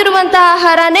ಚೆನ್ನಾಗಿರುವಂತಹ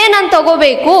ಆಹಾರನೇ ನಾನು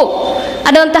ತಗೋಬೇಕು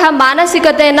ಅನ್ನುವಂತಹ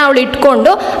ಮಾನಸಿಕತೆಯನ್ನು ಅವಳು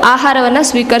ಇಟ್ಕೊಂಡು ಆಹಾರವನ್ನು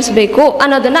ಸ್ವೀಕರಿಸಬೇಕು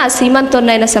ಅನ್ನೋದನ್ನು ಆ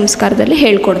ಸೀಮಂತೋನ್ನಯನ ಸಂಸ್ಕಾರದಲ್ಲಿ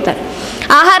ಹೇಳ್ಕೊಡ್ತಾರೆ.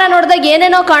 ಆಹಾರ ನೋಡಿದಾಗ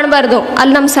ಏನೇನೋ ಕಾಣಬಾರ್ದು,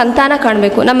 ಅಲ್ಲಿ ನಮ್ಮ ಸಂತಾನ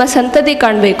ಕಾಣಬೇಕು, ನಮ್ಮ ಸಂತತಿ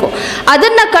ಕಾಣಬೇಕು.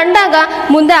 ಅದನ್ನು ಕಂಡಾಗ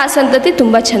ಮುಂದೆ ಆ ಸಂತತಿ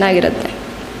ತುಂಬ ಚೆನ್ನಾಗಿರುತ್ತೆ.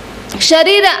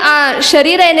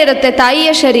 ಶರೀರ ಏನಿರುತ್ತೆ,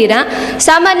 ತಾಯಿಯ ಶರೀರ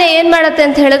ಸಾಮಾನ್ಯ ಏನು ಮಾಡುತ್ತೆ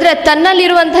ಅಂತ ಹೇಳಿದ್ರೆ,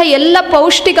 ತನ್ನಲ್ಲಿರುವಂತಹ ಎಲ್ಲ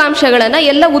ಪೌಷ್ಟಿಕಾಂಶಗಳನ್ನು,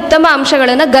 ಎಲ್ಲ ಉತ್ತಮ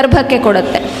ಅಂಶಗಳನ್ನು ಗರ್ಭಕ್ಕೆ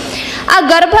ಕೊಡುತ್ತೆ. ಆ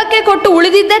ಗರ್ಭಕ್ಕೆ ಕೊಟ್ಟು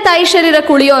ಉಳಿದಿದ್ದೇ ತಾಯಿ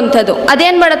ಶರೀರಕ್ಕೆ ಉಳಿಯುವಂಥದ್ದು.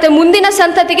 ಅದೇನು ಮಾಡುತ್ತೆ, ಮುಂದಿನ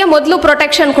ಸಂತತಿಗೆ ಮೊದಲು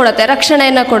ಪ್ರೊಟೆಕ್ಷನ್ ಕೊಡುತ್ತೆ,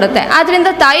 ರಕ್ಷಣೆಯನ್ನು ಕೊಡುತ್ತೆ. ಆದ್ದರಿಂದ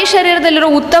ತಾಯಿ ಶರೀರದಲ್ಲಿರೋ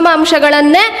ಉತ್ತಮ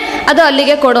ಅಂಶಗಳನ್ನೇ ಅದು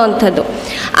ಅಲ್ಲಿಗೆ ಕೊಡುವಂಥದ್ದು.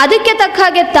 ಅದಕ್ಕೆ ತಕ್ಕ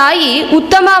ಹಾಗೆ ತಾಯಿ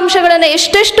ಉತ್ತಮ ಅಂಶಗಳನ್ನು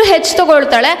ಎಷ್ಟೆಷ್ಟು ಹೆಚ್ಚು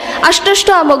ತಗೊಳ್ತಾಳೆ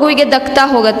ಅಷ್ಟಷ್ಟು ಆ ಮಗುವಿಗೆ ದಕ್ತಾ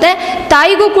ಹೋಗುತ್ತೆ.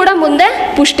 ತಾಯಿಗೂ ಕೂಡ ಮುಂದೆ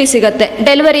ಪುಷ್ಟಿ ಸಿಗುತ್ತೆ.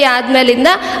 ಡೆಲಿವರಿ ಆದಮೇಲಿಂದ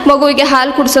ಮಗುವಿಗೆ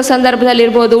ಹಾಲು ಕುಡಿಸೋ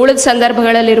ಸಂದರ್ಭದಲ್ಲಿರ್ಬೋದು, ಉಳಿದ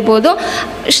ಸಂದರ್ಭಗಳಲ್ಲಿರ್ಬೋದು,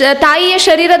 ತಾಯಿಯ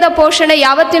ಶರೀರದ ಪೋಷಣೆ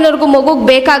ಯಾವತ್ತಿನವರೆಗೂ ಮಗುಗೆ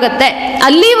ಬೇಕಾಗತ್ತೆ,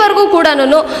 ಅಲ್ಲಿವರೆಗೂ ಕೂಡ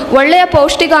ಒಳ್ಳೆಯ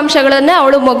ಪೌಷ್ಟಿಕಾಂಶಗಳನ್ನೇ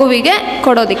ಅವಳು ಮಗುವಿಗೆ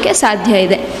ಕೊಡೋದಕ್ಕೆ ಸಾಧ್ಯ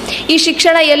ಇದೆ. ಈ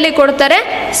ಶಿಕ್ಷಣ ಎಲ್ಲಿ ಕೊಡ್ತಾರೆ?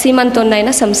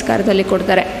 ಸೀಮಂತೋನ್ನಯನ ಸಂಸ್ಕಾರದಲ್ಲಿ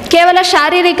ಕೊಡ್ತಾರೆ. ಕೇವಲ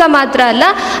ಶಾರೀರಿಕ ಮಾತ್ರ ಅಲ್ಲ,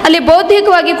 ಅಲ್ಲಿ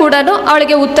ಬೌದ್ಧಿಕವಾಗಿ ಕೂಡ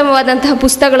ಅವಳಿಗೆ ಉತ್ತಮವಾದಂತಹ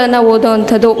ಪುಸ್ತಕಗಳನ್ನು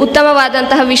ಓದೋವಂಥದ್ದು,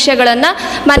 ಉತ್ತಮವಾದಂತಹ ವಿಷಯಗಳನ್ನು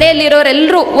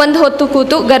ಮನೆಯಲ್ಲಿರೋರೆಲ್ಲರೂ ಒಂದು ಹೊತ್ತು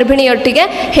ಕೂತು ಗರ್ಭಿಣಿಯೊಟ್ಟಿಗೆ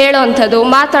ಹೇಳೋವಂಥದ್ದು,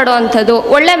 ಮಾತಾಡೋವಂಥದ್ದು,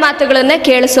 ಒಳ್ಳೆ ಮಾತುಗಳನ್ನೇ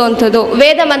ಕೇಳಿಸೋವಂಥದ್ದು,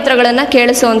 ವೇದ ಮಂತ್ರಗಳನ್ನು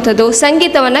ಕೇಳಿಸೋವಂಥದ್ದು,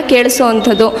 ಸಂಗೀತವನ್ನು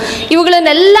ಕೇಳಿಸೋವಂಥದ್ದು,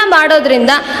 ಇವುಗಳನ್ನೆಲ್ಲ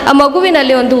ಮಾಡೋದ್ರಿಂದ ಆ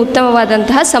ಮಗುವಿನಲ್ಲಿ ಒಂದು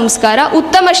ಉತ್ತಮವಾದಂತಹ ಸಂಸ್ಕಾರ,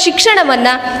 ಉತ್ತಮ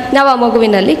ಶಿಕ್ಷಣವನ್ನು ನಾವು ಆ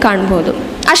ಮಗುವಿನಲ್ಲಿ ಕಾಣ್ಬೋದು.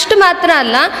 ಅಷ್ಟು ಮಾತ್ರ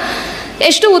ಅಲ್ಲ,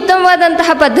 ಎಷ್ಟು ಉತ್ತಮವಾದಂತಹ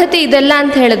ಪದ್ಧತಿ ಇದೆಲ್ಲ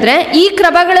ಅಂತ ಹೇಳಿದ್ರೆ, ಈ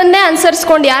ಕ್ರಮಗಳನ್ನೇ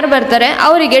ಅನುಸರಿಸ್ಕೊಂಡು ಯಾರು ಬರ್ತಾರೆ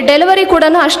ಅವರಿಗೆ ಡೆಲಿವರಿ ಕೂಡ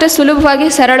ಅಷ್ಟೇ ಸುಲಭವಾಗಿ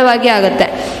ಸರಳವಾಗಿ ಆಗುತ್ತೆ.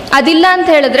 ಅದಿಲ್ಲ ಅಂತ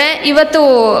ಹೇಳಿದ್ರೆ, ಇವತ್ತು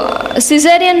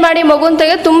ಸಿಸೇರಿಯನ್ ಮಾಡಿ ಮಗುನ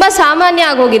ತೆಗೆದು ತುಂಬ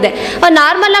ಸಾಮಾನ್ಯ ಆಗೋಗಿದೆ.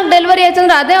 ನಾರ್ಮಲ್ ಆಗಿ ಡೆಲಿವರಿ ಆಯ್ತು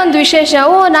ಅಂದ್ರೆ ಅದೇ ಒಂದು ವಿಶೇಷ,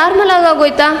 ನಾರ್ಮಲ್ ಆಗಿ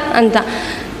ಆಗೋಯ್ತಾ ಅಂತ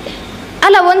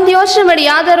ಅಲ್ಲ. ಒಂದು ಯೋಚನೆ ಮಾಡಿ,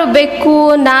 ಯಾವ್ದಾದ್ರು ಬೆಕ್ಕು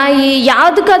ನಾಯಿ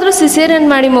ಯಾವುದಕ್ಕಾದ್ರೂ ಸಿಸೇರಿಯನ್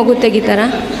ಮಾಡಿ ಮಗು ತೆಗಿತಾರ?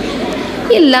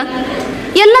 ಇಲ್ಲ.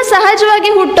 ಎಲ್ಲ ಸಹಜವಾಗಿ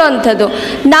ಹುಟ್ಟೋ ಅಂಥದ್ದು.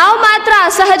 ನಾವು ಮಾತ್ರ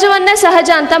ಅಸಹಜವನ್ನೇ ಸಹಜ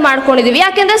ಅಂತ ಮಾಡ್ಕೊಂಡಿದ್ದೀವಿ.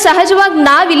 ಯಾಕೆಂದರೆ ಸಹಜವಾಗಿ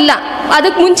ನಾವಿಲ್ಲ,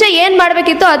 ಅದಕ್ಕೆ ಮುಂಚೆ ಏನು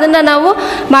ಮಾಡಬೇಕಿತ್ತೋ ಅದನ್ನು ನಾವು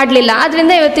ಮಾಡಲಿಲ್ಲ.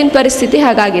 ಆದ್ದರಿಂದ ಇವತ್ತಿನ ಪರಿಸ್ಥಿತಿ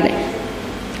ಹಾಗಾಗಿದೆ.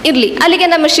 ಇರಲಿ, ಅಲ್ಲಿಗೆ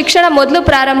ನಮ್ಮ ಶಿಕ್ಷಣ ಮೊದಲು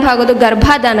ಪ್ರಾರಂಭ ಆಗೋದು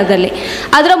ಗರ್ಭಾಧಾನದಲ್ಲಿ,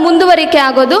 ಅದರ ಮುಂದುವರಿಕೆ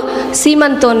ಆಗೋದು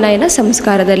ಸೀಮಂತೋನ್ನಯನ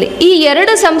ಸಂಸ್ಕಾರದಲ್ಲಿ. ಈ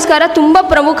ಎರಡು ಸಂಸ್ಕಾರ ತುಂಬ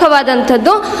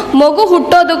ಪ್ರಮುಖವಾದಂಥದ್ದು. ಮಗು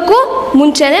ಹುಟ್ಟೋದಕ್ಕೂ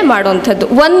ಮುಂಚೆನೇ ಮಾಡುವಂಥದ್ದು.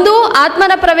 ಒಂದು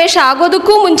ಆತ್ಮನ ಪ್ರವೇಶ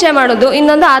ಆಗೋದಕ್ಕೂ ಮುಂಚೆ ಮಾಡೋದು,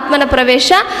 ಇನ್ನೊಂದು ಆತ್ಮನ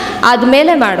ಪ್ರವೇಶ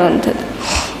ಆದಮೇಲೆ ಮಾಡುವಂಥದ್ದು.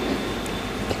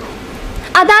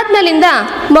 ಅದಾದ್ಮೇಲಿಂದ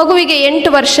ಮಗುವಿಗೆ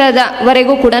 8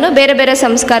 ವರ್ಷದವರೆಗೂ ಕೂಡ ಬೇರೆ ಬೇರೆ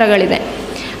ಸಂಸ್ಕಾರಗಳಿದೆ.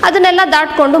 ಅದನ್ನೆಲ್ಲ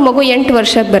ದಾಟ್ಕೊಂಡು ಮಗು 8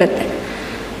 ವರ್ಷಕ್ಕೆ ಬರುತ್ತೆ.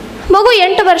 ಮಗು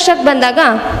 8 ವರ್ಷಕ್ಕೆ ಬಂದಾಗ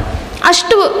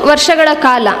ಅಷ್ಟು ವರ್ಷಗಳ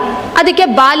ಕಾಲ ಅದಕ್ಕೆ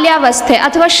ಬಾಲ್ಯಾವಸ್ಥೆ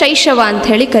ಅಥವಾ ಶೈಶವ ಅಂತ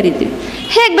ಹೇಳಿ ಕರಿತೀವಿ.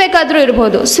 ಹೇಗೆ ಬೇಕಾದರೂ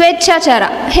ಇರ್ಬೋದು, ಸ್ವೇಚ್ಛಾಚಾರ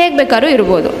ಹೇಗೆ ಬೇಕಾದ್ರೂ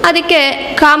ಇರ್ಬೋದು. ಅದಕ್ಕೆ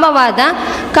ಕಾಮವಾದ,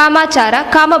 ಕಾಮಾಚಾರ,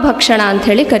 ಕಾಮಭಕ್ಷಣ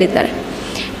ಅಂಥೇಳಿ ಕರೀತಾರೆ.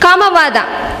 ಕಾಮವಾದ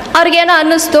ಅವ್ರಿಗೇನೋ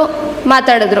ಅನ್ನಿಸ್ತು,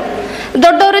 ಮಾತಾಡಿದ್ರು.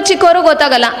 ದೊಡ್ಡವರು ಚಿಕ್ಕವರು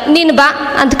ಗೊತ್ತಾಗಲ್ಲ, ನೀನು ಬಾ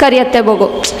ಅಂತ ಕರೆಯತ್ತೆ ಮಗು.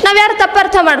 ನಾವು ಯಾರು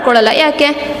ತಪ್ಪರ್ಥ ಮಾಡ್ಕೊಳ್ಳಲ್ಲ, ಯಾಕೆ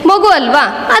ಮಗು ಅಲ್ವಾ,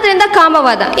 ಅದರಿಂದ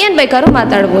ಕಾಮವಾದ ಏನು ಬೇಕಾದ್ರೂ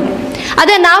ಮಾತಾಡ್ಬೋದು.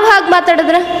 ಅದೇ ನಾವು ಹಾಗೆ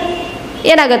ಮಾತಾಡಿದ್ರೆ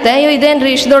ಏನಾಗುತ್ತೆ, ಅಯ್ಯೋ ಇದೇನು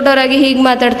ರೀ ಇಷ್ಟು ದೊಡ್ಡವರಾಗಿ ಹೀಗೆ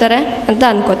ಮಾತಾಡ್ತಾರೆ ಅಂತ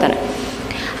ಅನ್ಕೋತಾನೆ.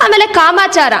 ಆಮೇಲೆ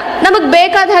ಕಾಮಾಚಾರ ನಮಗೆ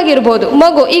ಬೇಕಾದ ಹಾಗೆ ಇರ್ಬೋದು.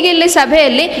 ಮಗು ಈಗ ಇಲ್ಲಿ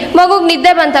ಸಭೆಯಲ್ಲಿ ಮಗುಗೆ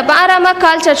ನಿದ್ದೆ ಬಂತಪ್ಪ, ಆರಾಮಾಗಿ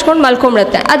ಕಾಲು ಚಚ್ಕೊಂಡು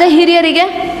ಮಲ್ಕೊಂಡ್ಬಿಡುತ್ತೆ. ಅದೇ ಹಿರಿಯರಿಗೆ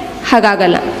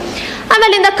ಹಾಗಾಗಲ್ಲ.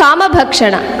 ಆಮೇಲಿಂದ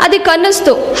ಕಾಮಭಕ್ಷಣ, ಅದಕ್ಕೆ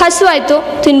ಅನ್ನಿಸ್ತು, ಹಸುವಾಯಿತು,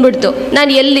 ತಿನ್ಬಿಡ್ತು,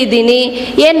 ನಾನು ಎಲ್ಲಿದ್ದೀನಿ,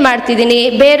 ಏನು ಮಾಡ್ತಿದ್ದೀನಿ,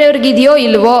 ಬೇರೆಯವ್ರಿಗಿದೆಯೋ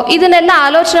ಇಲ್ವೋ, ಇದನ್ನೆಲ್ಲ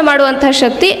ಆಲೋಚನೆ ಮಾಡುವಂಥ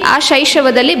ಶಕ್ತಿ ಆ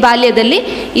ಶೈಶವದಲ್ಲಿ, ಬಾಲ್ಯದಲ್ಲಿ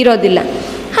ಇರೋದಿಲ್ಲ.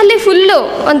 ಅಲ್ಲಿ ಫುಲ್ಲು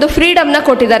ಒಂದು ಫ್ರೀಡಮ್ನ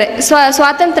ಕೊಟ್ಟಿದ್ದಾರೆ,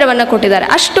 ಸ್ವಾತಂತ್ರ್ಯವನ್ನು ಕೊಟ್ಟಿದ್ದಾರೆ.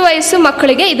 ಅಷ್ಟು ವಯಸ್ಸು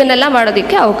ಮಕ್ಕಳಿಗೆ ಇದನ್ನೆಲ್ಲ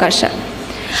ಮಾಡೋದಕ್ಕೆ ಅವಕಾಶ.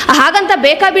 ಹಾಗಂತ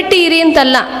ಬೇಕಾಬಿಟ್ಟು ಇರಿ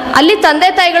ಅಂತಲ್ಲ, ಅಲ್ಲಿ ತಂದೆ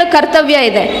ತಾಯಿಗಳ ಕರ್ತವ್ಯ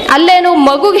ಇದೆ. ಅಲ್ಲೇನು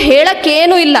ಮಗುಗೆ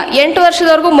ಹೇಳೋಕ್ಕೇನೂ ಇಲ್ಲ. 8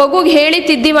 ವರ್ಷದವರೆಗೂ ಮಗುಗೆ ಹೇಳಿ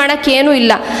ತಿದ್ದಿ ಮಾಡೋಕ್ಕೇನೂ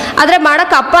ಇಲ್ಲ. ಆದರೆ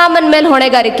ಮಾಡೋಕ್ಕೆ ಅಪ್ಪ ಅಮ್ಮನ ಮೇಲೆ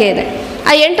ಹೊಣೆಗಾರಿಕೆ ಇದೆ.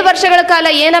 ಆ 8 ವರ್ಷಗಳ ಕಾಲ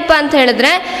ಏನಪ್ಪ ಅಂತ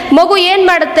ಹೇಳಿದ್ರೆ, ಮಗು ಏನು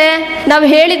ಮಾಡುತ್ತೆ, ನಾವು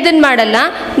ಹೇಳಿದ್ದನ್ನು ಮಾಡಲ್ಲ,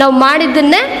 ನಾವು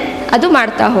ಮಾಡಿದ್ದನ್ನೇ ಅದು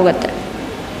ಮಾಡ್ತಾ ಹೋಗುತ್ತೆ.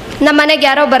 ನಮ್ಮ ಮನೆಗೆ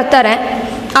ಯಾರೋ ಬರ್ತಾರೆ,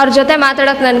 ಅವ್ರ ಜೊತೆ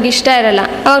ಮಾತಾಡೋಕೆ ನನಗಿಷ್ಟ ಇರಲ್ಲ,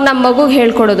 ಅವಾಗ ನಮ್ಮ ಮಗುಗೆ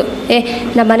ಹೇಳ್ಕೊಡೋದು,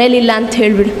 ನಮ್ಮ ಮನೇಲಿಲ್ಲ ಅಂತ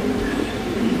ಹೇಳಿಬಿಡು,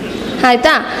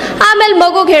 ಆಯಿತಾ. ಆಮೇಲೆ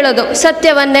ಮಗುಗೆ ಹೇಳೋದು,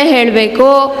 ಸತ್ಯವನ್ನೇ ಹೇಳಬೇಕು,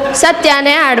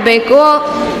 ಸತ್ಯನೇ ಆಡಬೇಕು.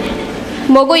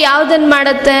 ಮಗು ಯಾವುದನ್ನು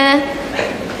ಮಾಡುತ್ತೆ,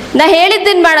 ನಾ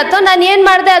ಹೇಳಿದ್ದನ್ನು ಮಾಡುತ್ತೋ, ನಾನು ಏನು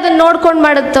ಮಾಡಿದೆ ಅದನ್ನು ನೋಡ್ಕೊಂಡು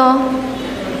ಮಾಡುತ್ತೋ.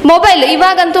 ಮೊಬೈಲ್,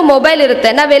 ಇವಾಗಂತೂ ಮೊಬೈಲ್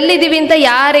ಇರುತ್ತೆ, ನಾವೆಲ್ಲಿದ್ದೀವಿ ಅಂತ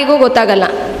ಯಾರಿಗೂ ಗೊತ್ತಾಗಲ್ಲ,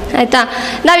 ಆಯಿತಾ.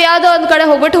 ನಾವು ಯಾವುದೋ ಒಂದು ಕಡೆ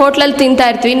ಹೋಗ್ಬಿಟ್ಟು ಹೋಟ್ಲಲ್ಲಿ ತಿಂತಾ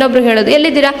ಇರ್ತೀವಿ, ಇನ್ನೊಬ್ರಿಗೆ ಹೇಳೋದು,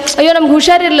 ಎಲ್ಲಿದ್ದೀರಾ, ಅಯ್ಯೋ ನಮ್ಗೆ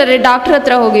ಹುಷಾರಿಲ್ಲ ರೀ, ಡಾಕ್ಟ್ರ್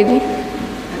ಹತ್ರ ಹೋಗಿದ್ವಿ.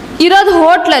 ಇರೋದು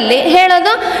ಹೋಟ್ಲಲ್ಲಿ,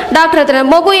 ಹೇಳೋದು ಡಾಕ್ಟ್ರ್ ಹತ್ರ.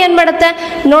 ಮಗು ಏನು ಮಾಡುತ್ತೆ,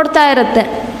 ನೋಡ್ತಾ ಇರುತ್ತೆ.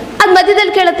 ಅದು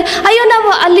ಮಧ್ಯದಲ್ಲಿ ಕೇಳುತ್ತೆ, ಅಯ್ಯೋ ನಾವು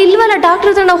ಅಲ್ಲಿ ಇಲ್ವಲ್ಲ ಡಾಕ್ಟ್ರ್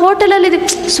ಹತ್ರ, ನಾವು ಹೋಟೆಲಲ್ಲಿ ಇದ್ದೀವಿ,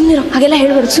 ಸುಮ್ಮನಿರು, ಹಾಗೆಲ್ಲ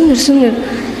ಹೇಳ್ಬಾರ್ದು, ಸುಮ್ಮನಿರು.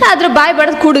 ಅದ್ರ ಬಾಯಿ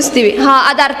ಬಡ್ದು ಕೂಡಿಸ್ತೀವಿ.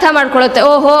 ಅದು ಅರ್ಥ ಮಾಡ್ಕೊಳುತ್ತೆ,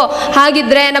 ಓಹೋ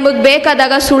ಹಾಗಿದ್ರೆ ನಮಗೆ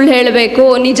ಬೇಕಾದಾಗ ಸುಳ್ಳು ಹೇಳಬೇಕು,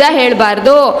 ನಿಜ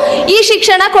ಹೇಳಬಾರ್ದು. ಈ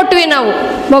ಶಿಕ್ಷಣ ಕೊಟ್ವಿ ನಾವು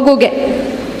ಮಗುಗೆ.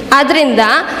 ಆದ್ದರಿಂದ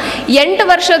 8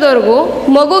 ವರ್ಷದವರೆಗೂ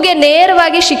ಮಗುಗೆ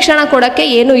ನೇರವಾಗಿ ಶಿಕ್ಷಣ ಕೊಡೋಕ್ಕೆ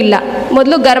ಏನೂ ಇಲ್ಲ.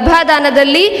 ಮೊದಲು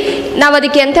ಗರ್ಭಾಧಾನದಲ್ಲಿ ನಾವು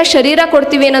ಅದಕ್ಕೆ ಎಂಥ ಶರೀರ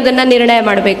ಕೊಡ್ತೀವಿ ಅನ್ನೋದನ್ನು ನಿರ್ಣಯ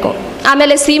ಮಾಡಬೇಕು.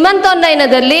 ಆಮೇಲೆ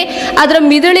ಸೀಮಂತೋನ್ನಯನದಲ್ಲಿ ಅದರ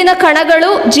ಮಿದುಳಿನ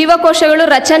ಕಣಗಳು, ಜೀವಕೋಶಗಳು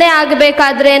ರಚನೆ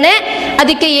ಆಗಬೇಕಾದ್ರೇ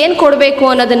ಅದಕ್ಕೆ ಏನು ಕೊಡಬೇಕು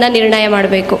ಅನ್ನೋದನ್ನು ನಿರ್ಣಯ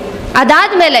ಮಾಡಬೇಕು.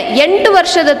 ಅದಾದಮೇಲೆ 8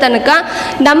 ವರ್ಷದ ತನಕ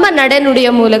ನಮ್ಮ ನಡೆನುಡಿಯ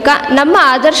ಮೂಲಕ, ನಮ್ಮ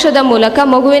ಆದರ್ಶದ ಮೂಲಕ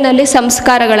ಮಗುವಿನಲ್ಲಿ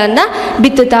ಸಂಸ್ಕಾರಗಳನ್ನು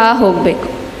ಬಿತ್ತುತ್ತಾ ಹೋಗಬೇಕು.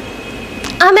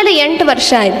 ಆಮೇಲೆ 8 ವರ್ಷ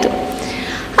ಆಯಿತು.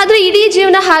 ಆದರೆ ಇಡೀ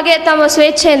ಜೀವನ ಹಾಗೆ ತಮ್ಮ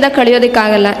ಸ್ವೇಚ್ಛೆಯಿಂದ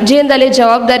ಕಳೆಯೋದಕ್ಕಾಗಲ್ಲ. ಜೀವನದಲ್ಲಿ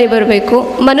ಜವಾಬ್ದಾರಿ ಬರಬೇಕು.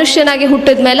 ಮನುಷ್ಯನಾಗಿ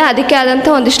ಹುಟ್ಟಿದ ಮೇಲೆ ಅದಕ್ಕೆ ಆದಂಥ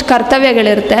ಒಂದಿಷ್ಟು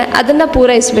ಕರ್ತವ್ಯಗಳಿರುತ್ತೆ, ಅದನ್ನು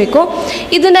ಪೂರೈಸಬೇಕು.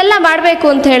 ಇದನ್ನೆಲ್ಲ ಮಾಡಬೇಕು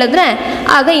ಅಂತ ಹೇಳಿದ್ರೆ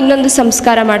ಆಗ ಇನ್ನೊಂದು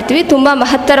ಸಂಸ್ಕಾರ ಮಾಡ್ತೀವಿ, ತುಂಬ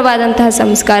ಮಹತ್ತರವಾದಂತಹ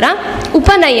ಸಂಸ್ಕಾರ,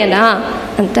 ಉಪನಯನ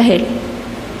ಅಂತ ಹೇಳಿ.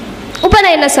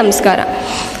 ಉಪನಯನ ಸಂಸ್ಕಾರ.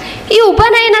 ಈ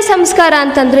ಉಪನಯನ ಸಂಸ್ಕಾರ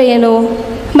ಅಂತಂದರೆ ಏನು?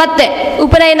 ಮತ್ತೆ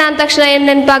ಉಪನಯನ ಅಂದ ತಕ್ಷಣ ಏನು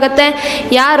ನೆನಪಾಗತ್ತೆ?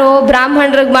 ಯಾರೋ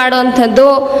ಬ್ರಾಹ್ಮಣರಿಗೆ ಮಾಡೋವಂಥದ್ದು,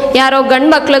 ಯಾರೋ ಗಂಡು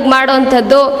ಮಕ್ಳಿಗೆ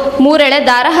ಮಾಡೋವಂಥದ್ದು, 3 ಎಳೆ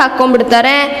ದಾರ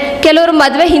ಹಾಕ್ಕೊಂಡ್ಬಿಡ್ತಾರೆ. ಕೆಲವರು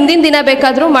ಮದುವೆ ಹಿಂದಿನ ದಿನ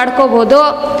ಬೇಕಾದರೂ ಮಾಡ್ಕೋಬೋದು.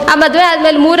 ಆ ಮದುವೆ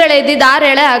ಆದಮೇಲೆ 3 ಎಳೆ ಇದ್ದಿದ್ದು 6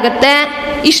 ಎಳೆ ಆಗುತ್ತೆ.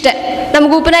 ಇಷ್ಟೇ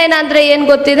ನಮ್ಗೆ ಉಪನಯನ ಅಂದರೆ ಏನು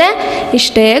ಗೊತ್ತಿದೆ,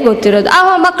 ಇಷ್ಟೇ ಗೊತ್ತಿರೋದು.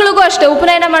 ಮಕ್ಳಿಗೂ ಅಷ್ಟೇ,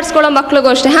 ಉಪನಯನ ಮಾಡಿಸ್ಕೊಳ್ಳೋ ಮಕ್ಳಿಗೂ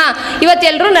ಅಷ್ಟೇ. ಇವತ್ತು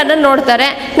ಎಲ್ಲರೂ ನನ್ನನ್ನು ನೋಡ್ತಾರೆ,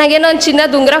 ನನಗೇನೋ ಒಂದು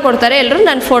ಚಿನ್ನದ ಉಂಗುರ ಕೊಡ್ತಾರೆ, ಎಲ್ಲರೂ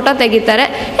ನನ್ನ ಫೋಟೋ ತೆಗಿತಾರೆ,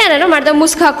 ಏನೇನೋ ಮಾಡ್ತಾರೆ,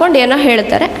 ಮುಸ್ಕು ಹಾಕ್ಕೊಂಡು ಏನೋ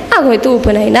ಹೇಳ್ತಾರೆ, ಆಗೋಯ್ತು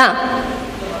ಉಪನಯನ.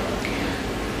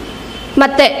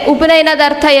 ಮತ್ತೆ ಉಪನಯನದ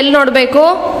ಅರ್ಥ ಎಲ್ಲಿ ನೋಡಬೇಕು?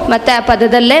 ಮತ್ತೆ ಆ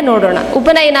ಪದದಲ್ಲೇ ನೋಡೋಣ.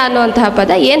 ಉಪನಯನ ಅನ್ನುವಂತಹ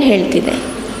ಪದ ಏನು ಹೇಳ್ತಿದೆ?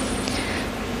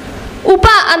 ಉಪ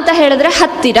ಅಂತ ಹೇಳಿದ್ರೆ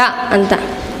ಹತ್ತಿರ ಅಂತ,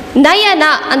 ನಯನ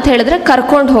ಅಂತ ಹೇಳಿದ್ರೆ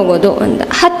ಕರ್ಕೊಂಡು ಹೋಗೋದು ಅಂತ.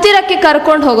 ಹತ್ತಿರಕ್ಕೆ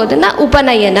ಕರ್ಕೊಂಡು ಹೋಗೋದನ್ನ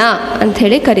ಉಪನಯನ ಅಂತ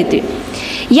ಹೇಳಿ ಕರಿತೀವಿ.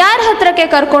 ಯಾರ ಹತ್ರಕ್ಕೆ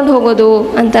ಕರ್ಕೊಂಡು ಹೋಗೋದು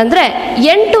ಅಂತಂದರೆ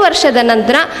 8 ವರ್ಷದ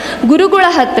ನಂತರ ಗುರುಗಳ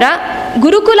ಹತ್ರ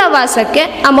ಗುರುಕುಲ ವಾಸಕ್ಕೆ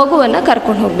ಆ ಮಗುವನ್ನು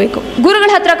ಕರ್ಕೊಂಡು ಹೋಗಬೇಕು. ಗುರುಗಳ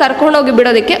ಹತ್ರ ಕರ್ಕೊಂಡು ಹೋಗಿ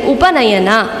ಬಿಡೋದಕ್ಕೆ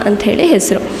ಉಪನಯನ ಅಂಥೇಳಿ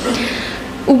ಹೆಸರು.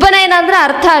 ಉಪನಯನ ಅಂದರೆ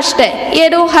ಅರ್ಥ ಅಷ್ಟೇ,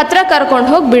 ಏನು, ಹತ್ರ ಕರ್ಕೊಂಡು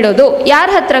ಹೋಗಿ ಬಿಡೋದು. ಯಾರ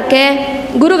ಹತ್ರಕ್ಕೆ?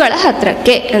 ಗುರುಗಳ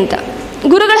ಹತ್ರಕ್ಕೆ ಅಂತ.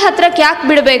 ಗುರುಗಳ ಹತ್ರಕ್ಕೆ ಯಾಕೆ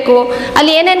ಬಿಡಬೇಕು,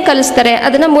 ಅಲ್ಲಿ ಏನೇನು ಕಲಿಸ್ತಾರೆ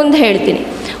ಅದನ್ನು ಮುಂದೆ ಹೇಳ್ತೀನಿ.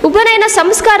 ಉಪನಯನ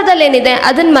ಸಂಸ್ಕಾರದಲ್ಲಿ ಏನಿದೆ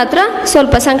ಅದನ್ನು ಮಾತ್ರ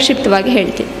ಸ್ವಲ್ಪ ಸಂಕ್ಷಿಪ್ತವಾಗಿ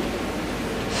ಹೇಳ್ತೀನಿ.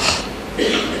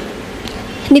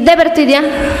 ನಿದ್ದೆ ಬರ್ತಿದ್ಯಾ?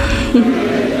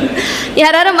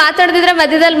 ಯಾರು ಮಾತಾಡ್ದಿದ್ರೆ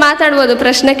ಮಧ್ಯದಲ್ಲಿ ಮಾತಾಡ್ಬೋದು,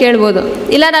 ಪ್ರಶ್ನೆ ಕೇಳ್ಬೋದು.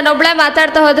 ಇಲ್ಲ ನಾನೊಬ್ಳೆ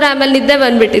ಮಾತಾಡ್ತಾ ಹೋದ್ರೆ ಆಮೇಲೆ ನಿದ್ದೆ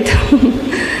ಬಂದ್ಬಿಟ್ಟಿತ್ತು.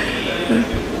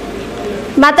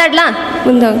 ಮಾತಾಡ್ಲಾ?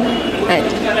 ಮುಂದೆ ಹೋಗಿ.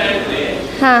 ಆಯ್ತು.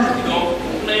 ಹಾಂ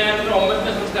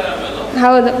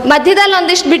ಹೌದು, ಮಧ್ಯದಲ್ಲಿ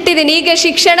ಒಂದಿಷ್ಟು ಬಿಟ್ಟಿದ್ದೀನಿ. ಈಗ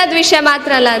ಶಿಕ್ಷಣದ ವಿಷಯ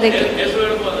ಮಾತ್ರ ಅಲ್ಲ, ಅದಕ್ಕೆ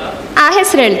ಆ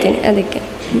ಹೆಸರು ಹೇಳ್ತೀನಿ. ಅದಕ್ಕೆ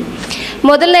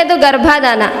ಮೊದಲನೇದು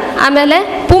ಗರ್ಭಾಧಾನ, ಆಮೇಲೆ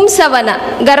ಪುಂಸವನ,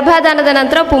 ಗರ್ಭಾಧಾನದ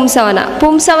ನಂತರ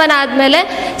ಪುಂಸವನ ಆದಮೇಲೆ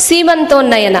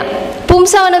ಸೀಮಂತೋನ್ನಯನ.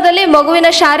 ಪುಂಸವನದಲ್ಲಿ ಮಗುವಿನ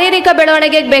ಶಾರೀರಿಕ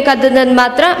ಬೆಳವಣಿಗೆಗೆ ಬೇಕಾದದ್ದನ್ನು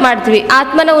ಮಾತ್ರ ಮಾಡ್ತೀವಿ,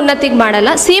 ಆತ್ಮನ ಉನ್ನತಿಗೆ ಮಾಡಲ್ಲ.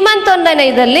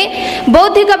 ಸೀಮಂತೋನ್ನಯನದಲ್ಲಿ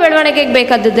ಬೌದ್ಧಿಕ ಬೆಳವಣಿಗೆಗೆ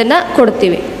ಬೇಕಾದದ್ದನ್ನು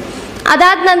ಕೊಡ್ತೀವಿ.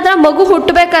 ಅದಾದ ನಂತರ ಮಗು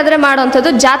ಹುಟ್ಟಬೇಕಾದ್ರೆ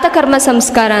ಮಾಡೋವಂಥದ್ದು ಜಾತಕರ್ಮ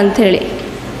ಸಂಸ್ಕಾರ ಅಂಥೇಳಿ.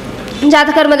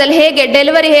 ಜಾತಕರ್ಮದಲ್ಲಿ ಹೇಗೆ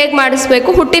ಡೆಲಿವರಿ ಹೇಗೆ ಮಾಡಿಸ್ಬೇಕು,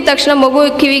 ಹುಟ್ಟಿದ ತಕ್ಷಣ ಮಗು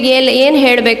ಕಿವಿಗೆ ಏನು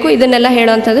ಹೇಳಬೇಕು, ಇದನ್ನೆಲ್ಲ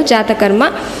ಹೇಳುವಂಥದ್ದು ಜಾತಕರ್ಮ.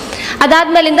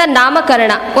 ಅದಾದ್ಮೇಲಿಂದ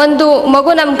ನಾಮಕರಣ. ಒಂದು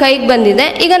ಮಗು ನಮ್ಮ ಕೈಗೆ ಬಂದಿದೆ,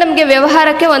 ಈಗ ನಮಗೆ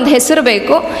ವ್ಯವಹಾರಕ್ಕೆ ಒಂದು ಹೆಸರು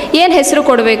ಬೇಕು, ಏನು ಹೆಸರು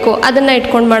ಕೊಡಬೇಕು ಅದನ್ನು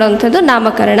ಇಟ್ಕೊಂಡು ಮಾಡೋವಂಥದ್ದು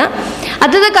ನಾಮಕರಣ.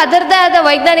 ಅದರದ್ದೇ ಆದ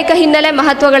ವೈಜ್ಞಾನಿಕ ಹಿನ್ನೆಲೆ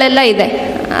ಮಹತ್ವಗಳೆಲ್ಲ ಇದೆ,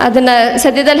 ಅದನ್ನು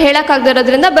ಸದ್ಯದಲ್ಲಿ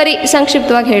ಹೇಳೋಕ್ಕಾಗದಿರೋದ್ರಿಂದ ಬರೀ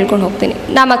ಸಂಕ್ಷಿಪ್ತವಾಗಿ ಹೇಳ್ಕೊಂಡು ಹೋಗ್ತೀನಿ.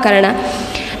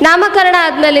 ನಾಮಕರಣ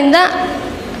ಆದಮೇಲಿಂದ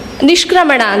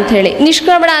ನಿಷ್ಕ್ರಮಣ ಅಂಥೇಳಿ.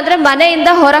 ನಿಷ್ಕ್ರಮಣ ಅಂದರೆ ಮನೆಯಿಂದ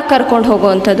ಹೊರಗೆ ಕರ್ಕೊಂಡು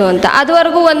ಹೋಗುವಂಥದ್ದು ಅಂತ.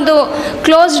 ಅದುವರೆಗೂ ಒಂದು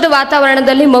ಕ್ಲೋಸ್ಡ್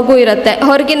ವಾತಾವರಣದಲ್ಲಿ ಮಗು ಇರುತ್ತೆ,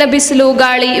 ಹೊರಗಿನ ಬಿಸಿಲು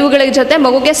ಗಾಳಿ ಇವುಗಳ ಜೊತೆ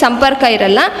ಮಗುಗೆ ಸಂಪರ್ಕ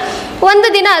ಇರಲ್ಲ. ಒಂದು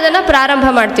ದಿನ ಅದನ್ನು ಪ್ರಾರಂಭ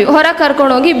ಮಾಡ್ತೀವಿ, ಹೊರಗೆ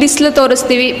ಕರ್ಕೊಂಡು ಹೋಗಿ ಬಿಸಿಲು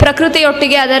ತೋರಿಸ್ತೀವಿ,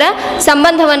 ಪ್ರಕೃತಿಯೊಟ್ಟಿಗೆ ಅದರ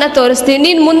ಸಂಬಂಧವನ್ನು ತೋರಿಸ್ತೀವಿ,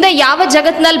 ನೀನು ಮುಂದೆ ಯಾವ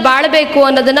ಜಗತ್ತಿನಲ್ಲಿ ಬಾಳಬೇಕು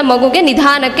ಅನ್ನೋದನ್ನು ಮಗುಗೆ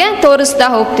ನಿಧಾನಕ್ಕೆ ತೋರಿಸ್ತಾ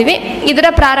ಹೋಗ್ತೀವಿ. ಇದರ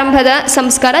ಪ್ರಾರಂಭದ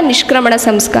ಸಂಸ್ಕಾರ ನಿಷ್ಕ್ರಮಣ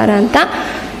ಸಂಸ್ಕಾರ ಅಂತ.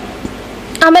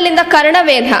 ಆಮೇಲಿಂದ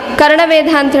ಕರ್ಣವೇಧ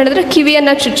ಅಂತ ಹೇಳಿದ್ರೆ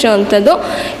ಕಿವಿಯನ್ನು ಚುಚ್ಚುವಂಥದ್ದು.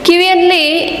 ಕಿವಿಯಲ್ಲಿ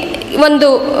ಒಂದು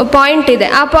ಪಾಯಿಂಟ್ ಇದೆ,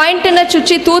 ಆ ಪಾಯಿಂಟನ್ನು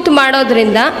ಚುಚ್ಚಿ ತೂತು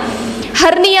ಮಾಡೋದ್ರಿಂದ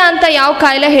ಹರ್ನಿಯಾ ಅಂತ ಯಾವ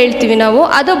ಕಾಯಿಲೆ ಹೇಳ್ತೀವಿ ನಾವು,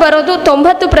 ಅದು ಬರೋದು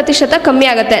 90% ಕಮ್ಮಿ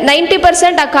ಆಗುತ್ತೆ.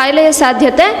 90% ಆ ಕಾಯಿಲೆಯ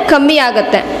ಸಾಧ್ಯತೆ ಕಮ್ಮಿ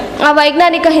ಆಗುತ್ತೆ. ಆ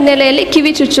ವೈಜ್ಞಾನಿಕ ಹಿನ್ನೆಲೆಯಲ್ಲಿ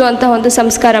ಕಿವಿ ಚುಚ್ಚುವಂಥ ಒಂದು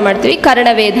ಸಂಸ್ಕಾರ ಮಾಡ್ತೀವಿ,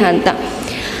 ಕರ್ಣವೇಧ ಅಂತ.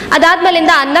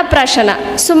 ಅದಾದ್ಮೇಲಿಂದ ಅನ್ನಪ್ರಾಶನ.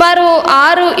 ಸುಮಾರು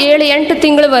 6, 7, 8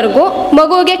 ತಿಂಗಳವರೆಗೂ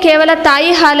ಮಗುವಿಗೆ ಕೇವಲ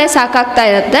ತಾಯಿ ಹಾಲೇ ಸಾಕಾಗ್ತಾ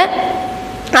ಇರುತ್ತೆ.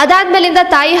 ಅದಾದ್ಮೇಲಿಂದ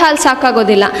ತಾಯಿ ಹಾಲು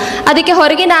ಸಾಕಾಗೋದಿಲ್ಲ, ಅದಕ್ಕೆ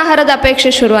ಹೊರಗಿನ ಆಹಾರದ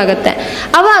ಅಪೇಕ್ಷೆ ಶುರುವಾಗುತ್ತೆ.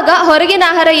 ಆವಾಗ ಹೊರಗಿನ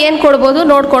ಆಹಾರ ಏನು ಕೊಡ್ಬೋದು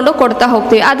ನೋಡಿಕೊಂಡು ಕೊಡ್ತಾ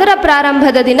ಹೋಗ್ತೀವಿ. ಅದರ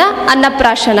ಪ್ರಾರಂಭದ ದಿನ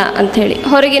ಅನ್ನಪ್ರಾಶನ ಅಂಥೇಳಿ.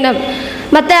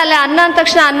 ಮತ್ತೆ ಅಲ್ಲಿ ಅನ್ನ ಅಂದ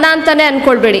ತಕ್ಷಣ ಅನ್ನ ಅಂತಲೇ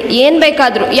ಅಂದ್ಕೊಳ್ಬೇಡಿ, ಏನು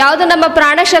ಬೇಕಾದರೂ ಯಾವುದು ನಮ್ಮ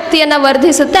ಪ್ರಾಣಶಕ್ತಿಯನ್ನು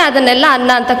ವರ್ಧಿಸುತ್ತೆ ಅದನ್ನೆಲ್ಲ ಅನ್ನ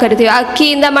ಅಂತ ಕರಿತೀವಿ.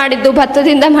 ಅಕ್ಕಿಯಿಂದ ಮಾಡಿದ್ದು,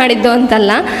 ಭತ್ತದಿಂದ ಮಾಡಿದ್ದು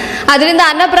ಅಂತಲ್ಲ. ಅದರಿಂದ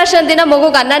ಅನ್ನಪ್ರಾಶನ ದಿನ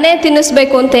ಮಗುಗೆ ಅನ್ನನೇ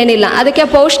ತಿನ್ನಿಸ್ಬೇಕು ಅಂತೇನಿಲ್ಲ. ಅದಕ್ಕೆ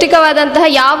ಪೌಷ್ಟಿಕವಾದಂತಹ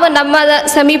ಯಾವ ನಮ್ಮ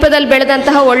ಸಮೀಪದಲ್ಲಿ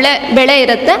ಬೆಳೆದಂತಹ ಒಳ್ಳೆ ಬೆಳೆ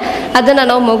ಇರುತ್ತೆ ಅದನ್ನು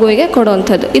ನಾವು ಮಗುವಿಗೆ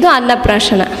ಕೊಡುವಂಥದ್ದು. ಇದು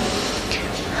ಅನ್ನಪ್ರಾಶನ.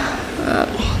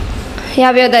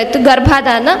 ಯಾವ್ಯಾವುದಾಯಿತು?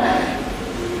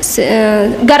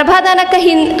 ಗರ್ಭಾಧಾನಕ್ಕೆ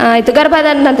ಆಯಿತು.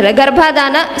 ಗರ್ಭಾಧಾನ ನಂತರ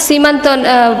ಗರ್ಭಾಧಾನ,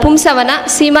 ಪುಂಸವನ,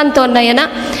 ಸೀಮಂತೋನ್ನಯನ,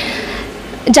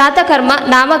 ಜಾತಕರ್ಮ,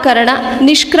 ನಾಮಕರಣ,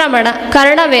 ನಿಷ್ಕ್ರಮಣ,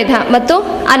 ಕರ್ಣವೇಧ ಮತ್ತು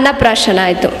ಅನ್ನಪ್ರಾಶನ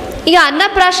ಆಯಿತು. ಈಗ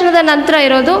ಅನ್ನಪ್ರಾಶನದ ನಂತರ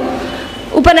ಇರೋದು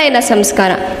ಉಪನಯನ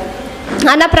ಸಂಸ್ಕಾರ.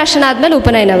 ಅನ್ನಪ್ರಾಶನ ಆದಮೇಲೆ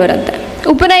ಉಪನಯನ ಬರುತ್ತೆ.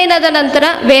 ಉಪನಯನದ ನಂತರ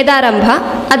ವೇದಾರಂಭ,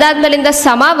 ಅದಾದ್ಮೇಲಿಂದ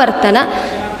ಸಮಾವರ್ತನ.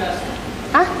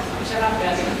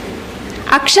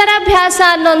 ಅಕ್ಷರಾಭ್ಯಾಸ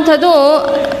ಅನ್ನೋಂಥದ್ದು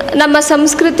ನಮ್ಮ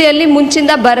ಸಂಸ್ಕೃತಿಯಲ್ಲಿ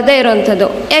ಮುಂಚಿಂದ ಬರದೇ ಇರೋವಂಥದ್ದು.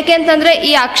 ಯಾಕೆಂತಂದರೆ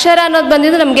ಈ ಅಕ್ಷರ ಅನ್ನೋದು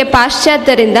ಬಂದಿದ್ದು ನಮಗೆ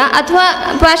ಪಾಶ್ಚಾತ್ಯರಿಂದ, ಅಥವಾ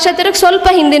ಪಾಶ್ಚಾತ್ಯರಿಗೆ ಸ್ವಲ್ಪ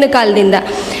ಹಿಂದಿನ ಕಾಲದಿಂದ.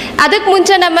 ಅದಕ್ಕೆ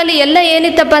ಮುಂಚೆ ನಮ್ಮಲ್ಲಿ ಎಲ್ಲ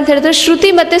ಏನಿತ್ತಪ್ಪ ಅಂತ ಹೇಳಿದ್ರೆ ಶ್ರುತಿ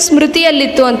ಮತ್ತು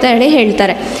ಸ್ಮೃತಿಯಲ್ಲಿತ್ತು ಅಂತ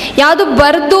ಹೇಳ್ತಾರೆ. ಯಾವುದು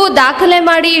ಬರೆದು ದಾಖಲೆ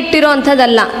ಮಾಡಿ ಇಟ್ಟಿರೋ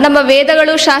ಅಂಥದ್ದಲ್ಲ. ನಮ್ಮ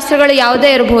ವೇದಗಳು, ಶಾಸ್ತ್ರಗಳು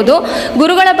ಯಾವುದೇ ಇರ್ಬೋದು,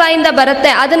 ಗುರುಗಳ ಬಾಯಿಂದ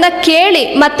ಬರುತ್ತೆ, ಅದನ್ನು ಕೇಳಿ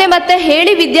ಮತ್ತೆ ಮತ್ತೆ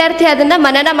ಹೇಳಿ ವಿದ್ಯಾರ್ಥಿ ಅದನ್ನು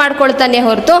ಮನನ ಮಾಡ್ಕೊಳ್ತಾನೆ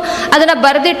ಹೊರತು ಅದನ್ನು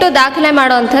ಬರೆದಿಟ್ಟು ದಾಖಲೆ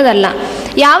ಮಾಡೋ ಅಂಥದ್ದಲ್ಲ.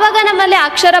 ಯಾವಾಗ ನಮ್ಮಲ್ಲಿ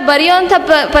ಅಕ್ಷರ ಬರೆಯೋಂಥ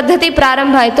ಪದ್ಧತಿ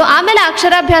ಪ್ರಾರಂಭ ಆಯಿತು, ಆಮೇಲೆ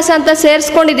ಅಕ್ಷರಾಭ್ಯಾಸ ಅಂತ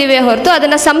ಸೇರಿಸ್ಕೊಂಡಿದ್ದೀವಿ ಹೊರತು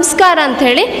ಅದನ್ನು ಸಂಸ್ಕಾರ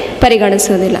ಅಂಥೇಳಿ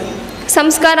ಪರಿಗಣಿಸೋದಿಲ್ಲ.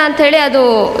 ಸಂಸ್ಕಾರ ಅಂಥೇಳಿ ಅದು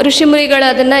ಋಷಿಮುನಿಗಳು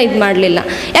ಅದನ್ನು ಇದು ಮಾಡಲಿಲ್ಲ.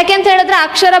 ಯಾಕೆಂತ ಹೇಳಿದ್ರೆ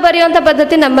ಅಕ್ಷರ ಬರೆಯುವಂಥ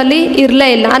ಪದ್ಧತಿ ನಮ್ಮಲ್ಲಿ ಇರಲೇ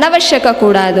ಇಲ್ಲ, ಅನವಶ್ಯಕ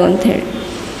ಕೂಡ ಅದು ಅಂಥೇಳಿ.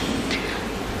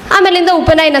 ಆಮೇಲಿಂದ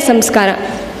ಉಪನಯನ ಸಂಸ್ಕಾರ.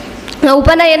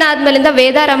 ಉಪನಯನ ಆದಮೇಲಿಂದ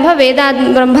ವೇದಾರಂಭ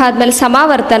ಆದಮೇಲೆ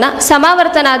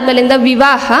ಸಮಾವರ್ತನ ಆದಮೇಲಿಂದ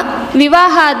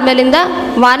ವಿವಾಹ ಆದಮೇಲಿಂದ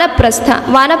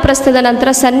ವಾನಪ್ರಸ್ಥದ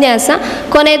ನಂತರ ಸನ್ಯಾಸ,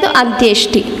 ಕೊನೆಯದು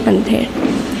ಅಂತ್ಯೇಷ್ಟಿ ಅಂಥೇಳಿ.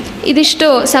 ಇದಿಷ್ಟು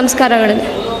ಸಂಸ್ಕಾರಗಳಿದೆ.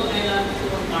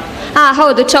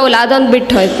 ಹೌದು, ಚೌಲ ಅದೊಂದು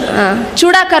ಬಿಟ್ಟು ಹೋಯ್ತು.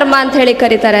 ಚೂಡಾಕರ್ಮ ಅಂತ ಹೇಳಿ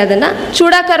ಕರೀತಾರೆ ಅದನ್ನು.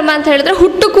 ಚೂಡಾಕರ್ಮ ಅಂತ ಹೇಳಿದ್ರೆ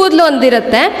ಹುಟ್ಟು ಕೂದಲು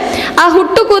ಒಂದಿರುತ್ತೆ, ಆ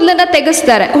ಹುಟ್ಟು ಕೂದಲನ್ನು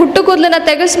ತೆಗೆಸ್ತಾರೆ. ಹುಟ್ಟು ಕೂದಲನ್ನು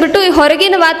ತೆಗೆಸ್ಬಿಟ್ಟು ಈ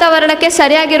ಹೊರಗಿನ ವಾತಾವರಣಕ್ಕೆ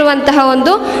ಸರಿಯಾಗಿರುವಂತಹ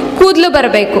ಒಂದು ಕೂದಲು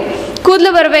ಬರಬೇಕು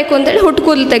ಅಂತೇಳಿ ಹುಟ್ಟು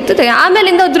ಕೂದಲು ತೆಗೆದು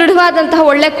ಆಮೇಲಿಂದ ದೃಢವಾದಂತಹ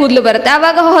ಒಳ್ಳೆ ಕೂದಲು ಬರುತ್ತೆ.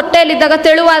 ಆವಾಗ ಹೊಟ್ಟೆಯಲ್ಲಿದ್ದಾಗ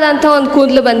ತೆಳುವಾದಂತಹ ಒಂದು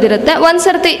ಕೂದಲು ಬಂದಿರುತ್ತೆ.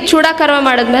 ಒಂದ್ಸರ್ತಿ ಚೂಡಾಕರ್ಮ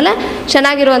ಮಾಡಿದ್ಮೇಲೆ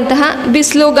ಚೆನ್ನಾಗಿರುವಂತಹ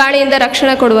ಬಿಸಿಲು ಗಾಳಿಯಿಂದ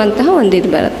ರಕ್ಷಣೆ ಕೊಡುವಂತಹ ಒಂದು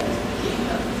ಇದು ಬರುತ್ತೆ.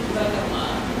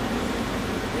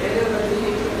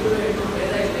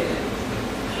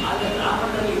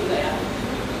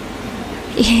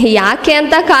 ಯಾಕೆ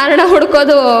ಅಂತ ಕಾರಣ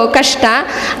ಹುಡ್ಕೋದು ಕಷ್ಟ,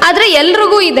 ಆದರೆ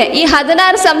ಎಲ್ರಿಗೂ ಇದೆ. ಈ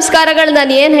 16 ಸಂಸ್ಕಾರಗಳು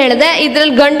ನಾನು ಏನು ಹೇಳಿದೆ,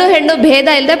 ಇದರಲ್ಲಿ ಗಂಡು ಹೆಣ್ಣು ಭೇದ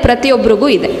ಇಲ್ಲದೆ ಪ್ರತಿಯೊಬ್ಬರಿಗೂ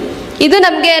ಇದೆ. ಇದು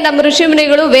ನಮಗೆ ನಮ್ಮ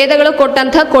ಋಷಿಮುನಿಗಳು ವೇದಗಳು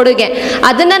ಕೊಟ್ಟಂಥ ಕೊಡುಗೆ.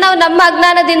 ಅದನ್ನು ನಾವು ನಮ್ಮ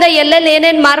ಅಜ್ಞಾನದಿಂದ ಎಲ್ಲೆಲ್ಲಿ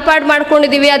ಏನೇನು ಮಾರ್ಪಾಡು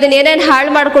ಮಾಡ್ಕೊಂಡಿದ್ದೀವಿ, ಅದನ್ನ ಏನೇನು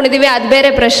ಹಾಳು ಮಾಡ್ಕೊಂಡಿದ್ದೀವಿ, ಅದು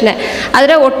ಬೇರೆ ಪ್ರಶ್ನೆ.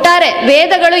 ಆದರೆ ಒಟ್ಟಾರೆ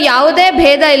ವೇದಗಳು ಯಾವುದೇ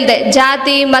ಭೇದ ಇಲ್ಲದೆ,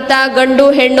 ಜಾತಿ ಮತ ಗಂಡು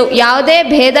ಹೆಣ್ಣು ಯಾವುದೇ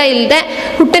ಭೇದ ಇಲ್ಲದೆ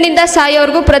ಹುಟ್ಟಿನಿಂದ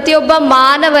ಸಾಯೋವರೆಗೂ ಪ್ರತಿಯೊಬ್ಬ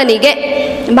ಮಾನವನಿಗೆ,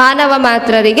 ಮಾನವ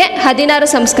ಮಾತ್ರರಿಗೆ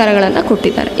 16 ಸಂಸ್ಕಾರಗಳನ್ನು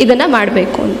ಕೊಟ್ಟಿದ್ದಾರೆ. ಇದನ್ನು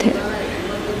ಮಾಡಬೇಕು ಅಂತೇಳಿ.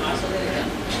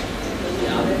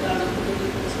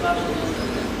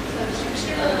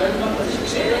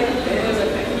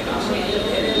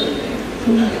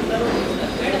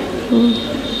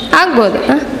 ಆಗ್ಬೋದು.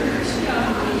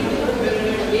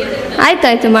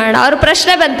 ಆಯ್ತಾಯ್ತು ಮಾಡೋಣ. ಅವ್ರ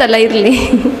ಪ್ರಶ್ನೆ ಬಂತಲ್ಲ, ಇರಲಿ.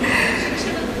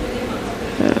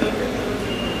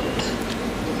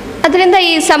 ಅದರಿಂದ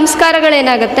ಈ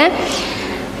ಸಂಸ್ಕಾರಗಳೇನಾಗುತ್ತೆ,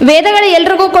 ವೇದಗಳು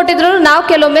ಎಲ್ರಿಗೂ ಕೊಟ್ಟಿದ್ರು ನಾವು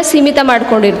ಕೆಲವೊಮ್ಮೆ ಸೀಮಿತ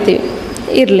ಮಾಡ್ಕೊಂಡಿರ್ತೀವಿ.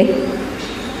 ಇರಲಿ.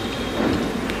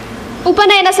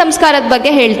 ಉಪನಯನ ಸಂಸ್ಕಾರದ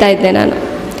ಬಗ್ಗೆ ಹೇಳ್ತಾ ಇದ್ದೆ ನಾನು.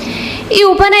 ಈ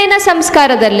ಉಪನಯನ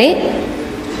ಸಂಸ್ಕಾರದಲ್ಲಿ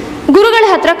ಗುರುಗಳ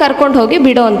ಹತ್ರ ಕರ್ಕೊಂಡು ಹೋಗಿ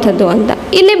ಬಿಡೋ ಅಂಥದ್ದು ಅಂತ.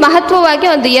 ಇಲ್ಲಿ ಮಹತ್ವವಾಗಿ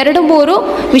ಒಂದು 2-3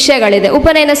 ವಿಷಯಗಳಿದೆ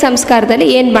ಉಪನಯನ ಸಂಸ್ಕಾರದಲ್ಲಿ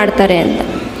ಏನು ಮಾಡ್ತಾರೆ ಅಂತ.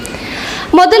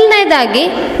 ಮೊದಲನೇದಾಗಿ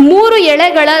 3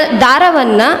 ಎಳೆಗಳ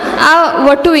ದಾರವನ್ನು ಆ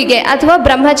ವಟುವಿಗೆ ಅಥವಾ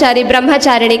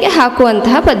ಬ್ರಹ್ಮಚಾರಿಣಿಗೆ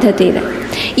ಹಾಕುವಂತಹ ಪದ್ಧತಿ ಇದೆ.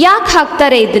 ಯಾಕೆ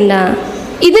ಹಾಕ್ತಾರೆ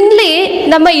ಇದರಲ್ಲಿ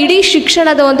ನಮ್ಮ ಇಡೀ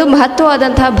ಶಿಕ್ಷಣದ ಒಂದು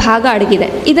ಮಹತ್ವವಾದಂತಹ ಭಾಗ ಅಡಗಿದೆ.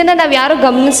 ಇದನ್ನು ನಾವು ಯಾರೂ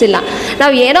ಗಮನಿಸಿಲ್ಲ.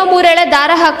 ನಾವು ಏನೋ 3 ಎಳೆ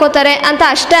ದಾರ ಹಾಕೋತಾರೆ ಅಂತ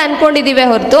ಅಷ್ಟೇ ಅಂದ್ಕೊಂಡಿದ್ದೀವಿ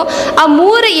ಹೊರತು ಆ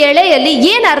 3 ಎಳೆಯಲ್ಲಿ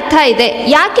ಏನು ಅರ್ಥ ಇದೆ,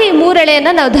 ಯಾಕೆ ಈ 3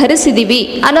 ಎಳೆಯನ್ನು ನಾವು ಧರಿಸಿದ್ದೀವಿ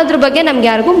ಅನ್ನೋದ್ರ ಬಗ್ಗೆ ನಮ್ಗೆ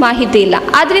ಯಾರಿಗೂ ಮಾಹಿತಿ ಇಲ್ಲ.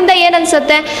 ಆದ್ದರಿಂದ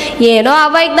ಏನನ್ಸುತ್ತೆ, ಏನೋ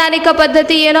ಅವೈಜ್ಞಾನಿಕ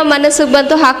ಪದ್ಧತಿ, ಏನೋ ಮನಸ್ಸಿಗೆ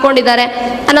ಬಂತು ಹಾಕ್ಕೊಂಡಿದ್ದಾರೆ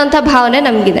ಅನ್ನೋಂಥ ಭಾವನೆ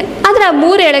ನಮಗಿದೆ. ಆದರೆ ಆ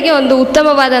 3 ಎಳೆಗೆ ಒಂದು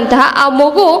ಉತ್ತಮವಾದಂತಹ, ಆ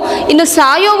ಮಗು ಇನ್ನು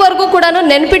ಸಾಯೋವರೆಗೂ ಕೂಡ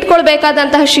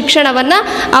ನೆನಪಿಟ್ಕೊಳ್ಬೇಕಾದಂತಹ ಶಿಕ್ಷಣವನ್ನು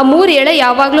ಆ 3 ಎಳೆ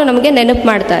ಯಾವಾಗಲೂ ನಮಗೆ ನೆನಪು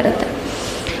ಮಾಡ್ತಾ ಇರುತ್ತೆ.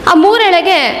 ಆ 3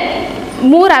 ಎಳೆಗೆ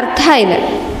 3 ಅರ್ಥ ಇದೆ.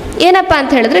 ಏನಪ್ಪ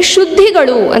ಅಂತ ಹೇಳಿದ್ರೆ,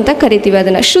 ಶುದ್ಧಿಗಳು ಅಂತ ಕರಿತೀವಿ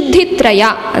ಅದನ್ನು, ಶುದ್ಧಿತ್ರಯ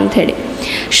ಅಂಥೇಳಿ.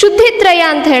 ಶುದ್ಧಿತ್ರಯ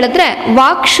ಅಂತ ಹೇಳಿದ್ರೆ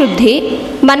ವಾಕ್ ಶುದ್ಧಿ,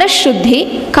 ಮನಃಶುದ್ಧಿ,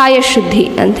 ಕಾಯಶುದ್ಧಿ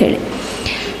ಅಂಥೇಳಿ.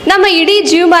 ನಮ್ಮ ಇಡೀ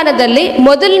ಜೀವಮಾನದಲ್ಲಿ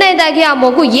ಮೊದಲನೇದಾಗಿ ಆ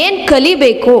ಮಗು ಏನು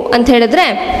ಕಲಿಬೇಕು ಅಂತ ಹೇಳಿದ್ರೆ,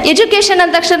 ಎಜುಕೇಷನ್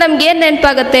ಅಂದ ತಕ್ಷಣ ನಮ್ಗೆ ಏನು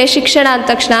ನೆನಪಾಗುತ್ತೆ, ಶಿಕ್ಷಣ ಅಂದ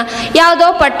ತಕ್ಷಣ ಯಾವುದೋ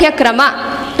ಪಠ್ಯಕ್ರಮ.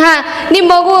 ನಿಮ್ಮ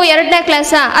ಮಗು 2ನೇ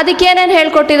ಕ್ಲಾಸಾ, ಅದಕ್ಕೆ ಏನೇನು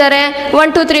ಹೇಳ್ಕೊಟ್ಟಿದ್ದಾರೆ,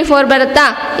 1 2 3 4 ಬರುತ್ತಾ,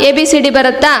 ABCD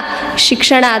ಬರುತ್ತಾ?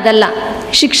 ಶಿಕ್ಷಣ ಅದಲ್ಲ.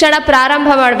 ಶಿಕ್ಷಣ ಪ್ರಾರಂಭ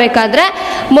ಮಾಡಬೇಕಾದ್ರೆ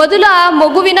ಮೊದಲು ಆ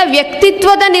ಮಗುವಿನ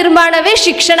ವ್ಯಕ್ತಿತ್ವದ ನಿರ್ಮಾಣವೇ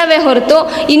ಶಿಕ್ಷಣವೇ ಹೊರತು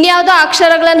ಇನ್ಯಾವುದೋ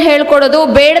ಅಕ್ಷರಗಳನ್ನು ಹೇಳ್ಕೊಡೋದು,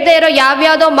 ಬೇಡದೇ ಇರೋ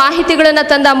ಯಾವ್ಯಾವುದೋ ಮಾಹಿತಿಗಳನ್ನು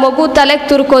ತಂದು ಆ ಮಗು ತಲೆಗೆ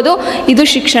ತುರುಕೋದು, ಇದು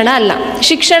ಶಿಕ್ಷಣ ಅಲ್ಲ.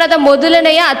 ಶಿಕ್ಷಣದ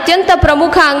ಮೊದಲನೆಯ ಅತ್ಯಂತ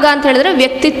ಪ್ರಮುಖ ಅಂಗ ಅಂತ ಹೇಳಿದ್ರೆ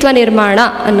ವ್ಯಕ್ತಿತ್ವ ನಿರ್ಮಾಣ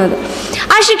ಅನ್ನೋದು.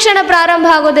 ಆ ಶಿಕ್ಷಣ ಪ್ರಾರಂಭ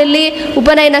ಆಗೋದಲ್ಲಿ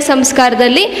ಉಪನಯನ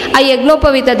ಸಂಸ್ಕಾರದಲ್ಲಿ ಆ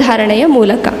ಯಜ್ಞೋಪವೀತ ಧಾರಣೆಯ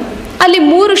ಮೂಲಕ. ಅಲ್ಲಿ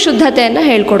 3 ಶುದ್ಧತೆಯನ್ನು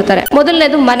ಹೇಳ್ಕೊಡ್ತಾರೆ.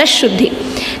 ಮೊದಲನೇದು ಮನಃಶುದ್ಧಿ.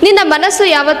 ನಿನ್ನ ಮನಸ್ಸು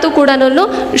ಯಾವತ್ತೂ ಕೂಡ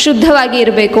ಶುದ್ಧವಾಗಿ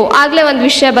ಇರಬೇಕು. ಆಗಲೇ ಒಂದು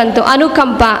ವಿಷಯ ಬಂತು,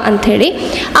 ಅನುಕಂಪ ಅಂಥೇಳಿ.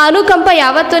 ಆ ಅನುಕಂಪ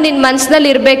ಯಾವತ್ತೂ ನಿನ್ನ ಮನಸ್ಸಿನಲ್ಲಿ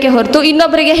ಇರಬೇಕೆ ಹೊರತು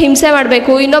ಇನ್ನೊಬ್ಬರಿಗೆ ಹಿಂಸೆ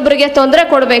ಮಾಡಬೇಕು, ಇನ್ನೊಬ್ಬರಿಗೆ ತೊಂದರೆ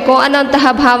ಕೊಡಬೇಕು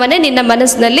ಅನ್ನೋಂತಹ ಭಾವನೆ ನಿನ್ನ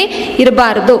ಮನಸ್ಸಿನಲ್ಲಿ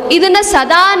ಇರಬಾರ್ದು. ಇದನ್ನು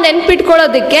ಸದಾ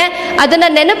ನೆನಪಿಟ್ಕೊಳ್ಳೋದಕ್ಕೆ,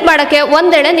 ಅದನ್ನು ನೆನಪು ಮಾಡೋಕ್ಕೆ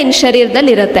 1 ಎಳೆ ನಿನ್ನ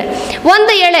ಶರೀರದಲ್ಲಿ ಇರುತ್ತೆ.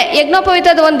 1 ಎಳೆ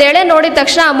ಯಜ್ಞೋಪವೀತದ 1 ಎಳೆ ನೋಡಿದ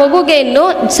ತಕ್ಷಣ ಆ ಮಗುಗೆ ಇನ್ನು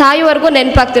ಸಾಯುವವರೆಗೂ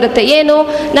ನೆನಪಾಗ್ತಿರುತ್ತೆ, ಏನು,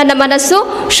 ನನ್ನ ಮನಸ್ಸು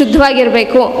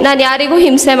ಶುದ್ಧವಾಗಿರಬೇಕು, ನಾನು ಯಾರಿಗೂ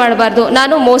ಹಿಂಸೆ ಮಾಡಬಾರ್ದು,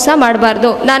 ನಾನು ಮೋಸ ಮಾಡಬಾರ್ದು,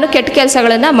 ನಾನು ಕೆಟ್ಟ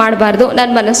ಕೆಲಸಗಳನ್ನು ಮಾಡಬಾರ್ದು,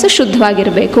 ನನ್ನ ಮನಸ್ಸು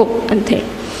ಶುದ್ಧವಾಗಿರಬೇಕು ಅಂಥೇಳಿ.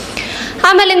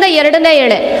 ಆಮೇಲಿಂದ 2ನೇ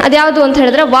ಎಳೆ ಅದ್ಯಾವುದು ಅಂತ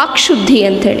ಹೇಳಿದ್ರೆ ವಾಕ್ಶುದ್ಧಿ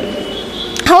ಅಂಥೇಳಿ.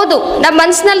 ಹೌದು, ನಮ್ಮ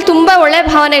ಮನಸ್ಸಿನಲ್ಲಿ ತುಂಬ ಒಳ್ಳೆ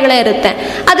ಭಾವನೆಗಳೇ ಇರುತ್ತೆ.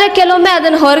 ಆದರೆ ಕೆಲವೊಮ್ಮೆ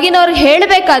ಅದನ್ನು ಹೊರಗಿನವ್ರಿಗೆ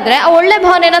ಹೇಳಬೇಕಾದ್ರೆ ಆ ಒಳ್ಳೆ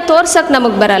ಭಾವನೆನ ತೋರ್ಸೋಕ್ಕೆ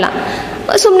ನಮಗೆ ಬರಲ್ಲ.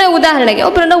 ಸುಮ್ಮನೆ ಉದಾಹರಣೆಗೆ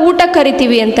ಒಬ್ಬರನ್ನ ಊಟಕ್ಕೆ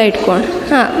ಕರಿತೀವಿ ಅಂತ ಇಟ್ಕೊಂಡು,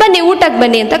 ಬನ್ನಿ ಊಟಕ್ಕೆ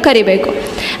ಬನ್ನಿ ಅಂತ ಕರಿಬೇಕು.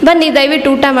 ಬನ್ನಿ ದಯವಿಟ್ಟು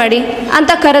ಊಟ ಮಾಡಿ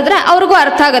ಅಂತ ಕರೆದ್ರೆ ಅವ್ರಿಗೂ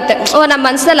ಅರ್ಥ ಆಗುತ್ತೆ, ಓ ನಮ್ಮ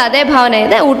ಮನಸ್ಸಲ್ಲಿ ಅದೇ ಭಾವನೆ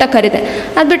ಇದೆ, ಊಟ ಕರಿದೆ.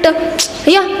 ಅದ್ಬಿಟ್ಟು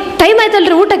ಅಯ್ಯೋ ಟೈಮ್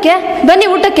ಆಯ್ತಲ್ರಿ ಊಟಕ್ಕೆ, ಬನ್ನಿ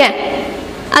ಊಟಕ್ಕೆ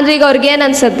ಅಂದರೆ ಈಗ ಅವ್ರಿಗೆ ಏನು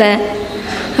ಅನ್ಸುತ್ತೆ,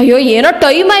 ಅಯ್ಯೋ ಏನೋ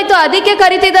ಟೈಮ್ ಆಯಿತು ಅದಕ್ಕೆ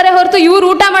ಕರಿತಿದ್ದಾರೆ ಹೊರತು ಇವ್ರು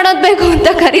ಊಟ ಮಾಡೋದು ಬೇಕು ಅಂತ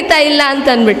ಕರಿತಾ ಇಲ್ಲ ಅಂತ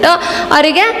ಅಂದ್ಬಿಟ್ಟು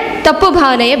ಅವರಿಗೆ ತಪ್ಪು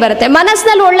ಭಾವನೆಯೇ ಬರುತ್ತೆ.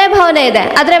 ಮನಸ್ಸಿನಲ್ಲಿ ಒಳ್ಳೆ ಭಾವನೆ ಇದೆ,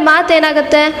 ಆದರೆ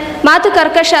ಮಾತೇನಾಗುತ್ತೆ, ಮಾತು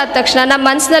ಕರ್ಕಶ ಆದ ತಕ್ಷಣ ನಮ್ಮ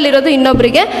ಮನಸ್ಸಿನಲ್ಲಿರೋದು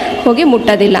ಇನ್ನೊಬ್ಬರಿಗೆ ಹೋಗಿ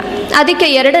ಮುಟ್ಟೋದಿಲ್ಲ. ಅದಕ್ಕೆ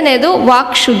 2ನೇದು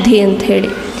ವಾಕ್ ಶುದ್ಧಿ ಅಂತ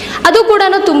ಹೇಳಿ, ಅದು ಕೂಡ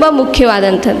ತುಂಬ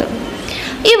ಮುಖ್ಯವಾದಂಥದ್ದು.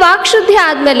 ಈ ವಾಕ್ಶುದ್ಧಿ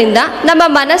ಆದಮೇಲಿಂದ ನಮ್ಮ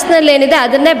ಮನಸ್ಸಿನಲ್ಲಿ ಏನಿದೆ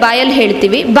ಅದನ್ನೇ ಬಾಯಲ್ಲಿ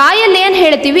ಹೇಳ್ತೀವಿ, ಬಾಯಲ್ಲಿ ಏನು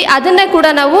ಹೇಳ್ತೀವಿ ಅದನ್ನೇ ಕೂಡ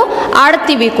ನಾವು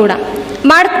ಆಡ್ತೀವಿ, ಕೂಡ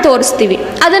ಮಾಡಿ ತೋರಿಸ್ತೀವಿ.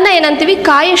 ಅದನ್ನು ಏನಂತೀವಿ,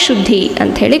 ಕಾಯಶುದ್ಧಿ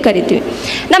ಅಂಥೇಳಿ ಕರಿತೀವಿ.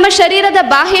 ನಮ್ಮ ಶರೀರದ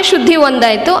ಬಾಹ್ಯ ಶುದ್ಧಿ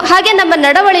ಒಂದಾಯಿತು, ಹಾಗೆ ನಮ್ಮ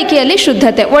ನಡವಳಿಕೆಯಲ್ಲಿ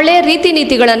ಶುದ್ಧತೆ, ಒಳ್ಳೆಯ ರೀತಿ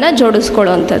ನೀತಿಗಳನ್ನು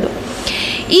ಜೋಡಿಸ್ಕೊಳ್ಳುವಂಥದ್ದು.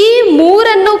 ಈ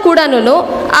 3 ಕೂಡ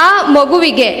ಆ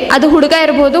ಮಗುವಿಗೆ, ಅದು ಹುಡುಗ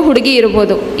ಇರ್ಬೋದು ಹುಡುಗಿ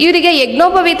ಇರ್ಬೋದು, ಇವರಿಗೆ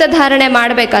ಯಜ್ಞೋಪವೀತ ಧಾರಣೆ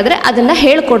ಮಾಡಬೇಕಾದ್ರೆ ಅದನ್ನು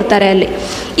ಹೇಳ್ಕೊಡ್ತಾರೆ. ಅಲ್ಲಿ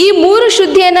ಈ 3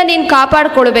 ಶುದ್ಧಿಯನ್ನು ನೀನು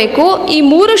ಕಾಪಾಡಿಕೊಳ್ಬೇಕು, ಈ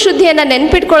 3 ಶುದ್ಧಿಯನ್ನು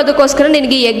ನೆನ್ಪಿಟ್ಕೊಳ್ಳೋದಕ್ಕೋಸ್ಕರ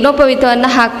ನಿನಗೆ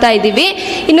ಯಜ್ಞೋಪವೀತವನ್ನು ಹಾಕ್ತಾ ಇದ್ದೀವಿ,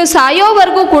 ಇನ್ನು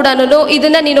ಸಾಯೋವರೆಗೂ ಕೂಡ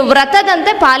ಇದನ್ನು ನೀನು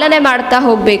ವ್ರತದಂತೆ ಪಾಲನೆ ಮಾಡ್ತಾ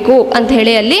ಹೋಗಬೇಕು ಅಂತ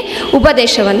ಹೇಳಿ ಅಲ್ಲಿ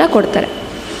ಉಪದೇಶವನ್ನು ಕೊಡ್ತಾರೆ.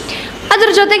 ಅದ್ರ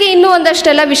ಜೊತೆಗೆ ಇನ್ನೂ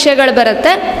ಒಂದಷ್ಟೆಲ್ಲ ವಿಷಯಗಳು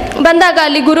ಬರುತ್ತೆ. ಬಂದಾಗ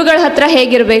ಅಲ್ಲಿ ಗುರುಗಳ ಹತ್ರ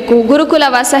ಹೇಗಿರಬೇಕು, ಗುರುಕುಲ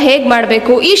ವಾಸ ಹೇಗೆ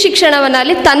ಮಾಡಬೇಕು, ಈ ಶಿಕ್ಷಣವನ್ನು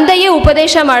ಅಲ್ಲಿ ತಂದೆಯೇ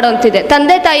ಉಪದೇಶ ಮಾಡೋಂತಿದೆ.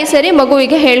 ತಂದೆ ತಾಯಿ ಸರಿ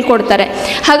ಮಗುವಿಗೆ ಹೇಳ್ಕೊಡ್ತಾರೆ.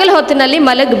 ಹಗಲು ಹೊತ್ತಿನಲ್ಲಿ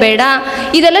ಮಲಗಬೇಡ,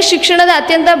 ಇದೆಲ್ಲ ಶಿಕ್ಷಣದ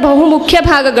ಅತ್ಯಂತ ಬಹುಮುಖ್ಯ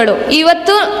ಭಾಗಗಳು.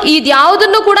 ಇವತ್ತು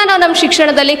ಇದ್ಯಾವುದನ್ನು ಕೂಡ ನಾವು ನಮ್ಮ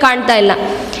ಶಿಕ್ಷಣದಲ್ಲಿ ಕಾಣ್ತಾ ಇಲ್ಲ.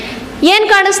 ಏನು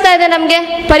ಕಾಣಿಸ್ತಾ ಇದೆ ನಮಗೆ?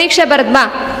 ಪರೀಕ್ಷೆ ಬರೆದ್ಬಾ,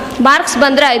 ಮಾರ್ಕ್ಸ್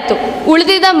ಬಂದರೆ ಆಯಿತು.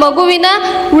 ಉಳಿದಿದ್ದ ಮಗುವಿನ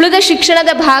ಉಳಿದ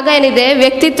ಶಿಕ್ಷಣದ ಭಾಗ ಏನಿದೆ,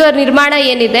 ವ್ಯಕ್ತಿತ್ವ ನಿರ್ಮಾಣ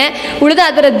ಏನಿದೆ, ಉಳಿದ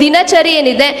ಅದರ ದಿನಚರಿ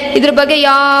ಏನಿದೆ, ಇದ್ರ ಬಗ್ಗೆ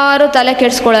ಯಾರೂ ತಲೆ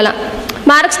ಕೆಡಿಸ್ಕೊಳ್ಳಲ್ಲ.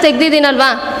 ಮಾರ್ಕ್ಸ್ ತೆಗ್ದಿದ್ದೀನಲ್ವಾ,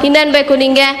 ಇನ್ನೇನು ಬೇಕು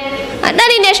ನಿಂಗೆ?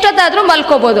 ನಾನು ಇನ್ನು ಎಷ್ಟೊತ್ತಾದರೂ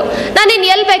ಮಲ್ಕೋಬೋದು, ನಾನು ಇನ್ನು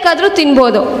ಎಲ್ಲಿ ಬೇಕಾದರೂ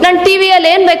ತಿನ್ಬೋದು, ನಾನು ಟಿ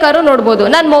ವಿಯಲ್ಲಿ ಏನು ಬೇಕಾದ್ರೂ ನೋಡ್ಬೋದು,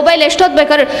 ನಾನು ಮೊಬೈಲ್ ಎಷ್ಟೊತ್ತು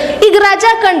ಬೇಕಾದ್ರೂ. ಈಗ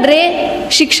ರಜಾ ಕಂಡ್ರಿ,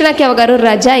 ಶಿಕ್ಷಣಕ್ಕೆ ಯಾವಾಗಾದ್ರು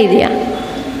ರಜಾ ಇದೆಯಾ?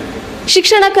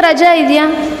 ಶಿಕ್ಷಣಕ್ಕೆ ರಜಾ ಇದೆಯಾ?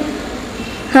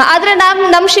 ಆದರೆ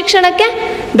ನಮ್ಮ ಶಿಕ್ಷಣಕ್ಕೆ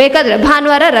ಬೇಕಾದರೆ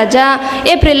ಭಾನುವಾರ ರಜಾ,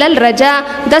 ಏಪ್ರಿಲಲ್ಲಿ ರಜಾ,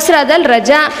 ದಸರಾದಲ್ಲಿ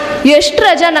ರಜಾ, ಎಷ್ಟು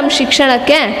ರಜಾ ನಮ್ಮ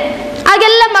ಶಿಕ್ಷಣಕ್ಕೆ.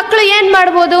 ಆಗೆಲ್ಲ ಮಕ್ಕಳು ಏನು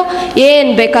ಮಾಡ್ಬೋದು?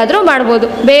 ಏನು ಬೇಕಾದರೂ ಮಾಡ್ಬೋದು,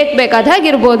 ಬೇಕಾದ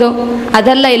ಹಾಗಿರ್ಬೋದು.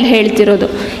 ಅದೆಲ್ಲ ಇಲ್ಲಿ ಹೇಳ್ತಿರೋದು.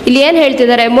 ಇಲ್ಲಿ ಏನು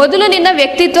ಹೇಳ್ತಿದ್ದಾರೆ? ಮೊದಲು ನಿನ್ನ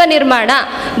ವ್ಯಕ್ತಿತ್ವ ನಿರ್ಮಾಣ,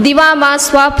 ದಿವಾಮ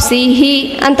ಸ್ವಾಪ್ಸಿ ಹಿ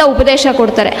ಅಂತ ಉಪದೇಶ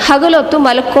ಕೊಡ್ತಾರೆ. ಹಗಲೊತ್ತು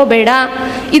ಮಲ್ಕೋಬೇಡ,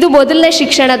 ಇದು ಮೊದಲನೇ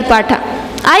ಶಿಕ್ಷಣದ ಪಾಠ.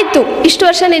 ಆಯಿತು, ಇಷ್ಟು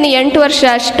ವರ್ಷ ನೀನು 8 ವರ್ಷ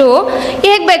ಅಷ್ಟು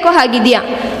ಹೇಗೆ ಬೇಕೋ ಹಾಗಿದೆಯಾ,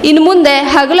 ಇನ್ನು ಮುಂದೆ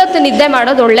ಹಗಲೊತ್ತು ನಿದ್ದೆ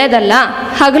ಮಾಡೋದು ಒಳ್ಳೆಯದಲ್ಲ.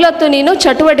 ಹಗಲೊತ್ತು ನೀನು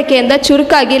ಚಟುವಟಿಕೆಯಿಂದ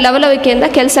ಚುರುಕಾಗಿ ಲವಲವಿಕೆಯಿಂದ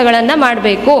ಕೆಲಸಗಳನ್ನು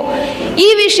ಮಾಡಬೇಕು. ಈ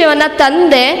ವಿಷಯವನ್ನು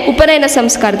ತಂದೆ ಉಪನಯನ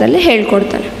ಸಂಸ್ಕಾರದಲ್ಲಿ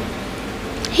ಹೇಳ್ಕೊಡ್ತಾನೆ.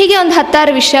 ಹೀಗೆ ಒಂದು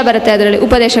 10 ವಿಷಯ ಬರುತ್ತೆ, ಅದರಲ್ಲಿ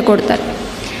ಉಪದೇಶ ಕೊಡ್ತಾರೆ.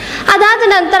 ಅದಾದ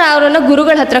ನಂತರ ಅವರನ್ನು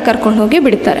ಗುರುಗಳ ಹತ್ರ ಕರ್ಕೊಂಡು ಹೋಗಿ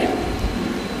ಬಿಡ್ತಾರೆ.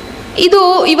 ಇದು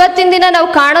ಇವತ್ತಿನ ದಿನ ನಾವು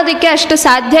ಕಾಣೋದಕ್ಕೆ ಅಷ್ಟು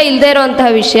ಸಾಧ್ಯ ಇಲ್ಲದೆ ಇರೋವಂತಹ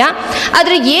ವಿಷಯ.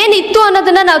 ಆದರೆ ಏನಿತ್ತು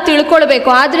ಅನ್ನೋದನ್ನು ನಾವು ತಿಳ್ಕೊಳ್ಬೇಕು.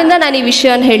 ಆದ್ದರಿಂದ ನಾನು ಈ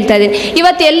ವಿಷಯವನ್ನು ಹೇಳ್ತಾ ಇದ್ದೀನಿ.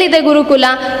 ಇವತ್ತು ಎಲ್ಲಿದೆ ಗುರುಕುಲ,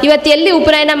 ಇವತ್ತು ಎಲ್ಲಿ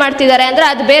ಉಪನಯನ ಮಾಡ್ತಿದ್ದಾರೆ ಅಂದರೆ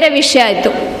ಅದು ಬೇರೆ ವಿಷಯ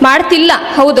ಆಯಿತು. ಮಾಡ್ತಿಲ್ಲ,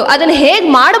 ಹೌದು. ಅದನ್ನು ಹೇಗೆ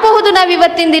ಮಾಡಬಹುದು ನಾವು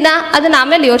ಇವತ್ತಿನ ದಿನ, ಅದನ್ನು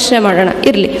ಆಮೇಲೆ ಯೋಚನೆ ಮಾಡೋಣ,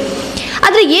 ಇರಲಿ.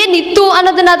 ಆದರೆ ಏನಿತ್ತು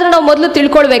ಅನ್ನೋದನ್ನಾದರೂ ನಾವು ಮೊದಲು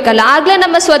ತಿಳ್ಕೊಳ್ಬೇಕಲ್ಲ. ಆಗಲೇ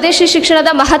ನಮ್ಮ ಸ್ವದೇಶಿ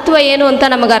ಶಿಕ್ಷಣದ ಮಹತ್ವ ಏನು ಅಂತ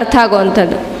ನಮಗೆ ಅರ್ಥ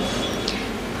ಆಗುವಂಥದ್ದು.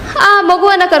 ಆ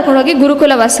ಮಗುವನ್ನು ಕರ್ಕೊಂಡೋಗಿ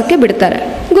ಗುರುಕುಲ ವಾಸಕ್ಕೆ ಬಿಡ್ತಾರೆ.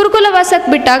 ಗುರುಕುಲ ವಾಸಕ್ಕೆ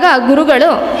ಬಿಟ್ಟಾಗ ಗುರುಗಳು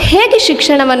ಹೇಗೆ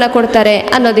ಶಿಕ್ಷಣವನ್ನು ಕೊಡ್ತಾರೆ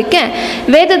ಅನ್ನೋದಕ್ಕೆ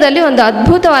ವೇದದಲ್ಲಿ ಒಂದು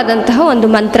ಅದ್ಭುತವಾದಂತಹ ಒಂದು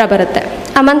ಮಂತ್ರ ಬರುತ್ತೆ.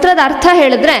 ಆ ಮಂತ್ರದ ಅರ್ಥ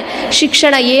ಹೇಳಿದ್ರೆ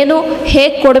ಶಿಕ್ಷಣ ಏನು,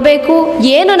 ಹೇಗೆ ಕೊಡಬೇಕು,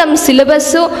 ಏನು ನಮ್ಮ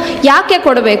ಸಿಲೆಬಸ್ಸು, ಯಾಕೆ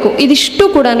ಕೊಡಬೇಕು, ಇದಿಷ್ಟು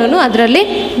ಕೂಡ ಅದರಲ್ಲಿ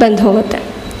ಬಂದು ಹೋಗುತ್ತೆ.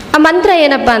 ಆ ಮಂತ್ರ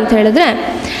ಏನಪ್ಪ ಅಂತ ಹೇಳಿದ್ರೆ,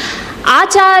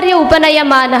 ಆಚಾರ್ಯ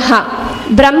ಉಪನಯಮಾನಃ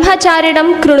ಬ್ರಹ್ಮಚಾರಿಣಂ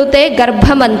ಕೃಣುತೆ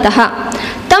ಗರ್ಭಮಂತಹ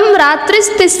ತಂ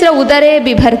ರಾತ್ರಿಸ್ತಿಸ್ರ ಉದರೇ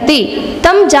ಬಿಭರ್ತಿ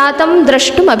ತಂ ಜಾತಂ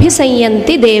ದ್ರಷ್ಟುಂ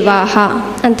ಅಭಿಸಂಯಂತಿ ದೇವಾಹ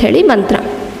ಅಂಥೇಳಿ ಮಂತ್ರ.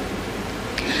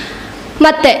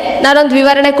 ಮತ್ತೆ ನಾನೊಂದು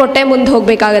ವಿವರಣೆ ಕೊಟ್ಟೆ, ಮುಂದೆ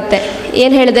ಹೋಗಬೇಕಾಗತ್ತೆ.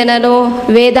 ಏನು ಹೇಳಿದೆ ನಾನು?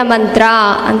 ವೇದ ಮಂತ್ರ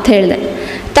ಅಂತ ಹೇಳಿದೆ.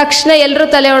 ತಕ್ಷಣ ಎಲ್ಲರೂ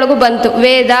ತಲೆಯೊಳಗೂ ಬಂತು,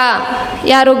 ವೇದ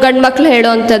ಯಾರು ಗಂಡು ಮಕ್ಕಳು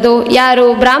ಹೇಳೋ ಅಂಥದ್ದು, ಯಾರು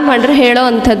ಬ್ರಾಹ್ಮಣರು ಹೇಳೋ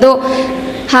ಅಂಥದ್ದು.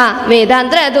 ವೇದ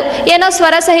ಅಂದರೆ ಅದು ಏನೋ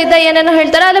ಸ್ವರ ಸಹಿತ ಏನೇನೋ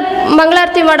ಹೇಳ್ತಾರೆ, ಅದು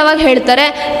ಮಂಗಳಾರತಿ ಮಾಡುವಾಗ ಹೇಳ್ತಾರೆ,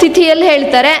 ತಿಥಿಯಲ್ಲಿ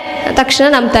ಹೇಳ್ತಾರೆ. ತಕ್ಷಣ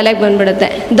ನಮ್ಮ ತಲೆಗೆ ಬಂದ್ಬಿಡುತ್ತೆ.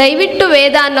 ದಯವಿಟ್ಟು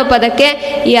ವೇದ ಅನ್ನೋ ಪದಕ್ಕೆ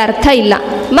ಈ ಅರ್ಥ ಇಲ್ಲ.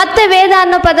 ಮತ್ತೆ ವೇದ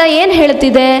ಅನ್ನೋ ಪದ ಏನು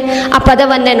ಹೇಳ್ತಿದೆ, ಆ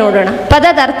ಪದವನ್ನೇ ನೋಡೋಣ.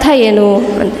 ಪದದ ಅರ್ಥ ಏನು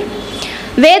ಅಂತ.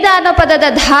 ವೇದ ಅನ್ನೋ ಪದದ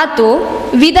ಧಾತು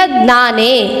ವಿದ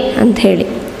ಜ್ಞಾನೇ ಅಂಥೇಳಿ.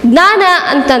 ಜ್ಞಾನ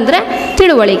ಅಂತಂದರೆ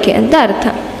ತಿಳುವಳಿಕೆ ಅಂತ ಅರ್ಥ.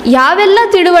 ಯಾವೆಲ್ಲ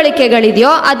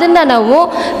ತಿಳುವಳಿಕೆಗಳಿದೆಯೋ ಅದನ್ನು ನಾವು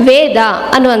ವೇದ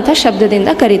ಅನ್ನುವಂಥ ಶಬ್ದದಿಂದ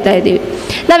ಕರಿತಾ ಇದ್ದೀವಿ.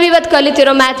 ನಾವಿವತ್ತು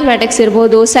ಕಲಿತಿರೋ ಮ್ಯಾಥಮೆಟಿಕ್ಸ್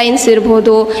ಇರ್ಬೋದು, ಸೈನ್ಸ್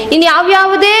ಇರ್ಬೋದು, ಇನ್ನು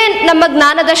ಯಾವ್ಯಾವುದೇ ನಮ್ಮ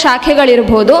ಜ್ಞಾನದ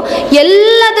ಶಾಖೆಗಳಿರ್ಬೋದು,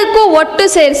 ಎಲ್ಲದಕ್ಕೂ ಒಟ್ಟು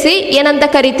ಸೇರಿಸಿ ಏನಂತ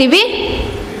ಕರಿತೀವಿ?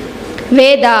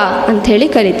 ವೇದ ಅಂಥೇಳಿ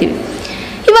ಕರಿತೀವಿ.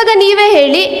 ಇವಾಗ ನೀವೇ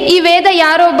ಹೇಳಿ, ಈ ವೇದ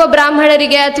ಯಾರೋ ಒಬ್ಬ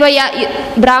ಬ್ರಾಹ್ಮಣರಿಗೆ ಅಥವಾ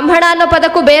ಬ್ರಾಹ್ಮಣ ಅನ್ನೋ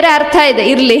ಪದಕ್ಕೂ ಬೇರೆ ಅರ್ಥ ಇದೆ,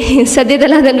 ಇರಲಿ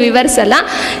ಸದ್ಯದಲ್ಲಿ ಅದನ್ನು ವಿವರಿಸಲ್ಲ.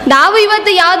 ನಾವು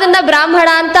ಇವತ್ತು ಯಾವುದನ್ನ ಬ್ರಾಹ್ಮಣ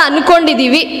ಅಂತ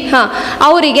ಅಂದ್ಕೊಂಡಿದ್ದೀವಿ,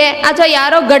 ಅವರಿಗೆ ಅಥವಾ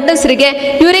ಯಾರೋ ಗಂಡಸರಿಗೆ,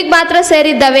 ಇವ್ರಿಗೆ ಮಾತ್ರ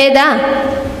ಸೇರಿದ್ದ ವೇದ?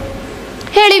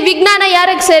 ಹೇಳಿ. ವಿಜ್ಞಾನ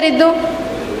ಯಾರಿಗೆ ಸೇರಿದ್ದು?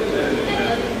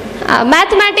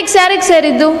 ಮ್ಯಾಥಮೆಟಿಕ್ಸ್ ಯಾರಿಗೆ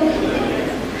ಸೇರಿದ್ದು?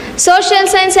 ಸೋಷಿಯಲ್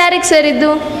ಸೈನ್ಸ್ ಯಾರಿಗೆ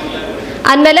ಸೇರಿದ್ದು?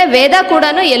 ಅಂದಮೇಲೆ ವೇದ ಕೂಡ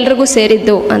ಎಲ್ರಿಗೂ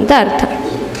ಸೇರಿದ್ದು ಅಂತ ಅರ್ಥ.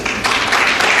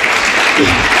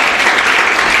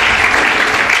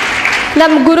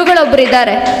 ನಮ್ಮ ಗುರುಗಳೊಬ್ಬರು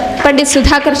ಇದ್ದಾರೆ, ಪಂಡಿತ್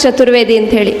ಸುಧಾಕರ್ ಚತುರ್ವೇದಿ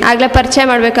ಅಂತ ಹೇಳಿ. ಆಗಲೇ ಪರಿಚಯ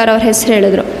ಮಾಡ್ಬೇಕಾದ್ರೆ ಅವ್ರ ಹೆಸರು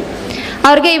ಹೇಳಿದ್ರು.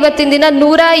 ಅವ್ರಿಗೆ ಇವತ್ತಿನ ದಿನ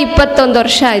 121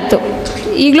 ವರ್ಷ ಆಯಿತು.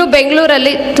 ಈಗಲೂ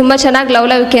ಬೆಂಗಳೂರಲ್ಲಿ ತುಂಬ ಚೆನ್ನಾಗಿ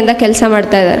ಲವಲವಿಕೆಯಿಂದ ಕೆಲಸ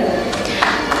ಮಾಡ್ತಾ ಇದ್ದಾರೆ.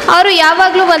 ಅವರು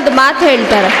ಯಾವಾಗಲೂ ಒಂದು ಮಾತು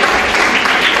ಹೇಳ್ತಾರೆ,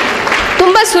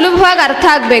 ತುಂಬ ಸುಲಭವಾಗಿ ಅರ್ಥ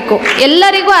ಆಗಬೇಕು,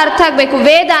 ಎಲ್ಲರಿಗೂ ಅರ್ಥ ಆಗಬೇಕು,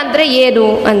 ವೇದ ಅಂದರೆ ಏನು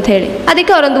ಅಂಥೇಳಿ.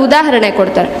 ಅದಕ್ಕೆ ಅವರೊಂದು ಉದಾಹರಣೆ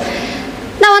ಕೊಡ್ತಾರೆ.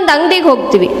 ನಾವೊಂದು ಅಂಗಡಿಗೆ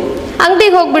ಹೋಗ್ತೀವಿ,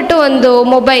 ಅಂಗಡಿಗೆ ಹೋಗ್ಬಿಟ್ಟು ಒಂದು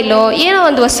ಮೊಬೈಲೋ ಏನೋ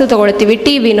ಒಂದು ವಸ್ತು ತೊಗೊಳ್ತೀವಿ,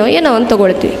 ಟಿ ವಿನೋ ಏನೋ ಒಂದು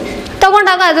ತೊಗೊಳ್ತೀವಿ.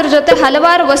 ತೊಗೊಂಡಾಗ ಅದ್ರ ಜೊತೆ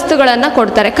ಹಲವಾರು ವಸ್ತುಗಳನ್ನು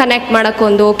ಕೊಡ್ತಾರೆ. ಕನೆಕ್ಟ್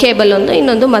ಮಾಡೋಕ್ಕೊಂದು, ಕೇಬಲ್ ಒಂದು,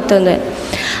 ಇನ್ನೊಂದು ಮತ್ತೊಂದು.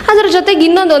 ಅದ್ರ ಜೊತೆಗೆ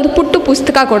ಇನ್ನೊಂದು ಪುಟ್ಟ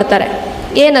ಪುಸ್ತಕ ಕೊಡ್ತಾರೆ.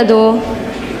 ಏನದು?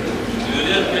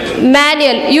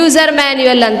 ಮ್ಯಾನ್ಯುಯಲ್, ಯೂಸರ್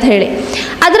ಮ್ಯಾನ್ಯುಯಲ್ ಅಂತ ಹೇಳಿ.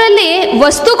 ಅದರಲ್ಲಿ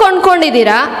ವಸ್ತು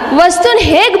ಕೊಂಡ್ಕೊಂಡಿದ್ದೀರಾ, ವಸ್ತುನ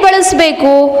ಹೇಗೆ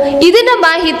ಬಳಸಬೇಕು ಇದನ್ನ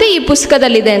ಮಾಹಿತಿ ಈ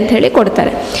ಪುಸ್ತಕದಲ್ಲಿದೆ ಅಂತ ಹೇಳಿ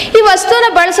ಕೊಡ್ತಾರೆ. ಈ ವಸ್ತುನ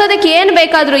ಬಳಸೋದಕ್ಕೆ ಏನು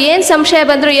ಬೇಕಾದರೂ, ಏನು ಸಂಶಯ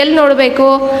ಬಂದರೂ ಎಲ್ಲಿ ನೋಡಬೇಕು,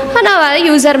 ನಾವು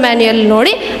ಯೂಸರ್ ಮ್ಯಾನ್ಯುಯಲ್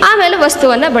ನೋಡಿ ಆಮೇಲೆ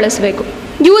ವಸ್ತುವನ್ನು ಬಳಸಬೇಕು.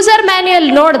 ಯೂಸರ್ ಮ್ಯಾನ್ಯುಯಲ್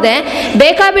ನೋಡದೆ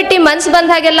ಬೇಕಾಬಿಟ್ಟು ಮನ್ಸು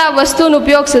ಬಂದಾಗೆಲ್ಲ ವಸ್ತುನ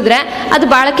ಉಪಯೋಗಿಸಿದ್ರೆ ಅದು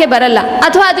ಬಾಳಕೆ ಬರಲ್ಲ,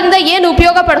 ಅಥವಾ ಅದರಿಂದ ಏನು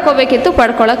ಉಪಯೋಗ ಪಡ್ಕೋಬೇಕಿತ್ತು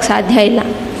ಪಡ್ಕೊಳ್ಳೋಕೆ ಸಾಧ್ಯ ಇಲ್ಲ.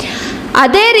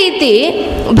 ಅದೇ ರೀತಿ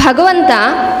ಭಗವಂತ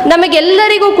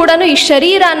ನಮಗೆಲ್ಲರಿಗೂ ಕೂಡ ಈ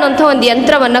ಶರೀರ ಅನ್ನೋಂಥ ಒಂದು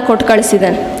ಯಂತ್ರವನ್ನು ಕೊಟ್ಟು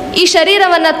ಕಳಿಸಿದ್ದಾನೆ. ಈ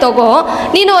ಶರೀರವನ್ನು ತಗೋ,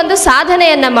 ನೀನು ಒಂದು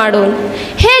ಸಾಧನೆಯನ್ನು ಮಾಡು.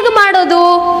 ಹೇಗೆ ಮಾಡೋದು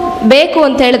ಬೇಕು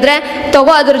ಅಂತ ಹೇಳಿದ್ರೆ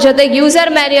ತಗೋ, ಅದ್ರ ಜೊತೆಗೆ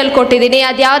ಯೂಸರ್ ಮ್ಯಾನ್ಯುಯಲ್ ಕೊಟ್ಟಿದ್ದೀನಿ.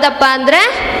 ಅದು ಯಾವುದಪ್ಪ ಅಂದರೆ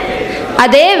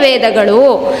ಅದೇ ವೇದಗಳು.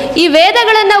 ಈ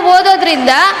ವೇದಗಳನ್ನು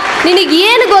ಓದೋದ್ರಿಂದ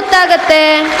ನಿನಗೇನು ಗೊತ್ತಾಗತ್ತೆ?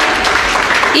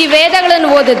 ಈ ವೇದಗಳನ್ನು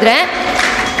ಓದಿದ್ರೆ,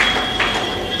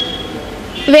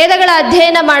 ವೇದಗಳ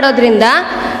ಅಧ್ಯಯನ ಮಾಡೋದ್ರಿಂದ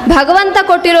ಭಗವಂತ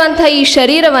ಕೊಟ್ಟಿರುವಂಥ ಈ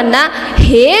ಶರೀರವನ್ನು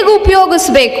ಹೇಗೆ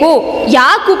ಉಪಯೋಗಿಸ್ಬೇಕು,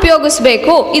 ಯಾಕೆ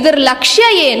ಉಪಯೋಗಿಸ್ಬೇಕು, ಇದರ ಲಕ್ಷ್ಯ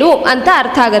ಏನು ಅಂತ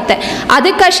ಅರ್ಥ ಆಗುತ್ತೆ.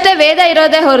 ಅದಕ್ಕಷ್ಟೇ ವೇದ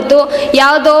ಇರೋದೇ ಹೊರತು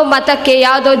ಯಾವುದೋ ಮತಕ್ಕೆ,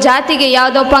 ಯಾವುದೋ ಜಾತಿಗೆ,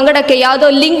 ಯಾವುದೋ ಪಂಗಡಕ್ಕೆ, ಯಾವುದೋ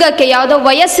ಲಿಂಗಕ್ಕೆ, ಯಾವುದೋ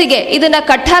ವಯಸ್ಸಿಗೆ ಇದನ್ನು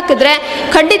ಕಟ್ಟಾಕಿದ್ರೆ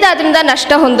ಖಂಡಿತ ಅದರಿಂದ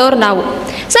ನಷ್ಟ ಹೊಂದೋರು ನಾವು.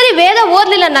 ಸರಿ, ವೇದ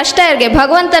ಓದಲಿಲ್ಲ, ನಷ್ಟ ಯಾರಿಗೆ?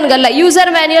 ಭಗವಂತನಿಗಲ್ಲ.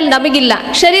 ಯೂಸರ್ ಮ್ಯಾನ್ಯುಯಲ್ ನಮಗಿಲ್ಲ.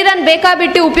 ಶರೀರನ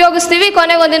ಬೇಕಾಬಿಟ್ಟು ಉಪಯೋಗಿಸ್ತೀವಿ,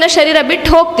 ಕೊನೆಗೊಂದಿನ ಶರೀರ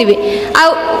ಬಿಟ್ಟು ಹೋಗ್ತೀವಿ. ಆ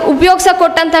ಉಪಯೋಗಿಸಕ್ಕೆ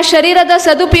ಕೊಟ್ಟಂಥ ಶರೀರದ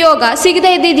ಸದುಪಯೋಗ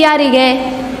ಸಿಗದೆ ಇದ್ದಿದ್ದು ಯಾರಿಗೆ?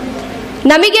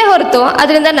 ನಮಗೆ ಹೊರತು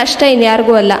ಅದರಿಂದ ನಷ್ಟ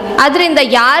ಇನ್ಯಾರಿಗೂ ಅಲ್ಲ. ಅದರಿಂದ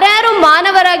ಯಾರ್ಯಾರು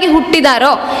ಮಾನವರಾಗಿ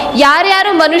ಹುಟ್ಟಿದಾರೋ,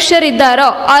 ಯಾರ್ಯಾರು ಮನುಷ್ಯರಿದ್ದಾರೋ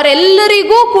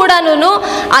ಅವರೆಲ್ಲರಿಗೂ ಕೂಡ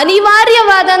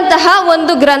ಅನಿವಾರ್ಯವಾದಂತಹ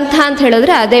ಒಂದು ಗ್ರಂಥ ಅಂತ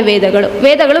ಹೇಳಿದ್ರೆ ಅದೇ ವೇದಗಳು.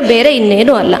 ವೇದಗಳು ಬೇರೆ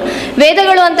ಇನ್ನೇನು ಅಲ್ಲ.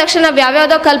 ವೇದಗಳು ಅಂದ ತಕ್ಷಣ ನಾವು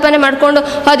ಯಾವ್ಯಾವುದೋ ಕಲ್ಪನೆ ಮಾಡಿಕೊಂಡು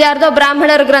ಅದ್ಯಾರ್ದೋ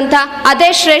ಬ್ರಾಹ್ಮಣರ ಗ್ರಂಥ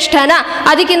ಅದೇ ಶ್ರೇಷ್ಠನಾ,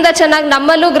 ಅದಕ್ಕಿಂತ ಚೆನ್ನಾಗಿ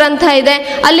ನಮ್ಮಲ್ಲೂ ಗ್ರಂಥ ಇದೆ,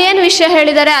 ಅಲ್ಲೇನು ವಿಷಯ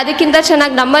ಹೇಳಿದ್ದಾರೆ ಅದಕ್ಕಿಂತ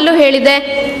ಚೆನ್ನಾಗಿ ನಮ್ಮಲ್ಲೂ ಹೇಳಿದೆ,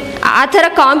 ಆ ಥರ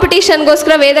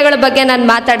ಕಾಂಪಿಟೇಷನ್ಗೋಸ್ಕರ ವೇದಗಳ ಬಗ್ಗೆ ನಾನು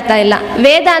ಮಾತಾಡ್ತಾ ಇಲ್ಲ.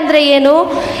 ವೇದ ಅಂದರೆ ಏನು?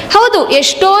 ಹೌದು,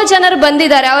 ಎಷ್ಟೋ ಜನರು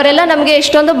ಬಂದಿದ್ದಾರೆ, ಅವರೆಲ್ಲ ನಮಗೆ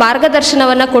ಎಷ್ಟೊಂದು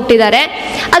ಮಾರ್ಗದರ್ಶನವನ್ನು ಕೊಟ್ಟಿದ್ದಾರೆ.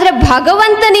 ಆದರೆ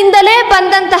ಭಗವಂತನಿಂದಲೇ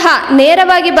ಬಂದಂತಹ,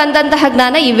 ನೇರವಾಗಿ ಬಂದಂತಹ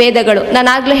ಜ್ಞಾನ ಈ ವೇದಗಳು. ನಾನು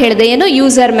ಆಗಲೇ ಹೇಳಿದೆ, ಏನು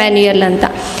ಯೂಸರ್ ಮ್ಯಾನ್ಯುಯಲ್ ಅಂತ.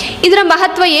 ಇದರ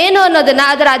ಮಹತ್ವ ಏನು ಅನ್ನೋದನ್ನು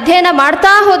ಅದರ ಅಧ್ಯಯನ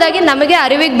ಮಾಡ್ತಾ ಹೋದಾಗೆ ನಮಗೆ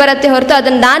ಅರಿವಿಗೆ ಬರುತ್ತೆ ಹೊರತು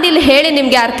ಅದನ್ನು ನಾನಿಲ್ಲಿ ಹೇಳಿ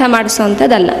ನಿಮಗೆ ಅರ್ಥ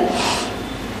ಮಾಡಿಸೋವಂಥದ್ದಲ್ಲ.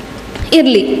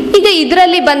 ಇರಲಿ, ಈಗ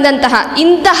ಇದರಲ್ಲಿ ಬಂದಂತಹ,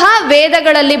 ಇಂತಹ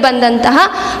ವೇದಗಳಲ್ಲಿ ಬಂದಂತಹ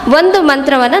ಒಂದು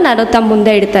ಮಂತ್ರವನ್ನು ನಾನು ತಮ್ಮ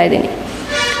ಮುಂದೆ ಇಡ್ತಾ ಇದ್ದೀನಿ.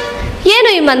 ಏನು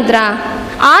ಈ ಮಂತ್ರ?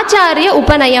 ಆಚಾರ್ಯ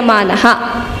ಉಪನಯಮಾನಃ.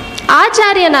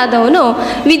 ಆಚಾರ್ಯನಾದವನು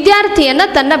ವಿದ್ಯಾರ್ಥಿಯನ್ನು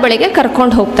ತನ್ನ ಬಳಿಗೆ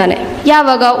ಕರ್ಕೊಂಡು ಹೋಗ್ತಾನೆ.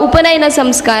 ಯಾವಾಗ? ಉಪನಯನ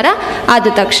ಸಂಸ್ಕಾರ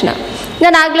ಆದ ತಕ್ಷಣ.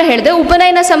 ನಾನು ಆಗಲೇ ಹೇಳಿದೆ,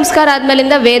 ಉಪನಯನ ಸಂಸ್ಕಾರ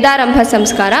ಆದಮೇಲಿಂದ ವೇದಾರಂಭ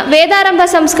ಸಂಸ್ಕಾರ, ವೇದಾರಂಭ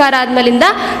ಸಂಸ್ಕಾರ ಆದಮೇಲಿಂದ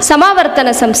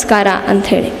ಸಮಾವರ್ತನ ಸಂಸ್ಕಾರ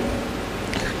ಅಂಥೇಳಿ.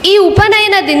 ಈ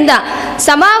ಉಪನಯನದಿಂದ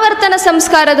ಸಮಾವರ್ತನ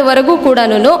ಸಂಸ್ಕಾರದವರೆಗೂ ಕೂಡ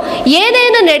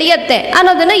ಏನೇನು ನಡೆಯುತ್ತೆ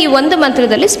ಅನ್ನೋದನ್ನು ಈ ಒಂದು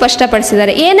ಮಂತ್ರದಲ್ಲಿ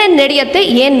ಸ್ಪಷ್ಟಪಡಿಸಿದ್ದಾರೆ. ಏನೇನು ನಡೆಯುತ್ತೆ,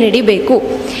 ಏನು ನಡಿಬೇಕು.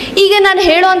 ಈಗ ನಾನು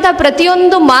ಹೇಳುವಂಥ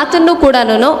ಪ್ರತಿಯೊಂದು ಮಾತನ್ನು ಕೂಡ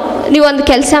ನೀವೊಂದು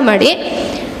ಕೆಲಸ ಮಾಡಿ,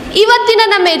 ಇವತ್ತಿನ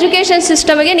ನಮ್ಮ ಎಜುಕೇಷನ್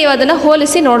ಸಿಸ್ಟಮ್ಗೆ ನೀವು ಅದನ್ನು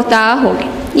ಹೋಲಿಸಿ ನೋಡ್ತಾ ಹೋಗಿ.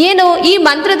 ಏನು ಈ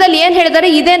ಮಂತ್ರದಲ್ಲಿ ಏನು ಹೇಳಿದರೆ,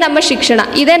 ಇದೇ ನಮ್ಮ ಶಿಕ್ಷಣ,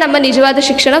 ಇದೇ ನಮ್ಮ ನಿಜವಾದ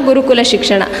ಶಿಕ್ಷಣ, ಗುರುಕುಲ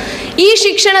ಶಿಕ್ಷಣ. ಈ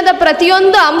ಶಿಕ್ಷಣದ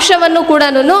ಪ್ರತಿಯೊಂದು ಅಂಶವನ್ನು ಕೂಡ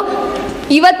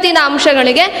ಇವತ್ತಿನ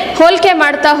ಅಂಶಗಳಿಗೆ ಹೋಲಿಕೆ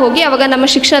ಮಾಡ್ತಾ ಹೋಗಿ, ಅವಾಗ ನಮ್ಮ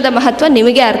ಶಿಕ್ಷಣದ ಮಹತ್ವ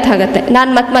ನಿಮಗೆ ಅರ್ಥ ಆಗುತ್ತೆ.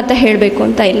 ನಾನು ಮತ್ತೆ ಹೇಳಬೇಕು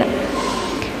ಅಂತ ಇಲ್ಲ.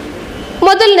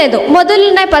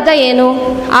 ಮೊದಲನೇ ಪದ ಏನು?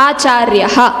 ಆಚಾರ್ಯ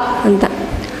ಅಂತ.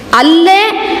 ಅಲ್ಲೇ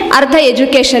ಅರ್ಧ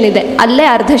ಎಜುಕೇಷನ್ ಇದೆ, ಅಲ್ಲೇ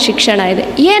ಅರ್ಧ ಶಿಕ್ಷಣ ಇದೆ.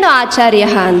 ಏನು ಆಚಾರ್ಯ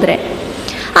ಅಂದರೆ?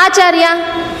 ಆಚಾರ್ಯ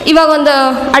ಇವಾಗ ಒಂದು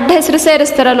ಅಡ್ಡ ಹೆಸರು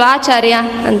ಸೇರಿಸ್ತಾರಲ್ವ, ಆಚಾರ್ಯ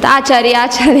ಅಂತ, ಆಚಾರ್ಯ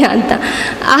ಅಂತ.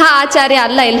 ಆಚಾರ್ಯ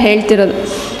ಅಲ್ಲ ಇಲ್ಲಿ ಹೇಳ್ತಿರೋದು.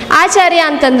 ಆಚಾರ್ಯ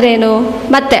ಅಂತಂದ್ರೇನು?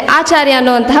 ಮತ್ತೆ ಆಚಾರ್ಯ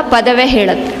ಅನ್ನುವಂತಹ ಪದವೇ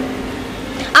ಹೇಳುತ್ತೆ.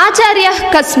 ಆಚಾರ್ಯ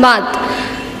ಕಸ್ಮಾತ್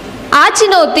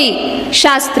ಆಚಿನೋತಿ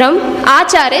ಶಾಸ್ತ್ರಂ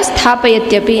ಆಚಾರ್ಯ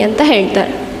ಸ್ಥಾಪಯತ್ಯಪಿ ಅಂತ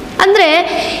ಹೇಳ್ತಾರೆ. ಅಂದರೆ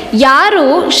ಯಾರು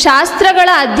ಶಾಸ್ತ್ರಗಳ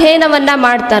ಅಧ್ಯಯನವನ್ನು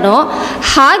ಮಾಡ್ತಾನೋ,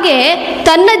 ಹಾಗೆ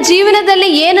ತನ್ನ ಜೀವನದಲ್ಲಿ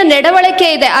ಏನು ನಡವಳಿಕೆ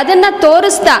ಇದೆ ಅದನ್ನು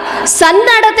ತೋರಿಸ್ತಾ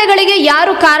ಸನ್ನಡತೆಗಳಿಗೆ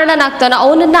ಯಾರು ಕಾರಣನಾಗ್ತಾನೋ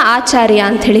ಅವನನ್ನು ಆಚಾರ್ಯ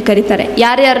ಅಂತ ಹೇಳಿ ಕರೀತಾರೆ.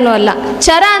 ಯಾರ್ಯಾರನೂ ಅಲ್ಲ.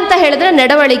 ಚರ ಅಂತ ಹೇಳಿದ್ರೆ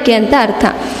ನಡವಳಿಕೆ ಅಂತ ಅರ್ಥ.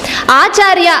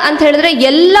 ಆಚಾರ್ಯ ಅಂತ ಹೇಳಿದ್ರೆ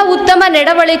ಎಲ್ಲ ಉತ್ತಮ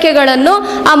ನಡವಳಿಕೆಗಳನ್ನು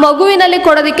ಆ ಮಗುವಿನಲ್ಲಿ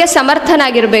ಕೊಡೋದಕ್ಕೆ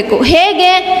ಸಮರ್ಥನಾಗಿರಬೇಕು.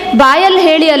 ಹೇಗೆ? ಬಾಯಲ್ಲಿ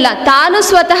ಹೇಳಿ ಅಲ್ಲ, ತಾನು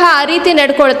ಸ್ವತಃ ಆ ರೀತಿ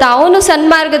ನಡ್ಕೊಳ್ತಾ ಅವನು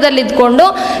ಸನ್ಮಾರ್ಗದಲ್ಲಿ ಇದ್ಕೊಂಡು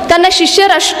ತನ್ನ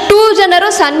ಶಿಷ್ಯರಷ್ಟು ಜನರು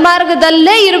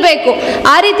ಸನ್ಮಾರ್ಗದಲ್ಲೇ ಇರಬೇಕು.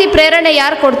 ಆ ರೀತಿ ಪ್ರೇರಣೆ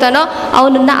ಯಾರು ಕೊಡ್ತಾನೋ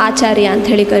ಅವನನ್ನ ಆಚಾರ್ಯ ಅಂತ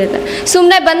ಹೇಳಿ ಕರೀತಾರೆ.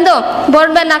 ಸುಮ್ಮನೆ ಬಂದು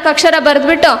ಬೋರ್ಡ್ ಮೇಲೆ 4 ಅಕ್ಷರ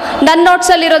ಬರೆದ್ಬಿಟ್ಟು ನನ್ನ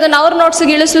ನೋಟ್ಸಲ್ಲಿ ಇರೋದನ್ನ ಅವ್ರ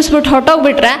ನೋಟ್ಸ್ಗೆ ಇಳಿಸ್ಬಿಟ್ಟು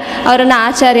ಹೊಟ್ಟೋಗ್ಬಿಟ್ರೆ ಅವರನ್ನು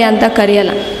ಆಚಾರ್ಯ ಅಂತ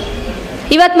ಕರೆಯಲ್ಲ.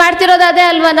 ಇವತ್ತು ಮಾಡ್ತಿರೋದು ಅದೇ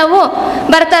ಅಲ್ವಾ? ನಾವು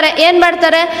ಬರ್ತಾರೆ, ಏನು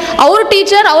ಮಾಡ್ತಾರೆ, ಅವ್ರ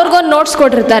ಟೀಚರ್ ಅವ್ರಿಗೊಂದು ನೋಟ್ಸ್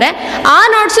ಕೊಟ್ಟಿರ್ತಾರೆ, ಆ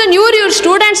ನೋಟ್ಸನ್ನು ಇವ್ರ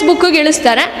ಸ್ಟೂಡೆಂಟ್ಸ್ ಬುಕ್ಕಿಗೆ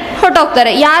ಇಳಿಸ್ತಾರೆ,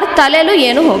 ಹೊಟ್ಟೋಗ್ತಾರೆ. ಯಾರ ತಲೆಯಲ್ಲೂ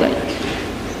ಏನೂ ಹೋಗಲ್ಲ.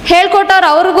 ಹೇಳ್ಕೊಟ್ಟವ್ರು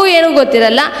ಅವ್ರಿಗೂ ಏನೂ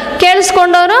ಗೊತ್ತಿರಲ್ಲ,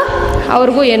 ಕೇಳಿಸ್ಕೊಂಡವರು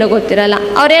ಅವ್ರಿಗೂ ಏನೂ ಗೊತ್ತಿರಲ್ಲ.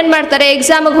 ಅವ್ರೇನು ಮಾಡ್ತಾರೆ,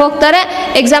 ಎಕ್ಸಾಮಿಗೆ ಹೋಗ್ತಾರೆ,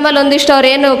 ಎಕ್ಸಾಮಲ್ಲಿ ಒಂದಿಷ್ಟು ಅವ್ರು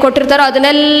ಏನು ಕೊಟ್ಟಿರ್ತಾರೋ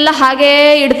ಅದನ್ನೆಲ್ಲ ಹಾಗೇ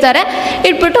ಇಡ್ತಾರೆ,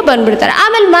 ಇಟ್ಬಿಟ್ಟು ಬಂದುಬಿಡ್ತಾರೆ.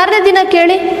 ಆಮೇಲೆ ಮಾರನೇ ದಿನ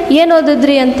ಕೇಳಿ ಏನು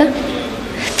ಓದಿದ್ರಿ ಅಂತ.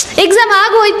 ಎಕ್ಸಾಮ್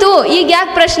ಆಗೋಯ್ತು, ಈಗ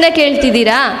ಯಾಕೆ ಪ್ರಶ್ನೆ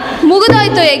ಕೇಳ್ತಿದ್ದೀರಾ,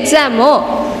 ಮುಗಿದೋಯ್ತು ಎಕ್ಸಾಮು,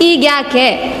 ಈಗ ಯಾಕೆ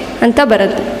ಅಂತ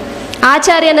ಬರುತ್ತೆ.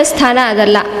 ಆಚಾರ್ಯನ ಸ್ಥಾನ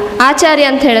ಅದಲ್ಲ. ಆಚಾರ್ಯ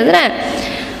ಅಂತ ಹೇಳಿದ್ರೆ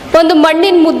ಒಂದು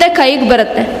ಮಣ್ಣಿನ ಮುದ್ದೆ ಕೈಗೆ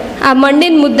ಬರುತ್ತೆ. ಆ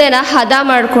ಮಣ್ಣಿನ ಮುದ್ದೆನ ಹದ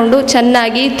ಮಾಡಿಕೊಂಡು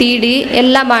ಚೆನ್ನಾಗಿ ತೀಡಿ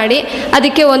ಎಲ್ಲ ಮಾಡಿ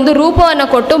ಅದಕ್ಕೆ ಒಂದು ರೂಪವನ್ನು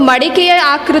ಕೊಟ್ಟು ಮಡಿಕೆಯ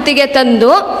ಆಕೃತಿಗೆ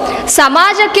ತಂದು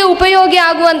ಸಮಾಜಕ್ಕೆ ಉಪಯೋಗಿ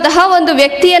ಆಗುವಂತಹ ಒಂದು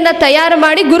ವ್ಯಕ್ತಿಯನ್ನು ತಯಾರು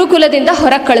ಮಾಡಿ ಗುರುಕುಲದಿಂದ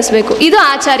ಹೊರಗೆ ಕಳಿಸ್ಬೇಕು. ಇದು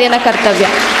ಆಚಾರ್ಯನ ಕರ್ತವ್ಯ.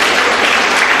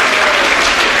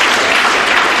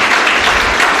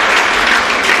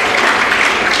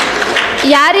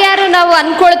 ಯಾರ್ಯಾರು ನಾವು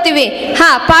ಅನ್ಕೊಳ್ತೀವಿ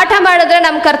ಪಾಠ ಮಾಡಿದ್ರೆ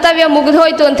ನಮ್ಮ ಕರ್ತವ್ಯ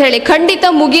ಮುಗಿದೋಯ್ತು ಅಂತ ಹೇಳಿ, ಖಂಡಿತ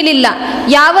ಮುಗಿಲಿಲ್ಲ.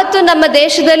 ಯಾವತ್ತು ನಮ್ಮ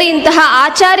ದೇಶದಲ್ಲಿ ಇಂತಹ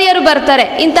ಆಚಾರ್ಯರು ಬರ್ತಾರೆ,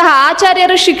 ಇಂತಹ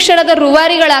ಆಚಾರ್ಯರು ಶಿಕ್ಷಣದ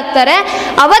ರೂವಾರಿಗಳಾಗ್ತಾರೆ,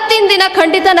 ಅವತ್ತಿನ ದಿನ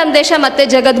ಖಂಡಿತ ನಮ್ಮ ದೇಶ ಮತ್ತೆ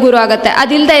ಜಗದ್ಗುರು ಆಗತ್ತೆ.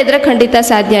 ಅದಿಲ್ಲದೆ ಇದ್ರೆ ಖಂಡಿತ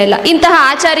ಸಾಧ್ಯ ಇಲ್ಲ. ಇಂತಹ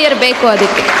ಆಚಾರ್ಯರು ಬೇಕು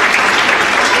ಅದಕ್ಕೆ.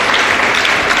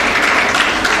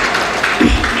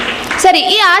 ಸರಿ,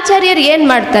 ಈ ಆಚಾರ್ಯರು ಏನು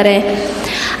ಮಾಡ್ತಾರೆ?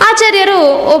 ಆಚಾರ್ಯರು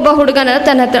ಒಬ್ಬ ಹುಡುಗನ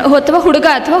ತನ್ನ ಹತ್ರ ಅಥವಾ ಹುಡುಗ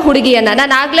ಅಥವಾ ಹುಡುಗಿಯನ್ನ,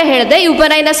 ನಾನು ಆಗಲೇ ಹೇಳಿದೆ ಈ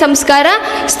ಉಪನಯನ ಸಂಸ್ಕಾರ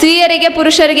ಸ್ತ್ರೀಯರಿಗೆ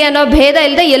ಪುರುಷರಿಗೆ ಅನ್ನೋ ಭೇದ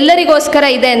ಇಲ್ಲದೆ ಎಲ್ಲರಿಗೋಸ್ಕರ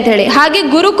ಇದೆ ಅಂಥೇಳಿ. ಹಾಗೆ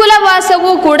ಗುರುಕುಲ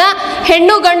ವಾಸವೂ ಕೂಡ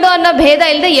ಹೆಣ್ಣು ಗಂಡು ಅನ್ನೋ ಭೇದ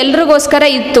ಇಲ್ಲದೆ ಎಲ್ರಿಗೋಸ್ಕರ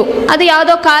ಇತ್ತು. ಅದು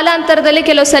ಯಾವುದೋ ಕಾಲಾಂತರದಲ್ಲಿ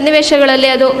ಕೆಲವು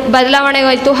ಸನ್ನಿವೇಶಗಳಲ್ಲಿ ಅದು ಬದಲಾವಣೆ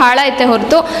ಹೋಯ್ತು, ಹಾಳಾಯ್ತೆ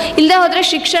ಹೊರತು ಇಲ್ಲದೆ ಹೋದರೆ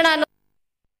ಶಿಕ್ಷಣ ಅನ್ನೋ